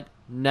 What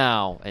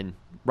now? And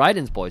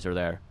Raiden's boys are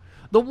there.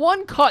 The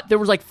one cut, there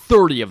was like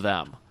 30 of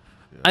them.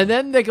 Yeah. And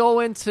then they go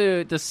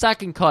into the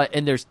second cut,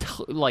 and there's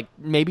like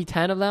maybe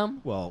 10 of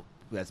them. Well,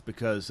 that's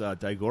because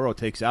Daigoro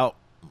takes out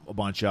a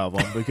bunch of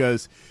them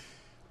because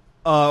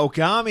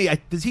Ogami,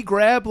 does he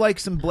grab like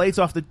some blades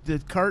off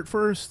the cart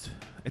first?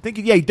 I think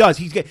he does.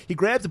 He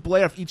grabs a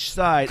blade off each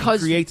side and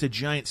creates a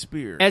giant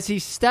spear. As he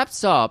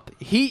steps up,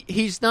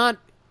 he's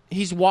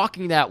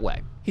walking that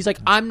way. He's like,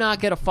 I'm not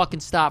gonna fucking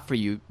stop for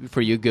you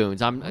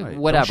goons.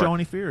 Whatever. Don't show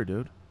any fear,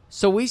 dude.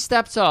 So he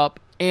steps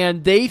up,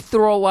 and they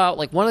throw out,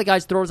 like, one of the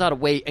guys throws out a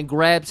weight and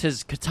grabs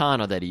his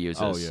katana that he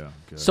uses. Oh, yeah.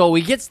 Good. So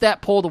he gets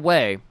that pulled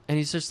away, and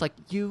he's just like,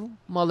 you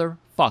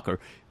motherfucker.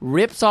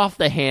 Rips off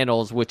the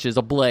handles, which is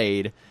a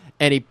blade,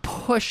 and he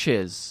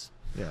pushes.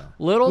 Yeah.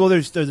 Well,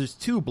 there's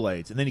 2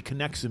 blades, and then he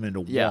connects them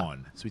into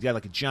one. So he's got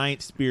like a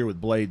giant spear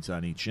with blades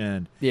on each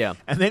end. Yeah.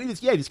 And then he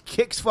just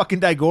kicks fucking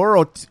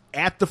Daigoro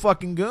at the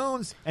fucking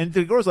goons, and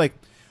Daigoro's like,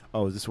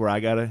 oh, is this where I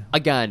gotta?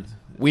 Again,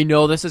 we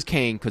know this is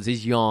Kane because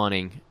he's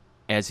yawning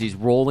as he's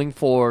rolling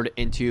forward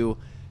into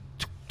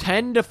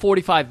 10 to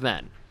 45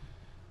 men.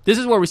 This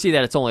is where we see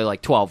that it's only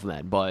like 12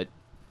 men, but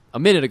a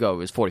minute ago it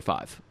was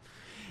 45.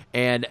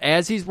 And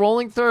as he's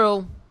rolling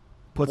through...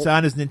 Puts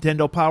on his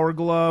Nintendo Power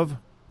Glove.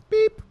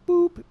 Beep,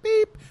 boop,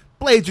 beep.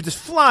 Blades are just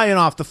flying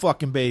off the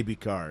fucking baby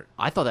cart.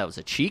 I thought that was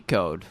a cheat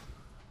code.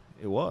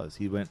 It was.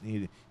 He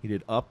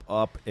did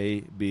up, A,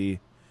 B,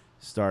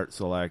 start,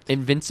 select.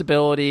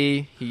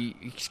 Invincibility. He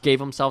gave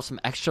himself some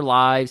extra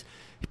lives.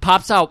 He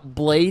pops out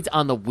blades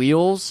on the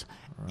wheels.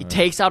 Right. He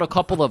takes out a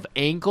couple of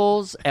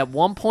ankles. At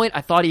one point, I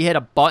thought he hit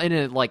a button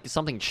and like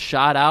something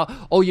shot out.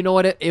 Oh, you know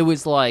what? It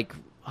was like,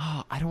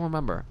 I don't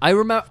remember.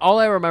 All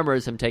I remember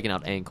is him taking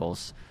out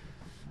ankles,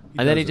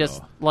 and then he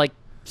just like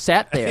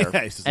sat there,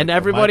 and like,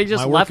 everybody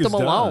just left him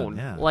alone.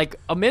 Yeah. Like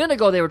a minute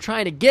ago, they were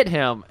trying to get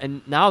him,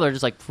 and now they're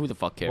just like, who the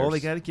fuck cares? Well, they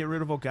got to get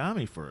rid of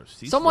Ogami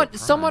first.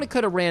 Someone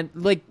could have ran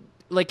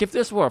like if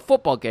this were a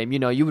football game,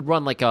 you would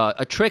run like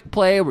a trick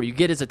play where you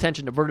get his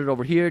attention diverted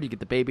over here to get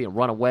the baby and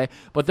run away.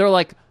 But they're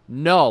like,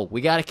 no,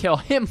 we got to kill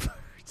him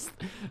first.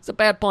 It's a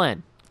bad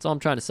plan. That's all I'm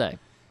trying to say.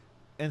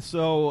 And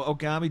so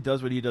Ogami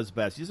does what he does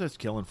best. He starts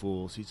killing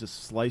fools. He's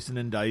just slicing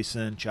and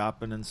dicing,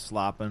 chopping and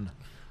slopping,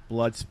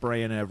 blood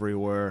spraying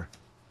everywhere.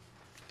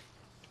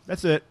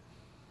 That's it.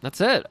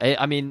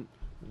 I mean,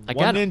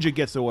 one ninja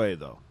gets away,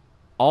 though.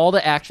 All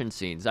the action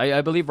scenes.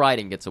 I believe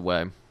Raiden gets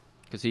away.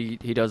 Because he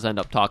does end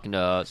up talking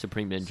to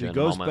Supreme Ninja. So he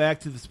goes back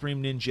to the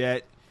Supreme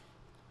Ninja.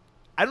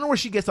 I don't know where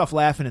she gets off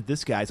laughing at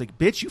this guy. It's like,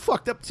 bitch, you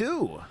fucked up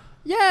too.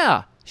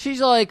 Yeah. She's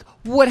like,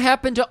 what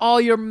happened to all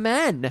your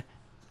men?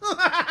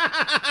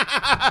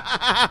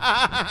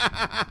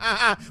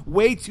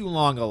 Way too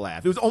long a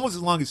laugh. It was almost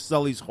as long as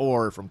Sully's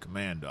horror from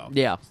Commando.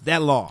 Yeah.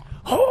 That long.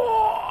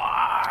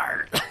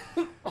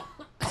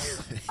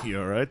 You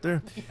all right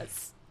there?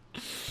 Yes.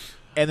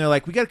 And they're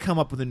like, we got to come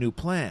up with a new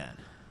plan.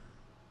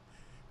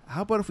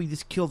 How about if we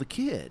just kill the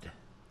kid?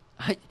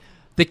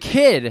 The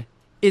kid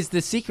is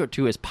the secret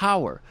to his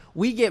power.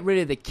 We get rid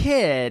of the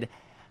kid,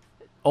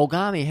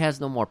 Ogami has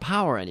no more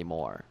power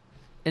anymore.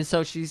 And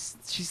so she's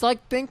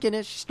like thinking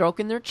it. She's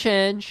stroking their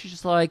chin. She's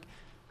just like,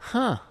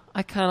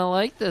 I kind of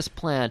like this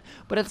plan.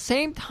 But at the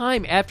same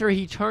time, after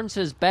he turns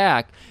his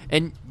back,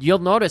 and you'll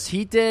notice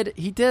he did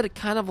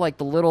kind of like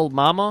the little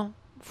mama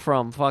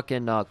from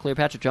fucking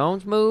Cleopatra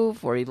Jones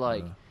move, where he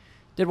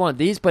did one of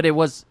these, but it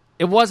was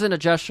It wasn't a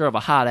gesture of a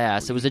hot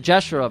ass. It was a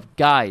gesture of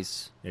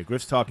guys. Yeah,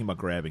 Griff's talking about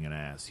grabbing an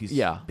ass. He's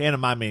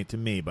pantomiming to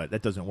me, but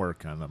that doesn't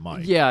work on the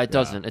mic. Yeah, it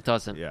doesn't. It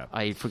doesn't. Yeah.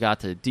 I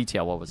forgot to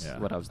detail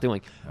what I was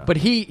doing. Yeah. But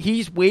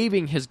he's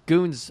waving his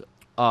goons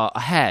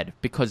ahead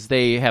because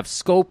they have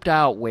scoped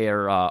out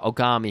where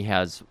Ogami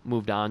has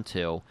moved on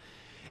to.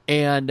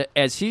 And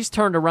as he's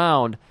turned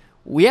around,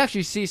 we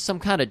actually see some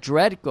kind of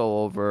dread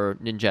go over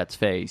Ninjet's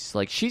face.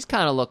 Like, she's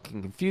kind of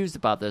looking confused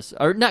about this.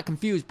 Or not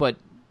confused, but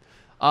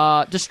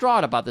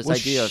distraught about this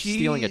idea of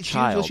stealing a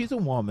child. She's a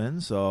woman,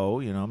 so,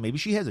 maybe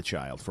she has a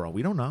child for all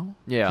we don't know.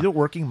 Yeah. She's a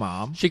working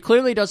mom. She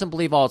clearly doesn't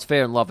believe all is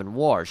fair in love and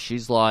war.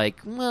 She's like,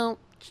 well,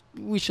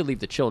 we should leave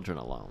the children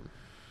alone.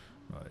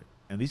 Right.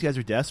 And these guys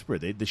are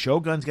desperate. The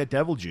Shogun's got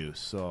devil juice,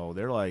 so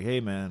they're like, hey,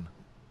 man,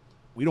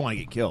 we don't want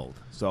to get killed,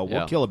 so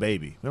we'll kill a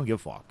baby. We don't give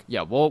a fuck.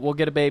 Yeah, we'll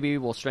get a baby,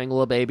 we'll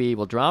strangle a baby,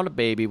 we'll drown a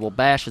baby, we'll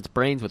bash its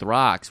brains with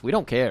rocks. We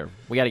don't care.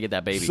 We got to get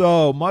that baby.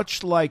 So,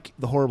 much like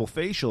the horrible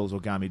facials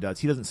Ogami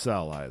does, he doesn't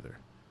sell either.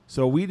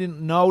 So we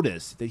didn't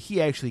notice that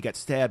he actually got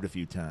stabbed a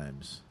few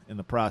times in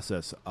the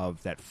process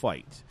of that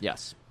fight.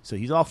 Yes. So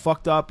he's all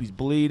fucked up, he's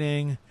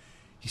bleeding.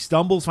 He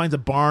stumbles, finds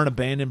a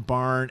abandoned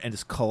barn, and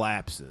just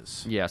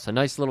collapses. Yes, a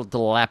nice little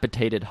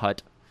dilapidated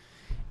hut.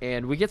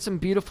 And we get some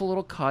beautiful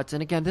little cuts.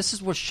 And again, this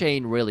is where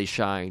Shane really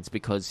shines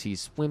because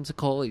he's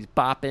whimsical, he's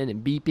bopping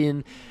and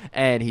beeping,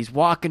 and he's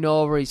walking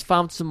over. He's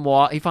found some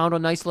water. He found a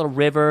nice little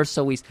river,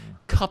 so he's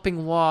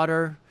cupping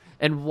water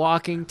and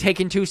walking,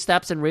 taking 2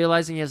 steps and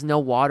realizing he has no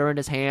water in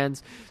his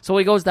hands. So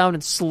he goes down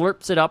and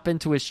slurps it up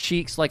into his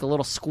cheeks like a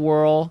little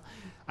squirrel.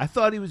 I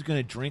thought he was going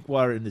to drink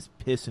water and just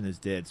piss in his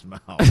dad's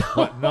mouth,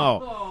 but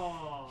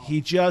no.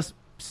 He just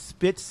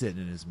spits it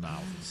in his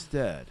mouth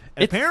instead.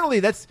 And apparently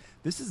this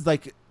is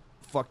like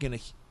fucking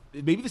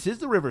maybe this is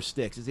the river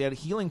Styx. He had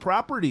healing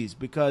properties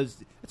because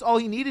that's all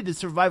he needed to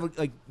survive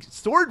like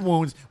sword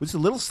wounds was just a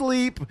little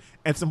sleep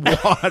and some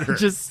water.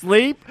 Just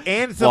sleep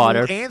and some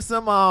water and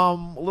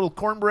some little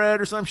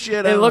cornbread or some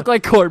shit. It looked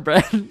like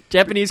cornbread,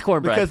 Japanese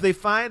cornbread. Because they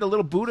find a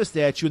little Buddha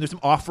statue and there's some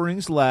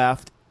offerings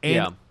left.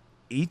 And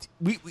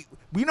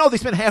we know they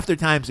spend half their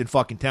times in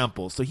fucking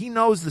temples, so he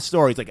knows the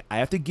story. He's like, I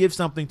have to give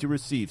something to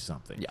receive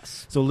something.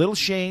 Yes. So little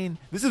Shane,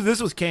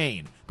 this was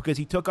Kane because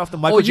he took off the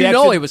Michael Jackson. Oh,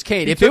 you know it was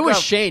Kane. If it was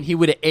Shane, he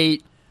would have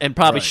ate and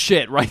probably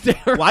shit right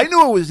there. Well, I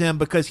knew it was him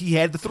because he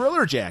had the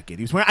Thriller jacket.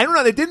 He was wearing. I don't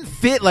know. They didn't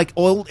fit like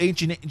old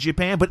ancient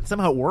Japan, but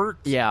somehow it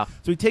worked. Yeah.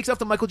 So he takes off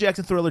the Michael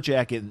Jackson Thriller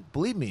jacket, and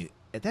believe me,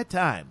 at that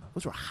time,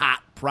 those were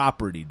hot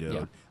property, dude.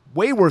 Yeah.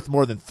 Way worth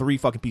more than 3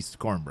 fucking pieces of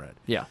cornbread.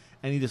 Yeah.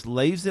 And he just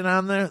lays it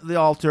on the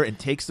altar and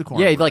takes the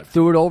cornbread. Yeah, he like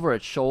threw it over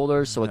its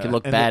shoulders so it could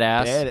look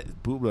badass.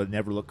 Buddha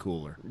never looked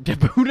cooler.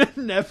 Buddha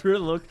never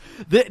looked.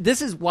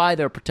 This is why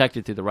they're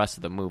protected through the rest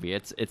of the movie.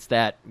 It's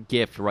that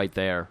gift right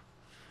there.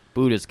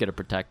 Buddha's gonna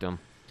protect him.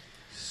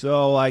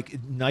 So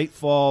like night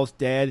falls,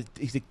 Dad.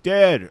 He's like,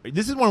 Dad.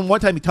 This is one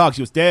time he talks.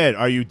 He goes, Dad,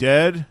 are you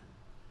dead?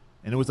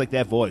 And it was like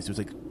that voice. It was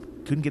like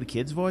couldn't get a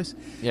kid's voice.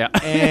 Yeah.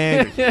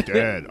 And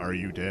Dad, are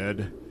you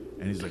dead?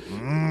 And he's like,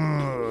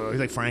 he's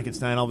like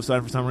Frankenstein all of a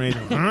sudden for some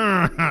reason.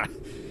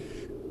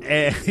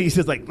 And he's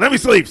just like, let me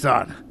sleep,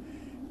 son.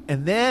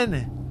 And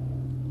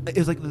then it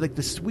was like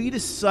the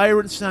sweetest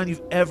siren sound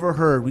you've ever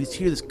heard. We just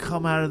hear this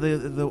come out of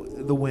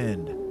the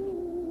wind.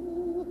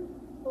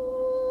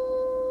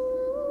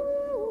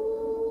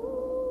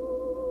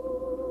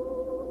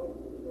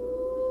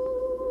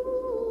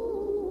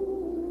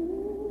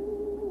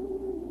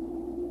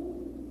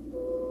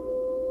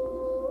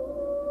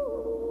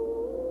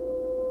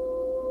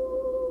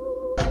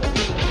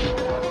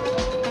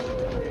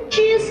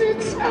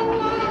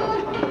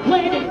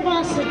 Waiting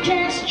for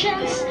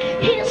suggestions.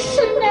 His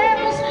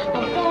scenarios,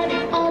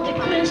 avoiding all the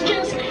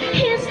questions.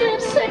 His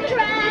lips are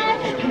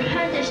dry.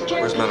 Behind his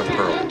Where's Madame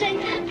Pearl?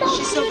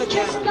 She's over there.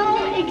 Just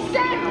know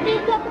exactly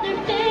what they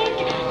think.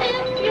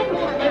 If you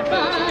want their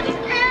body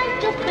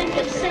and to think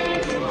of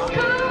sex,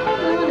 come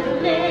on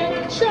and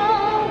let it show.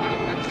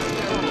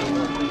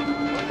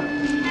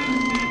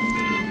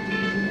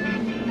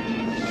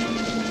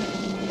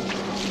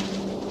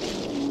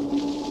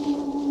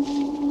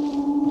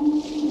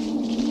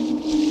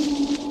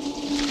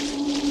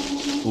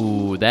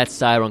 Ooh, that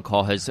siren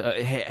call has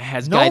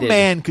No guided.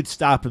 man could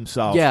stop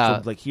himself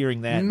from like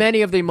hearing that.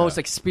 Many of the most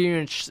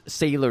experienced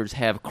sailors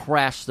have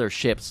crashed their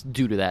ships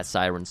due to that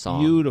siren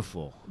song.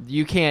 Beautiful.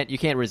 You can't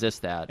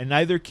resist that. And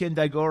neither can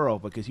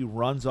Daigoro because he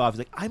runs off. He's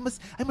like, I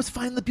must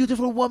find the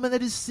beautiful woman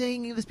that is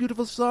singing this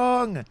beautiful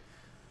song.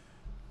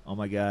 Oh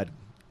my God.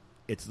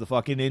 It's the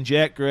fucking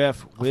Ninjet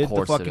Griff with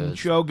the fucking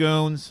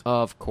Shoguns.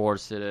 Of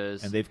course it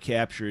is. And they've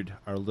captured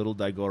our little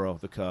Daigoro,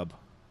 the cub.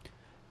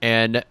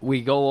 And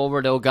we go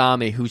over to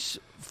Ogami, who's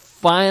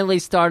finally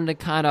starting to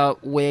kind of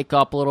wake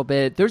up a little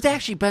bit. There's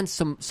actually been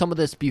some of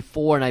this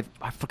before, and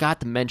I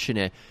forgot to mention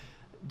it.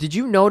 Did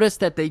you notice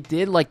that they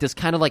did like this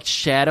kind of like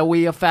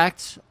shadowy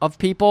effect of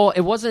people? It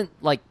wasn't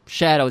like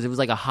shadows. It was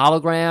like a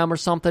hologram or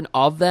something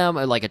of them,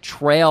 or like a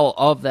trail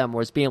of them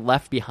was being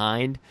left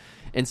behind.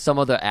 in some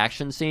of the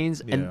action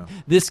scenes. Yeah. And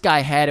this guy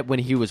had it when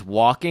he was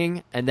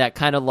walking, and that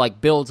kind of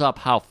like builds up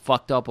how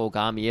fucked up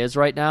Ogami is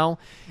right now.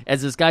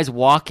 As this guy's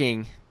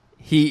walking,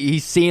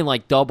 he's seeing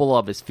like double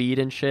of his feet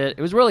and shit.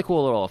 It was a really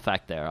cool little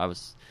effect there. I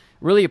was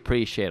really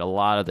appreciate a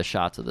lot of the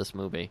shots of this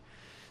movie.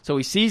 So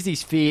he sees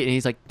these feet, and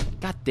he's like,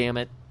 God damn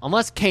it.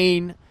 Unless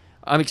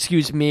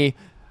Daigoro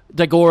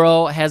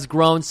has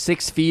grown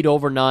 6 feet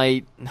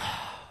overnight,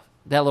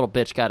 that little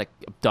bitch got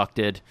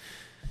abducted.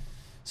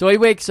 So he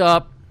wakes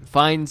up,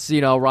 finds,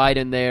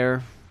 Raiden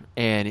there,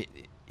 and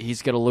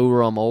he's going to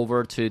lure him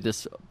over to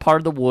this part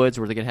of the woods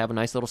where they're going to have a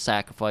nice little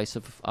sacrifice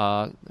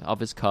of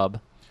his cub.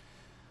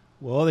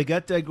 Well, they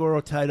got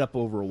Daigoro tied up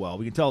over a well.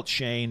 We can tell it's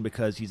Shane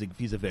because he's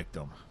a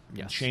victim.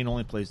 Yes. Shane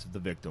only plays the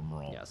victim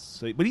role. Yes.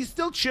 So, but he's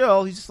still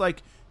chill. He's just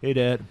like, hey,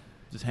 Dad,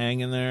 just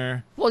hanging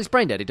there. Well, he's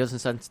brain dead. He doesn't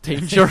sense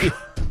danger.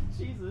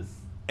 Jesus.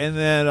 And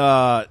then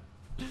I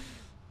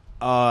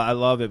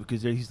love it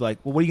because he's like,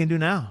 well, what are you going to do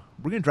now?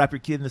 We're going to drop your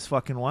kid in this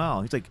fucking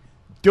well. He's like,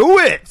 do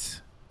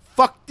it.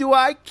 Fuck do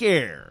I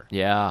care?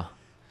 Yeah.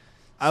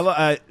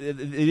 They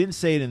didn't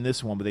say it in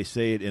this one, but they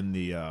say it in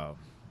the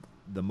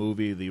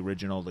movie, the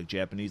original, like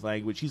Japanese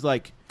language. He's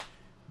like,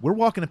 we're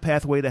walking a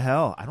pathway to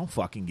hell. I don't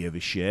fucking give a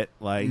shit.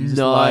 Like he's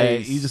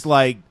just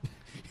like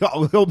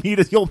he'll meet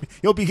us.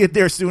 He'll be get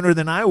there sooner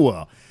than I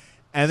will.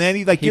 And then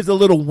he gives a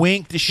little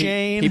wink to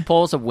Shane. He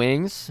pulls the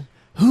wings.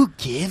 Who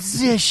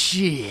gives a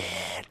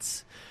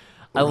shit?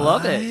 I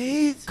love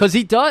it because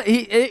he does.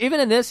 He even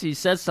in this he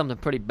says something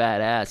pretty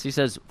badass. He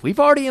says, "We've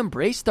already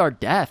embraced our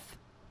death.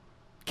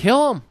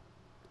 Kill him.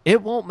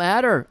 It won't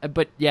matter."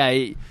 But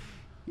yeah.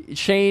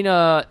 Shane,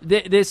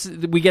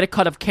 we get a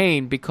cut of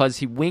Kane because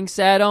he winks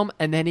at him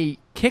and then he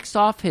kicks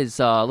off his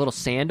little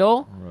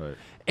sandal. Right.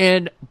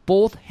 And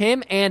both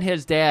him and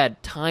his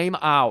dad time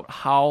out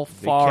how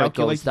far it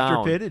goes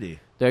down.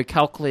 Stupidity. They're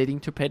calculating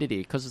stupidity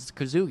because it's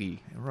Kazugi.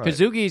 Right.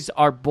 Kazugis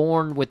are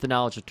born with the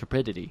knowledge of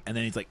stupidity. And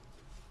then he's like,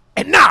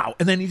 and now!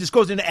 And then he just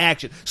goes into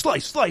action.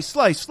 Slice, slice,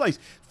 slice, slice.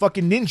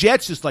 Fucking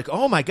Ninjette's just like,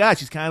 oh my God,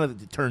 she's kind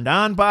of turned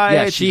on by it.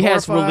 Yeah, she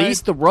has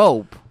released the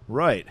rope.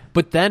 Right.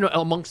 But then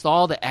amongst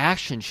all the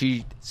action,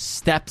 she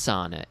steps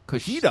on it.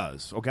 He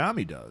does.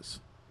 Ogami does.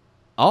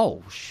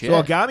 Oh, shit.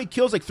 So Ogami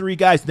kills like 3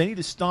 guys, then he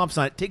just stomps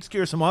on it, takes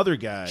care of some other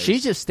guys.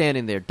 She's just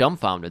standing there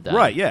dumbfounded then.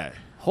 Right, yeah.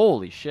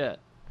 Holy shit.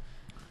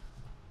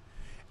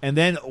 And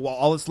then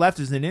all that's left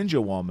is the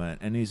ninja woman,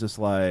 and he's just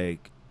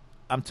like,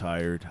 I'm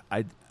tired.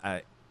 I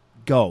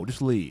go,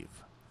 just leave.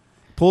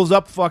 Pulls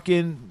up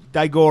fucking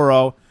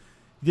Daigoro.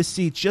 You just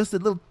see just the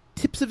little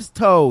tips of his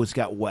toes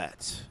got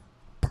wet.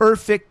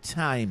 Perfect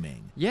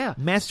timing. Yeah.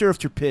 Master of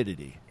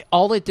stupidity.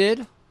 All they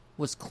did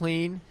was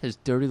clean his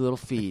dirty little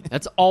feet.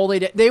 That's all they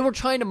did. They were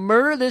trying to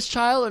murder this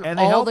child, and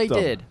all they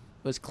did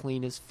was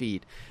clean his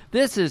feet.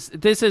 This is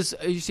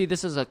you see,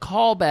 this is a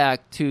callback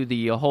to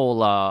the whole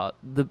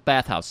the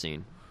bathhouse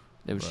scene.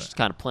 They were just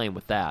kind of playing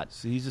with that.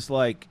 So he's just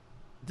like,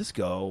 just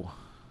go.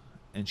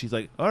 And she's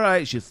like, all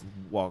right. She just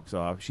walks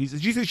off.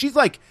 She's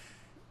like,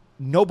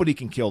 nobody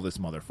can kill this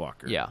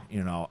motherfucker. Yeah.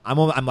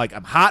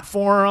 I'm hot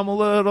for him a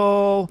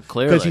little.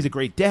 Clearly. Because he's a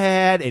great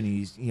dad, and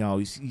he's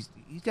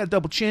got a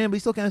double chin, but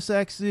he's still kind of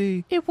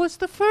sexy. It was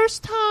the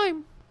first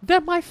time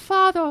that my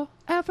father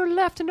ever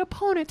left an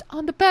opponent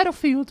on the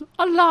battlefield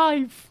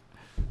alive.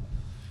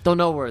 Don't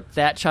know where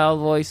that child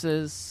voice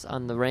is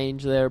on the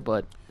range there,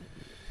 but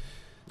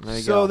there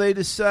you go. They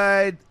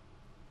decide,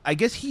 I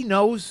guess he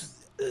knows,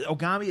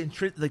 Ogami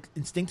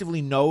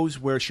instinctively knows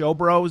where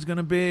Shobro is going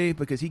to be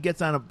because he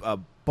gets on a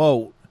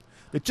boat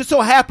that just so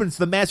happens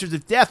the Masters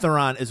of Death are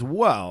on as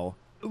well.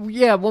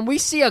 Yeah, when we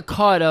see a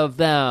cut of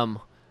them,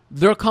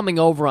 they're coming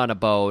over on a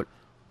boat,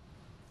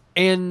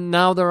 and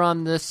now they're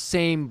on the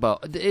same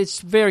boat. It's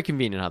very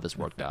convenient how this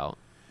worked out.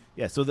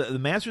 Yeah, so the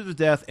Masters of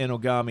Death and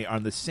Ogami are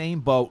on the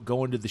same boat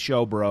going to the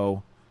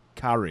Shobro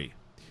Kari.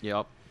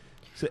 Yep.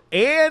 So,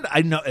 and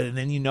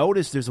then you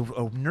notice there's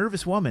a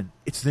nervous woman.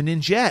 It's the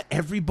Ninjette.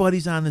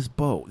 Everybody's on this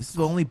boat. This is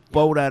the only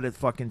boat out of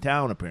fucking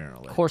town,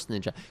 apparently. Of course,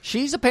 Ninja.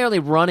 She's apparently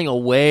running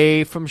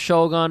away from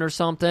Shogun or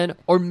something,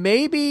 or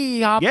maybe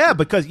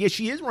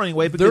she is running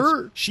away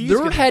because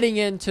they're heading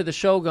into the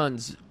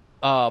Shogun's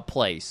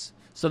place.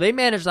 So they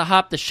managed to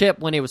hop the ship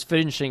when it was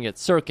finishing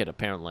its circuit.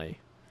 Apparently,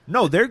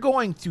 no, they're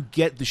going to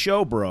get the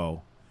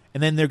Shobro.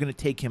 And then they're going to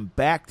take him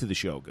back to the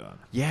Shogun.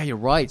 Yeah, you're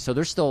right. So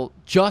they're still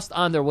just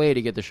on their way to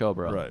get the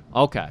Shobro. Right.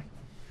 Okay.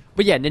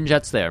 But yeah,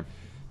 Ninjette's there.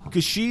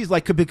 Because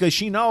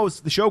she knows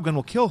the Shogun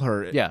will kill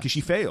her. Yeah. Because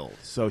she failed.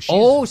 So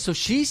she's, so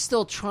she's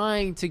still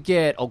trying to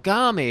get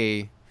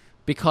Ogami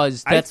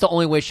because that's the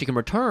only way she can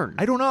return.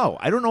 I don't know.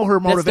 I don't know her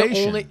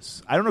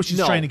motivations. I don't know if she's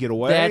trying to get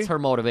away. That's her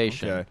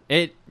motivation.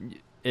 Okay.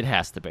 It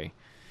has to be.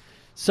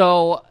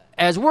 So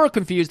as we're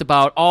confused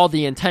about all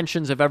the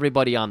intentions of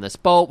everybody on this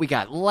boat, we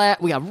got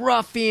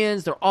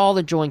ruffians. They're all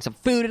enjoying some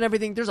food and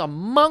everything. There's a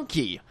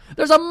monkey.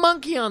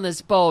 On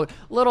this boat.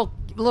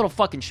 Little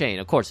fucking Shane.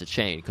 Of course, it's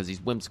Shane because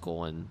he's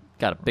whimsical and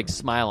got a big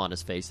smile on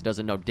his face. He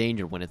doesn't know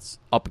danger when it's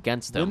up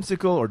against him.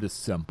 Whimsical or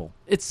just simple?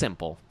 It's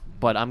simple.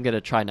 but I'm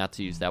gonna try not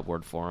to use that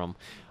word for him.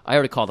 I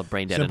already called him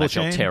brain dead, and I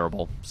feel Shane?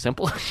 terrible.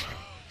 Simple.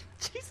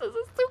 Jesus,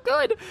 it's too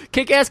good.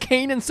 Kick-ass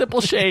Kane and Simple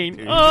Shane.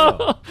 There you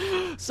go.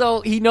 So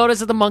he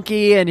notices the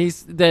monkey, and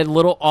he's the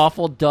little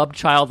awful dubbed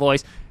child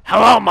voice.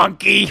 Hello,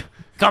 monkey.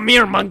 Come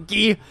here,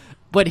 monkey.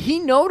 But he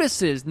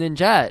notices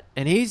Ninjette,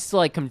 and he's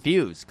like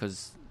confused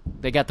because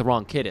they got the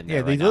wrong kid in there.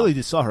 Yeah, they right now. literally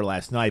just saw her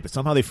last night, but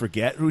somehow they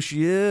forget who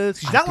she is.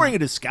 She's not wearing a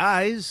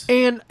disguise.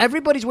 And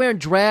everybody's wearing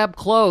drab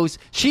clothes.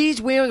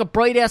 She's wearing a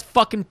bright ass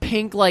fucking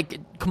pink like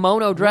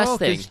kimono dress Well,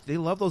 'cause thing. They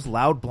love those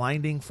loud,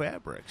 blinding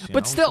fabrics.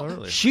 But still,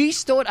 clearly. she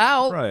stood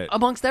out Right.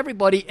 amongst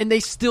everybody, and they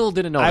still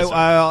didn't notice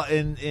her.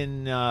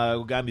 In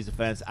Ogami's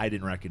defense, I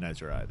didn't recognize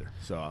her either.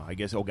 So I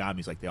guess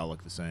Ogami's like they all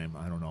look the same.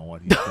 I don't know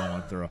what he's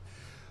going through.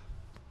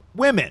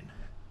 Women.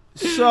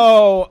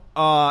 So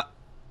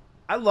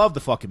I love the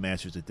fucking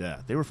Masters of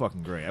Death. They were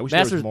fucking great. I wish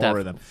Masters there was more of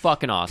of Death, them.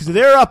 fucking Because awesome.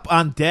 they're up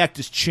on deck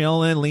just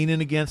chilling,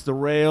 leaning against the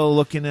rail,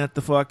 looking at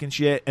the fucking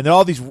shit. And then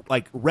all these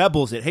like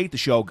rebels that hate the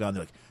Shogun,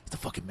 they're like, it's the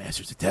fucking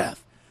Masters of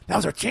Death.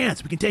 Now's our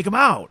chance. We can take them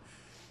out.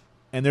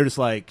 And they're just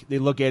like, they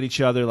look at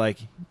each other like,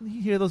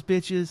 you hear those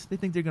bitches? They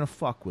think they're going to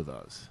fuck with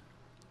us.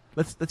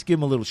 Let's give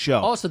them a little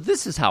show. Oh, so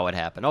this is how it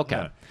happened. Okay.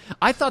 Yeah.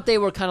 I thought they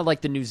were kind of like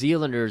the New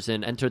Zealanders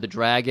in Enter the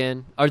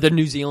Dragon, or the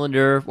New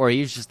Zealander, where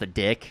he's just a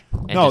dick.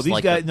 And No, just these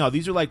like guys. No,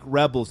 these are like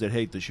rebels that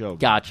hate the show.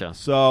 Gotcha.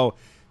 So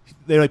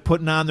they're like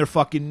putting on their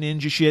fucking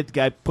ninja shit. The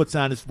guy puts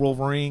on his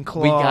Wolverine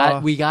claw.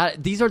 We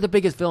got. These are the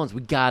biggest villains. We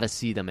got to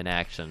see them in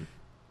action.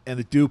 And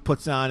the dude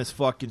puts on his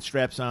fucking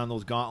straps on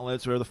those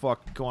gauntlets, whatever the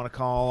fuck you want to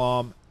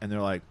call them. And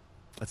they're like,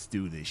 "Let's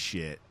do this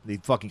shit." They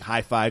fucking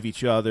high five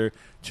each other,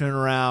 turn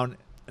around,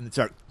 and they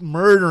start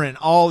murdering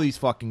all these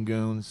fucking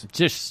goons.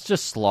 Just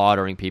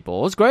slaughtering people.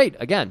 It was great.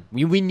 Again,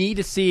 we need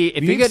to see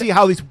if You you're need to gonna see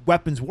how these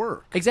weapons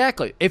work.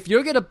 exactly. If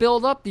you're gonna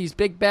build up these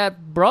big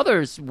bad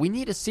brothers, we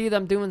need to see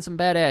them doing some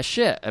badass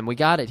shit, and we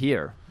got it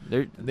here.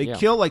 They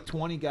kill like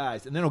 20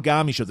 guys, and then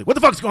Ogami shows like, "What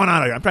the fuck's going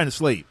on here? I'm trying to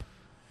sleep."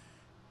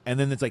 And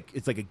then it's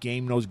like a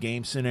game knows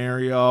game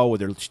scenario where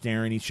they're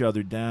staring each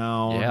other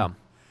down. Yeah.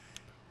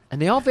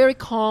 And they all very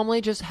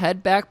calmly just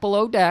head back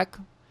below deck.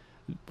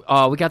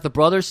 We got the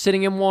brothers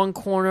sitting in one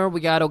corner.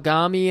 We got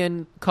Ogami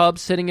and Cub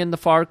sitting in the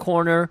far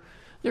corner.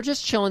 They're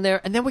just chilling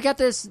there. And then we got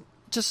this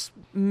just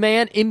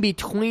man in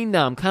between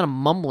them kind of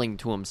mumbling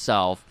to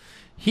himself.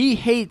 He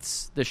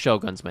hates the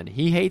Shogun's men.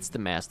 He hates the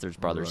Masters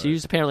brothers. Right.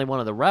 He's apparently one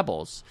of the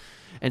rebels.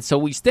 And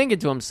so he's thinking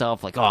to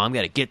himself, like, oh, I'm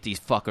going to get these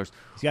fuckers.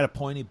 He's got a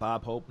pointy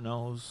Bob Hope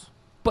nose.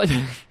 But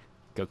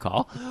good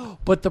call.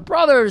 But the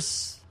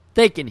brothers,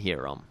 they can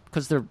hear him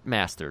because they're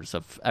masters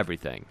of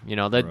everything. You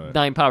know, the Right.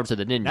 9 powers of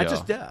the ninja. Not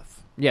just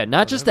death. Yeah,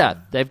 not just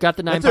that. They've got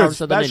the 9 That's their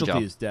powers of the specialty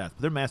ninja. is death.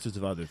 But they're masters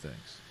of other things.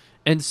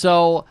 And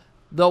so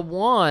the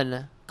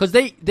one, because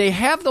they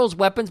have those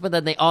weapons, but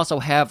then they also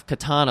have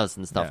katanas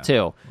and stuff Yeah.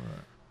 too.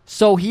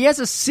 So he has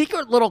a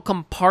secret little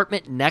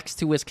compartment next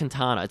to his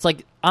katana. It's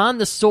like on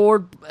the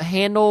sword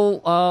handle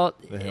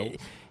The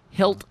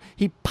hilt.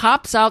 He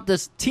pops out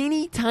this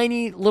teeny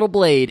tiny little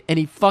blade and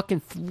he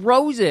fucking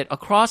throws it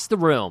across the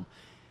room.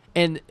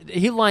 And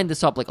he lined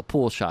this up like a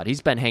pool shot.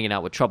 He's been hanging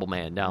out with Trouble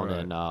Man down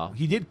in.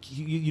 He did.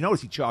 You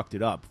notice he chalked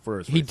it up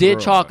first. He did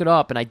chalk it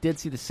up, and I did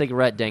see the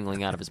cigarette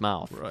dangling out of his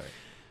mouth. Right.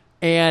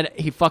 And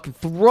he fucking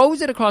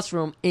throws it across the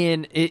room,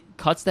 and it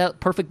cuts that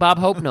perfect Bob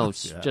Hope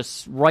nose Yeah.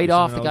 just right Nice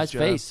off nose the guy's job.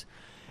 face.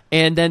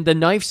 And then the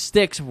knife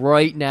sticks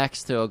right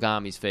next to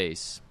Ogami's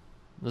face.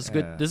 This is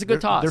good. Yeah. This is a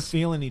good toss. They're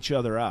feeling each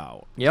other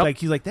out. Yep.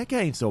 He's like, that guy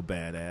ain't so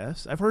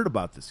badass. I've heard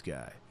about this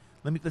guy.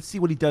 Let's see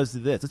what he does to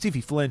this. Let's see if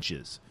he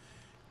flinches.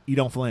 You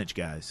don't flinch,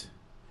 guys.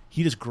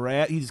 He just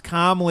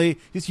calmly.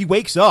 He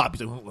wakes up.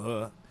 He's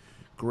like,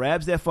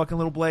 grabs that fucking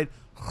little blade,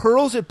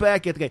 hurls it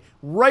back at the guy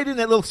right in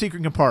that little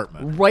secret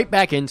compartment. Right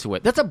back into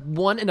it. That's a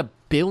 1 in a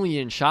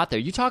billion shot there.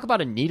 You talk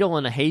about a needle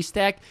in a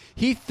haystack.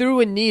 He threw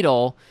a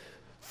needle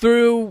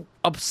through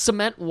a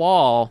cement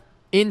wall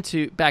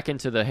back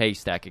into the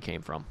haystack it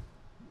came from,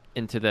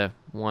 into the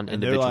one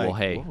And they're individual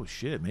like, hay. oh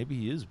shit, maybe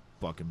he is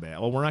fucking bad.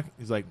 Well, we're not.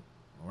 He's like,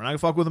 we're not gonna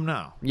fuck with him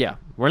now. Yeah,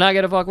 we're not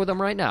gonna fuck with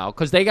them right now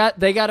because they got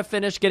to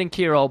finish getting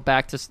Kiro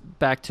back to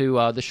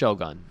the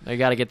Shogun. They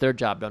got to get their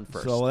job done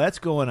first. So while that's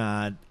going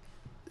on,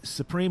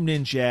 Supreme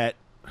Ninja,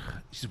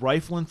 she's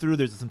rifling through.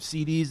 There's some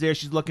CDs there.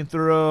 She's looking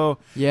through.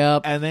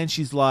 Yep. And then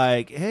she's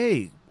like,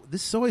 "Hey,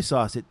 this soy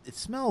sauce. It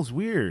smells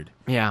weird.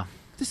 Yeah.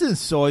 This isn't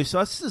soy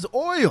sauce. This is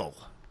oil."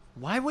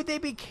 Why would they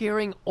be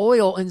carrying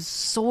oil in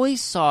soy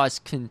sauce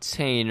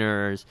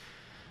containers?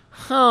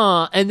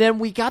 Huh. And then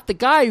we got the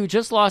guy who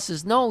just lost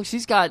his nose.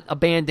 He's got a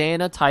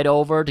bandana tied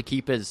over to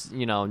keep his,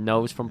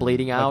 nose from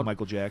bleeding out. Like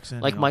Michael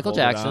Jackson. Like Michael hold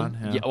it Jackson.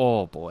 on, Yeah,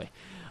 oh, boy.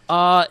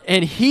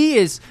 And he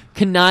is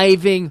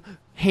conniving,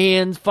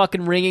 hands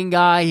fucking ringing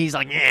guy. He's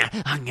like, yeah,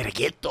 I'm going to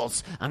get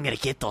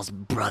those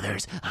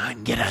brothers.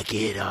 I'm going to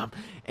get them.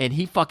 And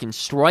he fucking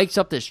strikes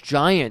up this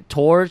giant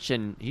torch,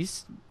 and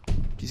he's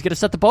going to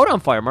set the boat on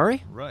fire,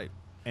 Murray. Right.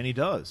 And he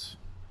does.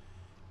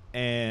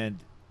 And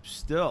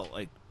still,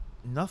 like,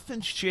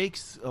 nothing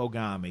shakes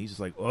Ogami. He's just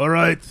like, all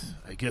right,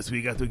 I guess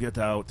we got to get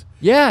out.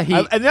 Yeah,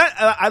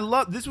 I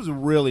love, this was a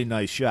really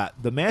nice shot.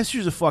 The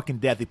Masters of fucking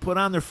Death, they put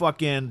on their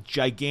fucking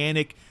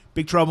gigantic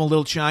Big Trouble in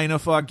Little China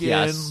fucking.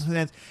 Yes.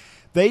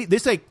 They're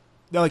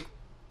like,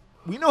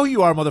 we know who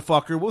you are,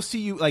 motherfucker. We'll see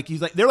you. Like,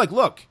 they're like,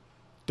 look,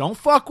 don't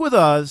fuck with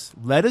us.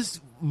 Let us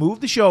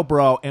move the show,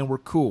 bro, and we're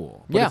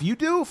cool. But if you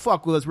do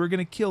fuck with us, we're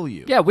gonna kill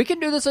you. Yeah, we can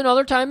do this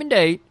another time and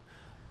date.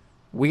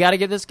 We got to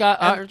get this guy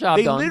our job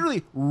they done. They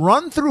literally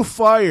run through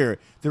fire.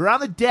 They're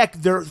on the deck.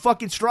 Their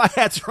fucking straw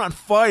hats are on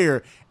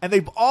fire, and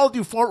they all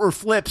do forward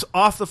flips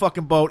off the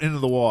fucking boat into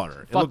the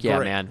water. Fuck yeah,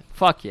 man.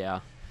 Fuck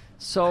yeah.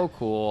 So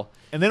cool.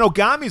 And then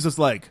Ogami's just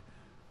like,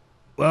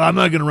 well, I'm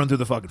not going to run through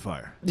the fucking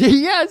fire.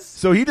 Yes.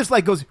 So he just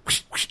like goes,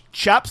 whoosh, whoosh,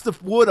 chops the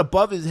wood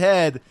above his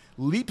head,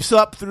 leaps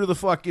up through the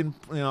fucking,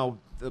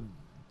 the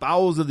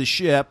bowels of the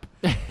ship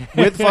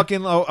with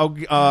fucking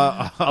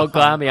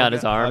Ogami on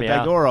his arm,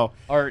 yeah. Daigoro.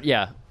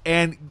 Yeah.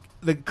 And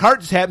the cart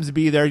just happens to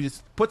be there. He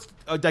just puts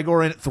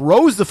Daigoro in it,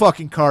 throws the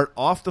fucking cart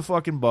off the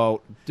fucking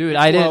boat. Dude,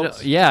 I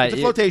didn't. Yeah, it's a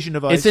flotation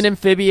device. It's an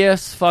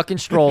amphibious fucking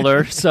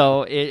stroller,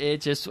 so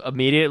it just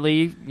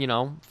immediately,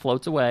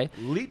 floats away.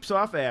 Leaps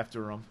off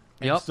after him.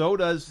 And Yep. so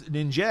does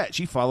Ninjette.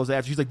 She follows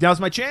after. She's like, now's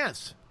my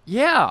chance.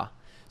 Yeah.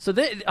 So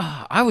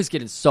I was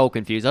getting so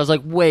confused. I was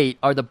like, wait,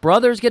 are the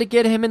brothers going to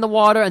get him in the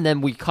water? And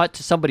then we cut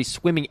to somebody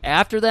swimming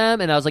after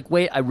them. And I was like,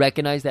 wait, I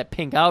recognize that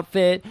pink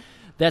outfit.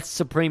 That's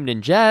Supreme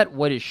Ninjette.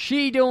 What is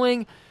she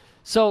doing?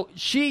 So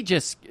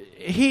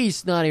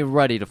he's not even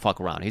ready to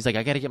fuck around. He's like,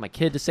 I got to get my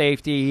kid to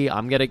safety.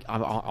 I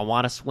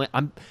want to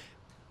swim.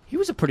 He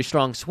was a pretty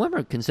strong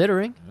swimmer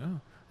considering.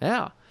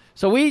 Yeah.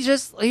 So he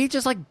just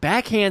like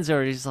backhands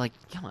her. He's like,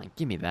 come on,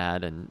 give me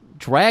that. And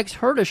drags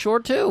her to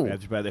shore too.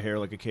 Grabs her by the hair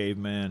like a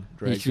caveman.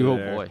 Drags Oh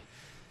her there. boy.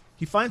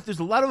 He finds there's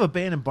a lot of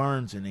abandoned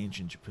barns in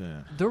ancient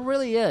Japan. There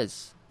really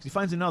is. He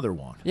finds another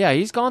one. Yeah,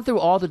 he's gone through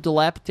all the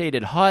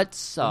dilapidated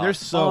huts, And they're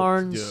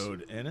barns. soaked,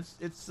 dude. And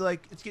it's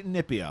like, it's getting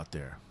nippy out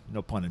there.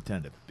 No pun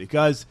intended.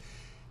 Because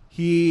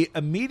he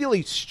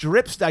immediately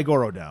strips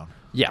Daigoro down.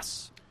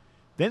 Yes.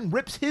 Then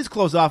rips his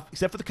clothes off,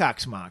 except for the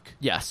cocksmock.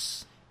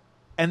 Yes.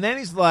 And then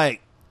he's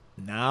like,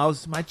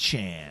 now's my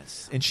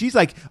chance. And she's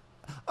like,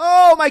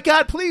 oh my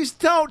God, please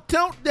don't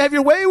have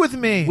your way with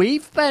me.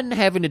 We've been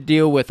having to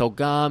deal with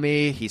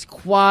Ogami. He's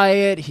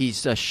quiet.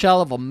 He's a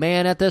shell of a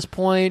man at this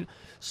point.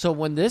 So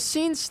when this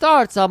scene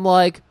starts, I'm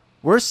like,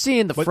 we're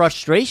seeing the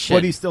frustration.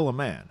 But he's still a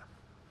man.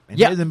 And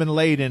he hasn't been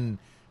laid in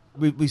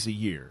at least a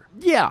year.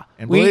 Yeah.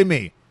 And believe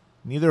me,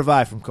 neither have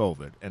I from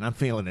COVID. And I'm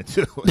feeling it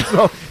too.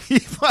 So he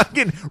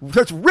fucking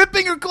starts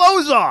ripping her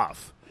clothes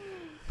off.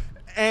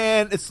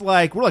 And it's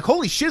like, we're like,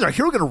 holy shit, is our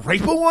hero going to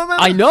rape a woman?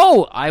 I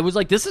know. I was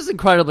like, this is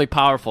incredibly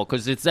powerful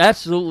because it's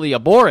absolutely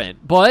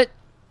abhorrent. But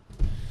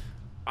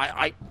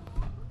I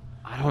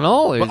don't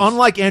know. But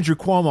unlike Andrew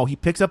Cuomo, he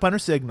picks up on her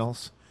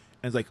signals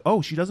and is like,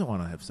 oh, she doesn't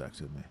want to have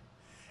sex with me.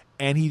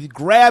 And he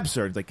grabs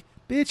her and is like,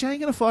 bitch, I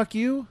ain't going to fuck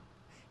you.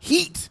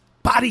 Heat.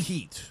 Body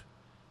heat.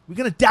 We're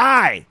going to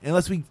die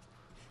unless we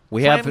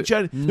have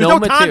there's no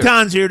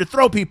tauntauns here to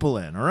throw people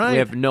in, all right? We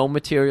have no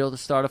material to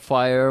start a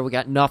fire. We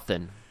got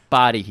nothing.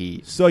 Body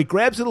heat. So he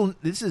grabs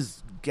this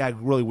is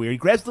really weird. He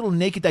grabs little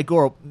naked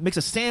Daigoro, makes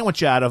a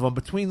sandwich out of him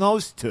between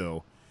those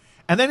two.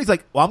 And then he's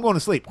like, well, I'm going to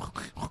sleep.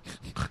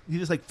 He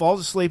just like falls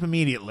asleep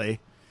immediately.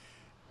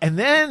 And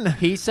then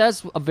he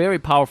says a very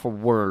powerful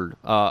word,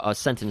 a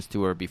sentence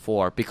to her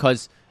before,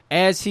 because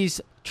as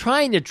he's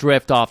trying to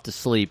drift off to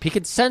sleep, he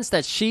can sense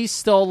that she's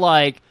still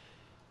like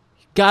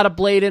got a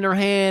blade in her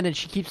hand and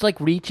she keeps like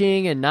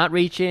reaching and not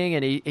reaching.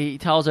 And he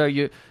tells her,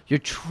 you're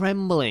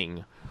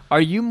trembling.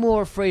 Are you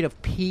more afraid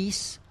of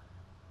peace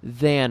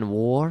than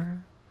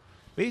war?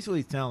 Basically,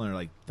 he's telling her,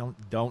 like,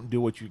 don't do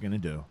what you're going to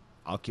do.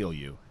 I'll kill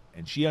you.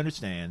 And she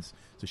understands,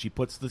 so she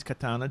puts the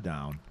katana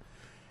down.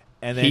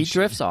 And then he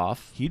drifts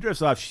off. He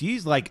drifts off.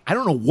 She's like, I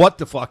don't know what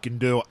to fucking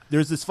do.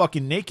 There's this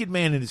fucking naked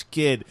man and his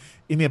kid.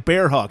 Give me a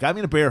bear hug. I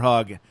mean a bear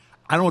hug. I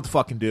don't know what to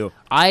fucking do.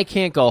 I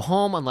can't go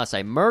home unless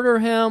I murder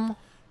him.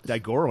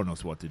 Daigoro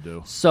knows what to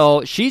do.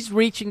 So she's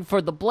reaching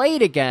for the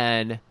blade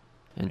again.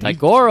 And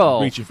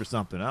Daigoro reaching for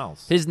something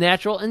else. His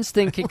natural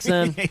instinct kicks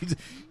in.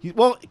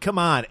 Well, come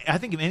on. I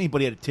think if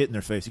anybody had a tit in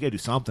their face, you got to do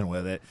something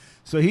with it.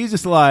 So he's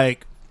just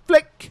like,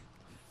 flick,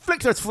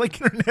 starts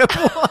flicking her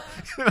nipple.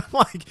 And I'm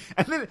like,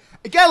 and then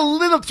it got a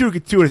little too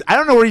gratuitous. I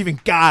don't know where he even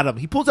got him.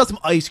 He pulls out some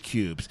ice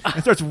cubes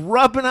and starts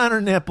rubbing on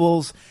her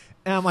nipples.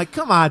 And I'm like,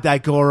 come on,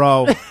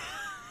 Daigoro.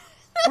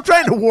 We're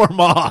trying to warm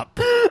up.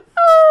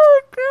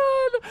 Oh,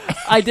 God.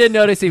 I did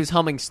notice he was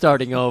humming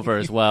Starting Over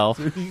as well.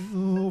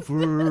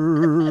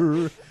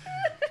 Over.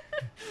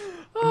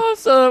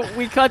 So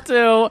we cut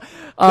to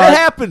That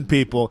happened,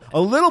 people.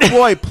 A little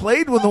boy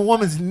played with a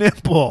woman's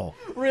nipple.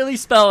 Really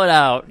spell it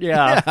out.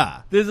 Yeah.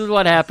 Yeah. This is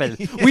what happened.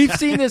 We've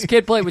seen this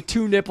kid play with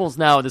 2 nipples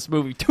now in this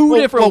movie. Two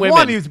different well, women.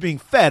 one, he was being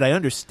fed. I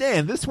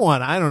understand. This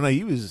one, I don't know.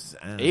 He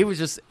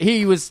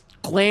was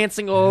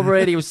glancing over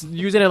it. He was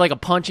using it like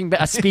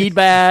a speed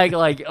bag.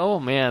 Like, oh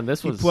man,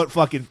 this was. put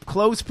fucking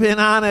clothespin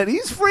on it.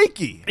 He's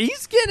freaky.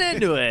 He's getting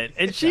into it,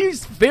 and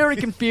she's very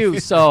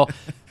confused. So,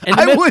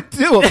 I would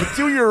too if a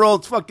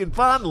 2-year-old's fucking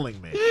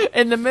fondling me.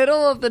 in the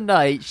middle of the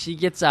night, she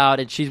gets out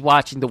and she's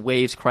watching the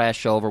waves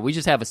crash over. We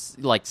just have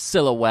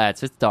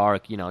silhouettes. It's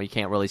dark, you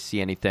can't really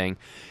see anything.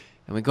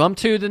 And we come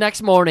to the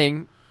next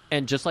morning,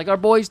 and just like our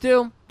boys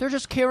do, they're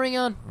just carrying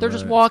on. They're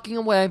just walking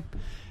away,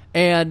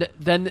 and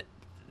then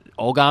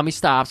Ogami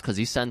stops because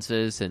he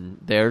senses, and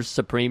there's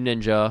Supreme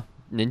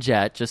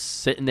Ninjette,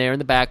 just sitting there in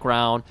the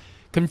background,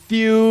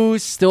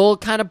 confused, still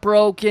kind of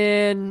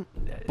broken.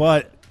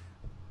 But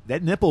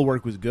that nipple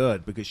work was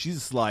good because she's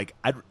just like,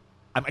 I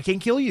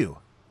can't kill you.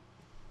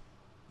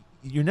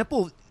 Your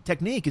nipple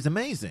technique is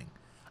amazing.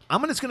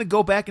 I'm just going to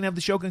go back and have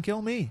the Shogun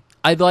kill me.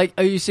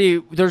 You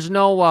see, there's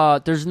no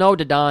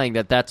denying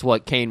that that's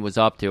what Kane was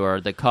up to, or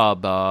the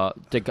cub,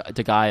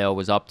 Dagayo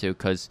was up to,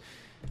 because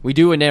we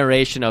do a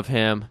narration of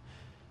him.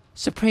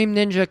 Supreme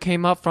Ninja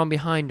came up from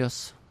behind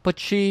us, but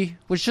she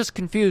was just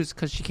confused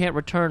because she can't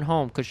return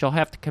home because she'll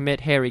have to commit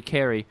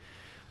Harry-Carry.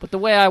 But the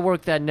way I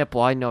work that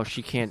nipple, I know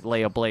she can't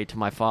lay a blade to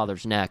my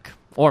father's neck.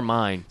 Or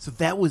mine. So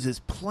that was his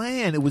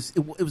plan. It was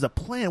a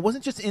plan. It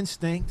wasn't just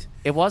instinct.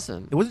 It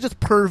wasn't. It wasn't just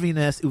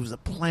perviness. It was a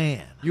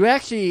plan.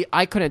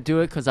 I couldn't do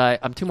it because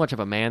I'm too much of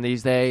a man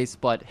these days,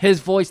 but his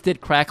voice did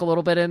crack a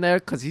little bit in there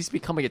because he's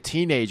becoming a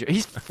teenager.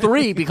 He's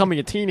 3 becoming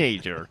a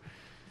teenager.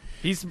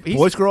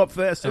 Boys grow up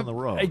fast on the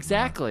road.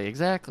 Exactly.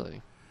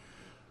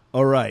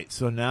 All right,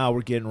 so now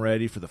we're getting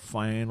ready for the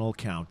final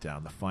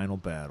countdown, the final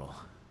battle.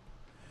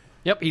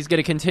 Yep, he's going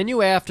to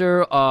continue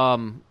after...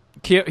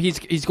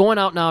 he's going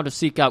out now to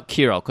seek out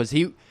Kiro because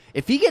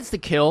if he gets to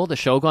kill the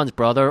Shogun's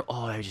brother,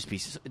 that'd be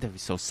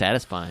so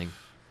satisfying.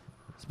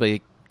 It's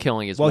like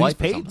killing his wife. Well, he's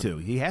paid to.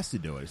 He has to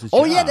do it. It's his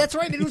job. Yeah, that's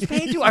right. He was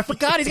paid to. I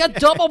forgot. He's got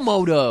double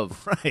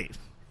motive. Right.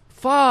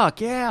 Fuck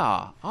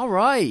yeah! All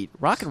right,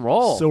 rock and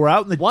roll. So we're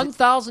out in the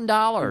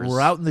 $1,000. We're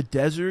out in the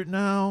desert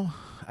now.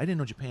 I didn't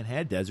know Japan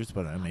had deserts,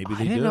 but maybe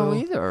they do. I didn't know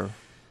either.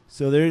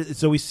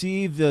 So we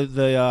see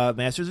the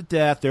Masters of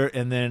Death there,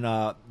 and then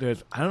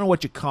there's, I don't know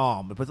what you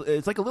call them, but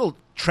it's like a little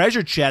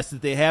treasure chest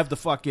that they have the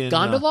fucking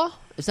gondola.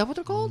 Is that what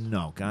they're called?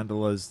 No,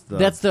 gondola's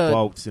that's the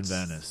boats in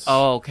Venice.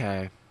 Oh,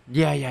 okay.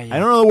 Yeah. I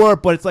don't know the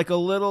word, but it's like a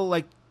little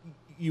like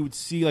you would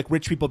see like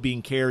rich people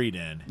being carried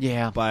in.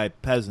 Yeah. By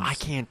peasants. I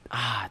can't.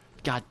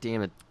 God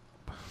damn it.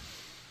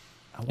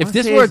 If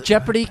this were a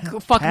Jeopardy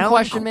fucking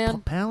question, man.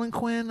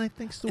 Palanquin, I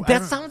think so.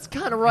 That sounds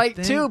kind of right,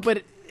 too,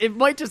 but it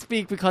might just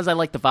be because I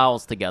like the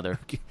vowels together.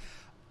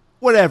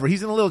 Whatever.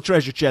 He's in a little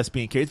treasure chest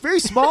being carried. It's very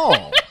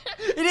small.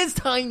 It is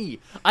tiny.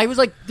 I was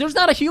like, there's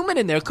not a human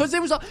in there because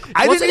it was. I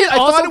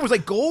thought it was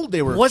like gold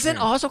they were. Wasn't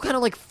also kind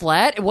of like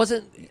flat? It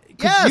wasn't.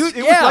 Yes,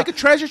 it was like a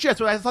treasure chest,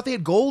 but I thought they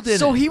had gold in it.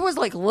 So he was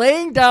like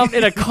laying down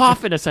in a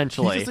coffin,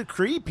 essentially. He's just a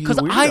creep. Because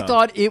I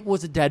thought it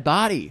was a dead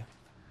body.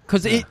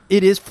 Because it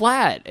is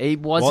flat. It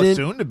wasn't. Well, it's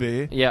soon to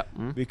be. Yeah.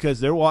 Because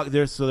they're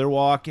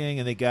walking,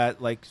 and they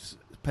got like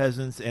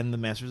peasants and the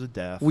Masters of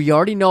Death. We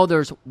already know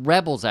there's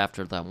rebels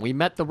after them. We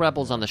met the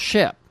rebels on the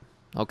ship,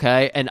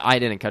 okay? And I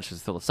didn't catch this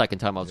until the second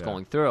time I was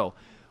going through.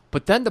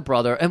 But then the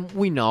brother, and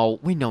we know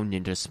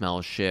ninja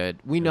smell shit.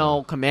 We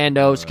know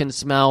commandos can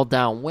smell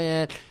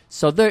downwind.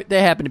 So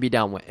they happen to be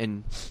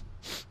downwind.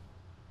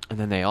 And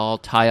then they all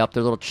tie up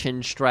their little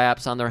chin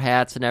straps on their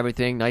hats and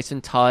everything, nice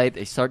and tight.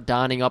 They start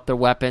donning up their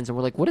weapons, and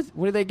we're like, what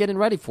are they getting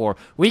ready for?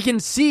 We can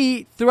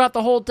see throughout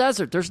the whole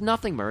desert. There's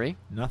nothing, Murray.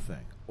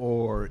 Nothing.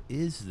 Or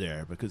is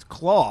there? Because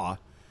Claw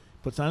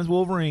puts on his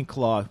Wolverine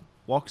claw,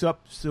 walks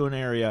up to an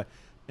area,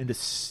 and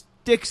just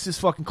sticks his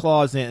fucking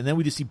claws in, and then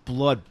we just see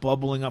blood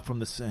bubbling up from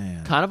the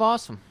sand. Kind of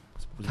awesome.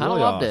 Kind of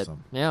really loved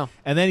awesome. it. Yeah.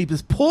 And then he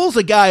just pulls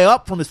a guy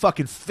up from his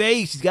fucking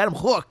face. He's got him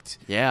hooked.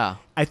 Yeah.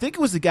 I think it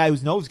was the guy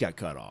whose nose got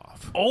cut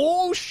off.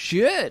 Oh,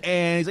 shit.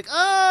 And he's like,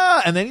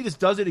 and then he just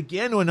does it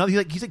again to another.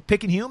 He's like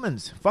picking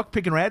humans. Fuck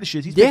picking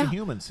radishes. He's picking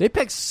humans. They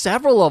picked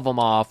several of them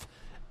off.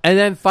 And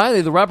then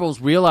finally the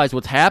rebels realize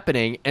what's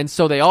happening, and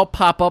so they all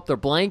pop up their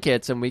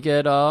blankets, and we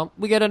get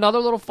another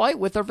little fight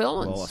with their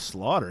villains. Well, a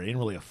slaughter. It ain't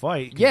really a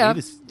fight. Yeah.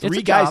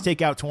 Three guys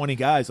take out 20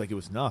 guys like it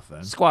was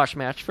nothing. Squash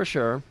match for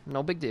sure.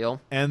 No big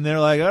deal. And they're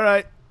like, all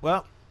right,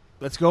 well,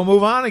 let's go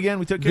move on again.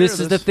 We took care of this. This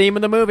is the theme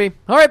of the movie.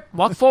 All right,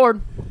 walk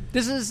forward.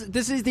 This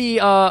is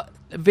the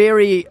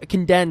very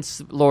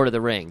condensed Lord of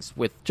the Rings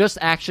with just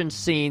action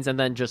scenes and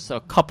then just a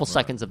couple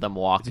seconds of them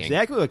walking. It's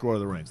exactly like Lord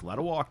of the Rings. A lot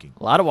of walking.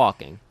 A lot of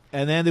walking.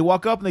 And then they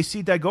walk up and they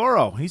see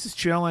Daigoro. He's just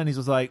chilling. He's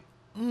just like,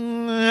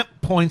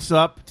 points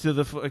up to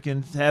the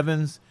fucking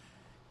heavens.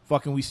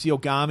 Fucking, we see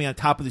Ogami on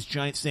top of this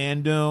giant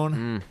sand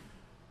dune.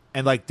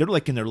 And like, they're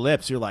licking their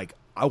lips. You're like,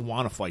 I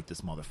want to fight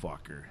this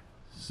motherfucker.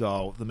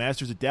 So the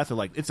Masters of Death are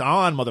like, it's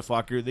on,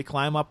 motherfucker. They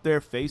climb up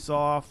there, face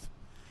off.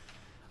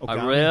 I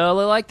Ogami?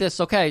 really like this.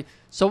 Okay,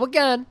 so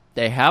again,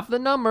 they have the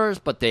numbers,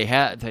 but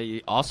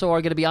they also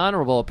are going to be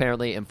honorable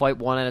apparently and fight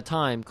one at a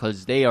time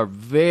because they are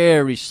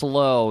very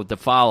slow to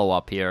follow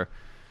up here.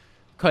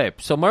 Okay,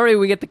 so Murray,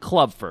 we get the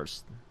club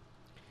first,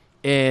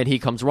 and he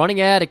comes running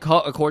at it.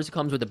 Of course, he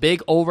comes with a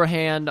big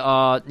overhand,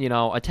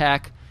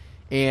 attack,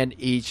 and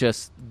he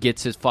just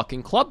gets his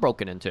fucking club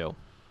broken into. Of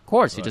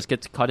course, he just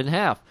gets cut in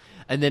half,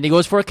 and then he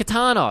goes for a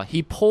katana.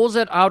 He pulls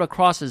it out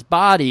across his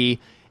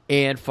body,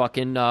 and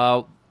fucking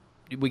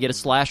we get a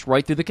slash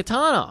right through the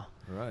katana.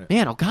 Right.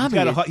 Man, Ogami.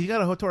 He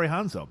got a Hattori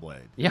Hanzo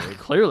blade. Yeah,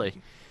 clearly.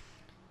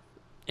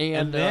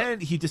 And then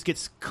he just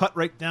gets cut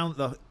right down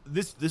the.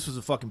 This was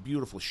a fucking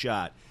beautiful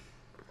shot.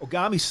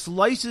 Ogami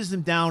slices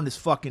him down his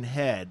fucking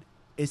head.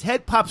 His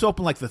head pops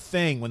open like The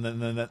Thing when in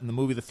the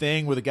movie The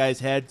Thing, where the guy's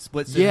head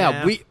splits in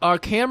half. Our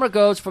camera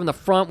goes from the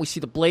front. We see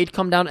the blade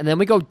come down, and then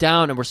we go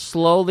down, and we're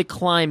slowly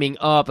climbing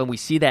up, and we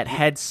see that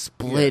head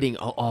splitting.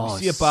 Yeah. Oh,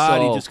 you see a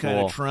body so just kind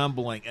cool. of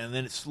trembling, and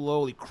then it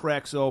slowly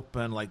cracks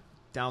open like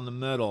down the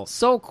middle.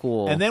 So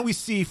cool. And then we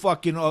see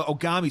fucking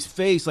Ogami's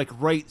face like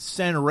right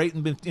center, right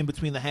in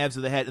between the halves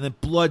of the head, and then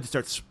blood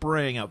starts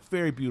spraying out.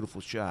 Very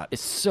beautiful shot.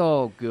 It's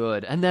so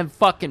good. And then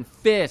fucking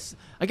Fist.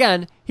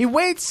 Again, he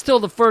waits till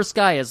the first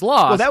guy is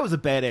lost. Well, that was a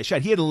badass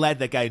shot. He had to let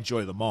that guy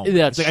enjoy the moment.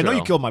 That's It's like, I know true.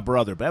 you killed my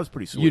brother, but that was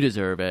pretty sweet. You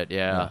deserve it, yeah.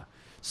 Yeah.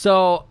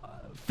 So,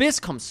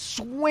 Fist comes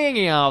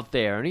swinging out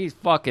there, and he's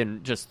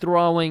fucking just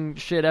throwing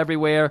shit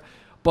everywhere.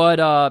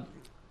 But,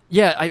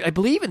 I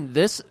believe in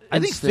this I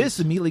think instance- Fist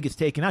immediately gets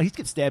taken out. He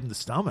gets stabbed in the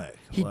stomach.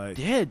 He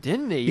did,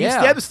 didn't he? He Yeah. gets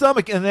stabbed in the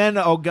stomach, and then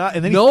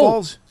he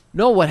falls.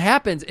 No, what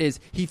happens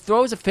is he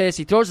throws a fist,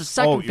 he throws a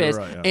second you're fist,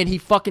 right, yeah. and he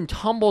fucking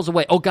tumbles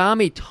away.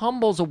 Ogami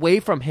tumbles away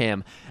from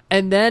him,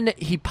 and then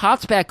he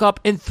pops back up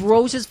and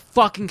throws his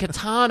fucking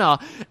katana,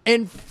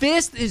 and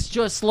Fist is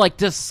just, like,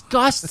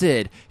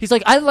 disgusted. He's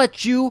like, I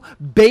let you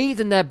bathe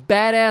in that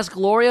badass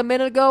glory a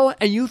minute ago,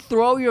 and you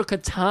throw your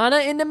katana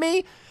into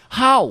me?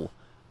 How?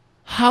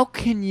 How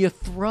can you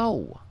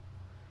throw?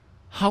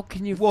 How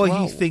can you Well,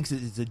 throw? he thinks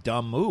it's a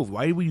dumb move.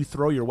 Why would you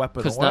throw your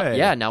weapon 'Cause away?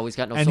 now he's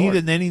got no and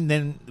sword.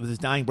 then with his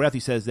dying breath, he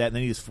says that, and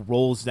then he just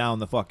rolls down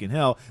the fucking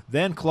hill.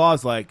 Then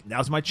Claw's like,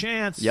 "Now's my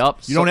chance. Yup.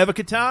 You don't have a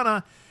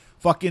katana."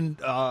 Fucking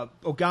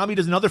Ogami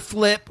does another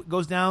flip,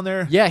 goes down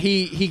there. Yeah,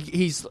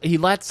 he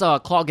lets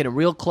Claw get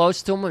real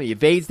close to him. He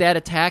evades that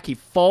attack. He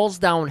falls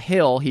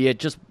downhill. He had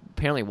just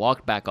apparently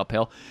walked back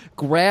uphill.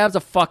 Grabs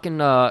a fucking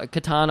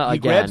katana He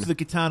again. grabs the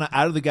katana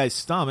out of the guy's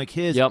stomach,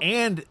 Yep.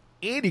 and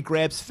he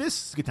grabs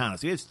Fist's katana.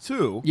 So he has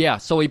two. Yeah,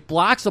 so he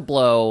blocks a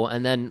blow,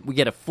 and then we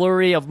get a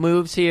flurry of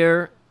moves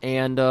here,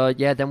 and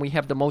then we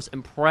have the most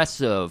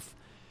impressive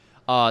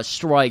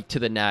strike to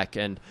the neck,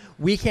 and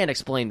we can't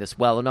explain this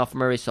well enough,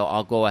 Murray, so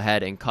I'll go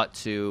ahead and cut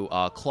to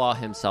Claw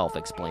himself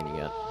explaining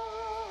it.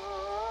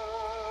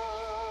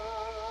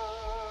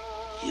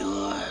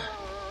 Your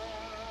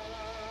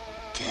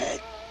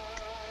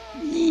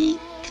technique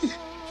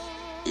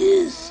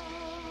is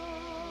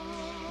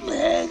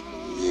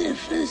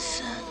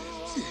magnificent.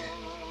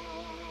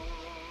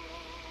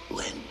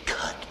 When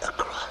cut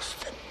across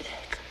the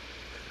neck,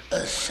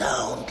 a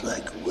sound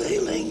like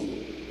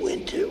wailing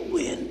winter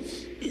winds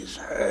is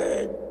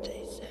heard,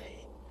 they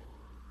say.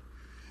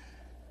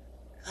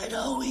 I'd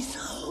always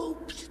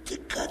hoped to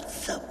cut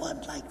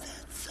someone like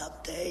that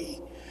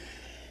someday,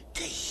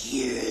 to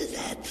hear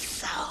that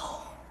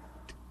sound.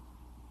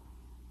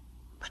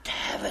 But to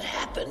have it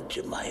happen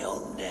to my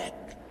own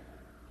neck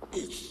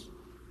is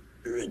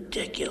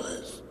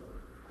ridiculous.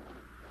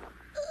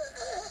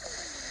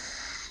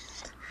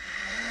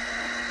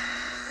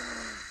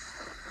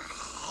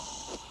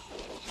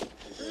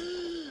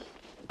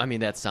 I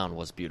mean, that sound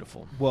was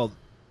beautiful. Well,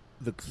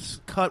 the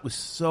cut was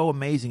so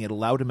amazing, it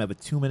allowed him to have a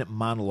 2-minute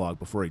monologue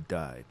before he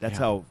died. That's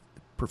how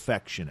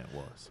perfection it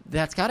was.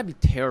 That's got to be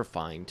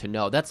terrifying to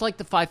know. That's like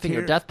the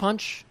five-finger death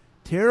punch.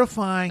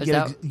 Terrifying, Is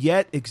yet, that-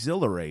 yet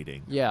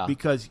exhilarating. Yeah.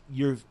 Because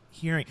you're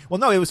hearing... Well,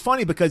 no, it was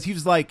funny because he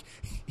was like...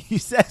 He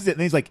says it,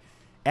 and he's like,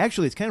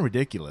 actually, it's kind of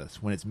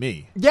ridiculous when it's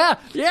me. Yeah.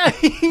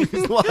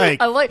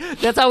 like- I like.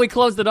 That's how he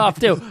closed it off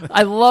too.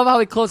 I love how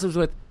he closes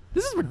with,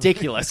 "This is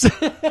ridiculous."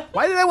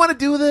 Why did I want to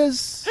do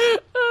this?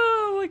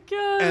 Oh my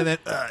god. And then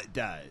it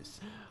dies.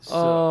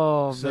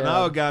 Oh, So man.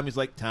 now Agami's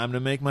like, time to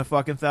make my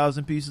fucking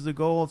 1,000 pieces of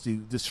gold. So he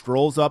just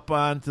strolls up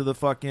onto the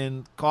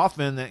fucking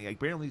coffin. That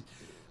apparently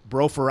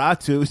Bro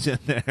Ferratu's in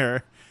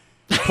there.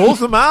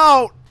 Pulls him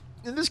out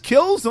and just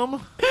kills him.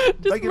 Like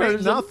it ain't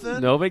murders him.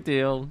 nothing. No big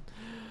deal.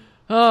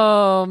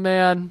 Oh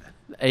man.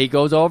 He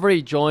goes over.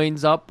 He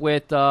joins up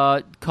with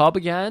Cub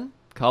again.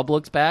 Cub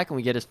looks back, and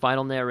we get his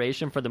final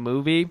narration for the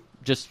movie,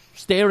 just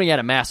staring at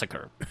a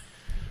massacre.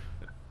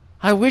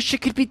 I wish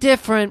it could be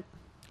different,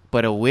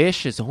 but a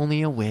wish is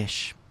only a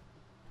wish.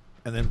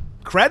 And then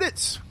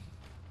credits.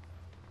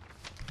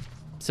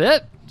 That's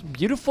it.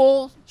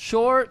 Beautiful,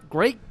 short,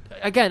 great.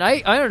 Again,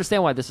 I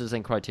understand why this is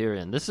in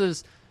Criterion.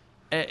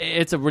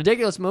 It's a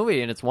ridiculous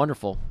movie, and it's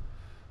wonderful.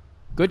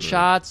 Good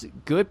shots,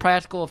 good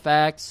practical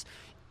effects,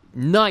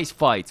 nice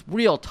fights,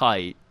 real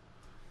tight.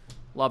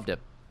 Loved it.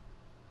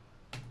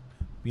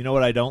 You know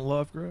what I don't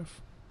love,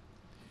 Griff?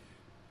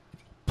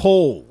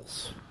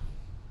 Poles.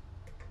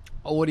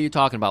 Oh, what are you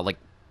talking about? Like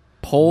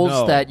poles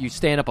No. that you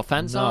stand up a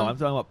fence No, on? I'm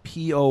talking about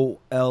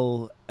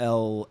POLLS.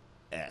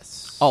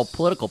 Oh,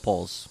 political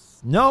polls.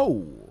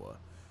 No.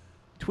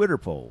 Twitter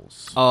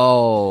polls.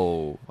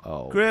 Oh.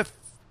 Griff,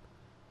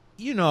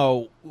 you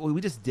know,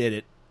 we just did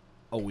it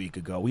a week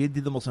ago. We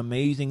did the most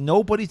amazing.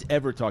 Nobody's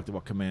ever talked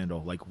about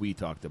Commando like we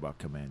talked about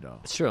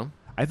Commando. It's true.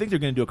 I think they're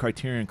going to do a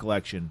Criterion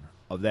collection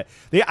of that.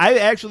 They've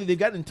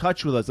gotten in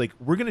touch with us. Like,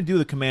 we're going to do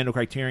the Commando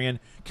Criterion.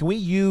 Can we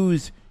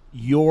use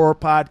your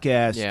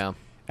podcast? Yeah. And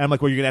I'm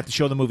like, well, you're going to have to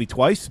show the movie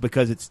twice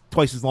because it's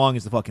twice as long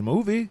as the fucking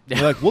movie.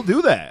 They're like, we'll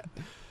do that.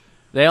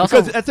 They also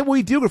Because that's what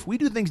we do. If we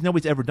do things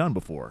nobody's ever done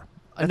before.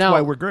 That's now,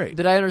 why we're great.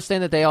 Did I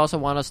understand that they also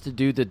want us to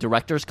do the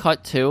director's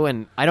cut too?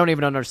 And I don't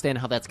even understand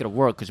how that's going to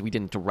work because we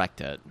didn't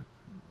direct it.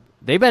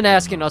 They've been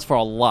asking us for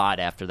a lot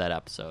after that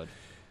episode.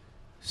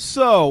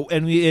 So,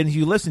 and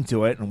you listen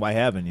to it, and why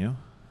haven't you?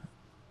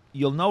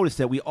 You'll notice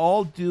that we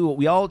all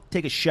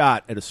take a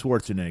shot at a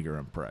Schwarzenegger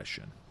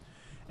impression.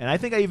 And I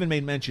think I even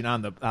made mention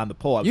on the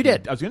poll. I was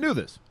going to do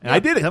this, and I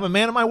did it. I'm a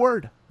man of my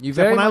word.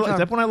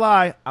 Except when I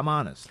lie, I'm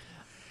honest.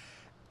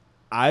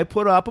 I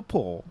put up a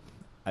poll.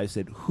 I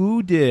said,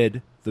 "Who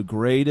did the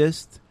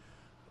greatest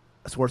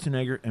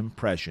Schwarzenegger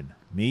impression?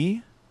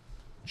 Me,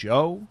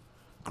 Joe,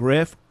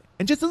 Griff,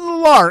 and just as a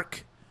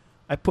lark,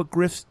 I put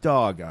Griff's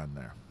dog on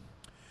there."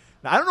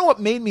 Now, I don't know what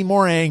made me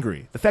more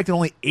angry. The fact that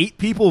only 8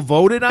 people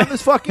voted on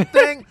this fucking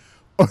thing,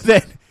 or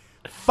that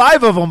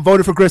 5 of them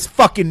voted for Griff's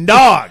fucking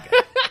dog,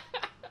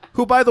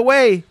 who, by the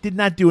way, did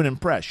not do an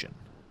impression.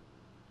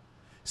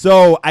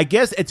 So I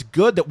guess it's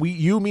good that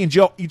you, me, and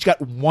Joe each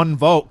got 1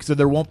 vote so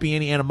there won't be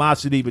any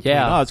animosity between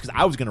us because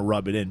I was going to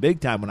rub it in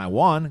big time when I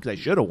won because I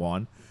should have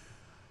won.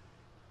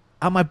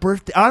 On my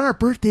birthday, on our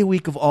birthday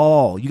week of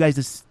all, you guys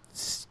just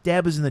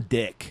stab us in the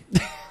dick.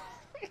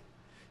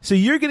 So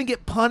you're going to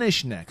get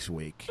punished next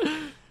week.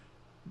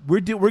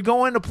 We're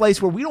going to a place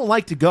where we don't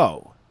like to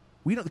go.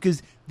 We don't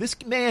because this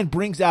man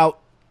brings out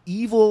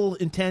evil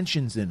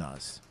intentions in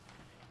us.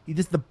 He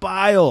just the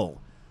bile,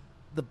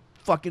 the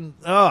fucking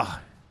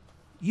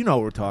you know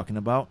what we're talking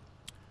about.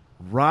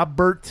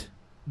 Robert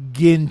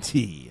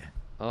Ginty.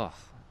 Ugh.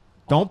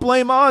 Don't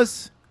blame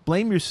us.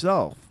 Blame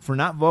yourself for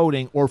not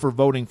voting or for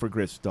voting for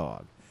Griff's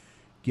dog.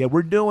 Yeah,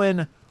 we're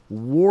doing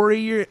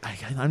Warrior. I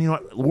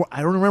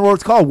don't remember what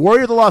it's called.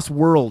 Warrior of the Lost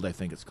World, I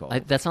think it's called.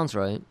 That sounds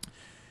right.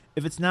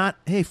 If it's not,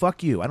 hey,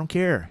 fuck you. I don't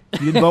care.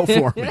 You didn't vote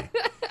for me.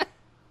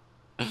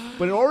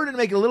 But in order to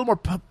make it a little more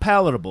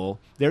palatable,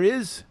 there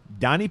is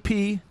Donnie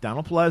P,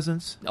 Donald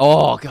Pleasance.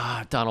 Oh,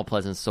 God, Donald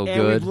Pleasance so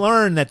And good. we've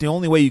learned that the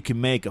only way you can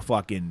make a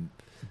fucking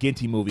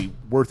Ginty movie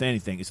worth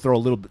anything is throw a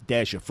little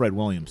dash of Fred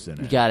Williamson in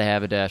You it. got to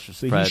have a dash of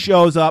So Fred. he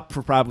shows up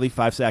for probably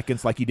 5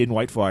 seconds like he did in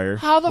White Fire.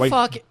 How the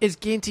fuck is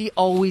Ginty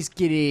always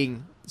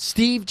getting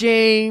Steve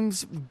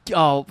James,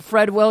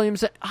 Fred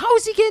Williamson? How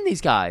is he getting these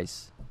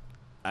guys?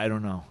 I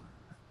don't know.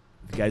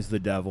 The guy's the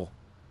devil.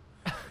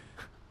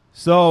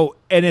 So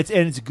and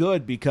it's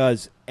good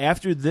because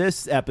after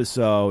this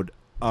episode,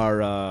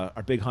 our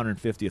big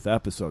 150th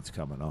episode's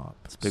coming up.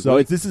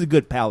 So this is a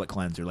good palate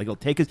cleanser. Like it'll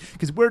take us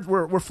because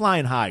we're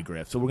flying high,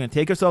 Griff. So we're going to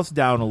take ourselves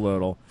down a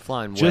little,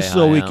 Flying way just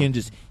so high, we huh? can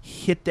just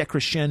hit that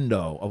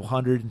crescendo of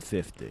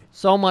 150.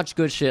 So much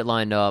good shit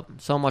lined up.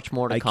 So much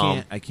more to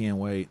come. I can't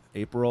wait.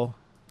 April,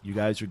 you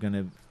guys we're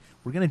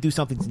gonna do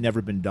something that's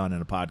never been done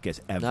in a podcast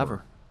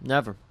ever.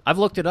 Never. I've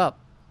looked it up.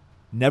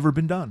 Never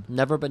been done.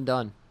 Never been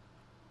done.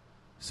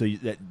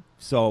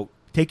 So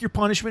take your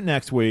punishment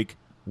next week.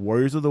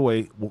 Warriors of the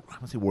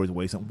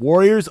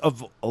Warriors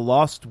of a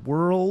Lost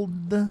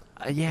World.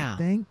 Yeah. I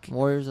think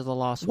Warriors of the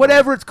Lost World.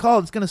 whatever it's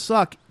called, it's gonna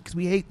suck because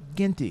we hate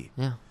Ginty.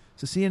 Yeah.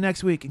 So see you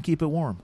next week and keep it warm.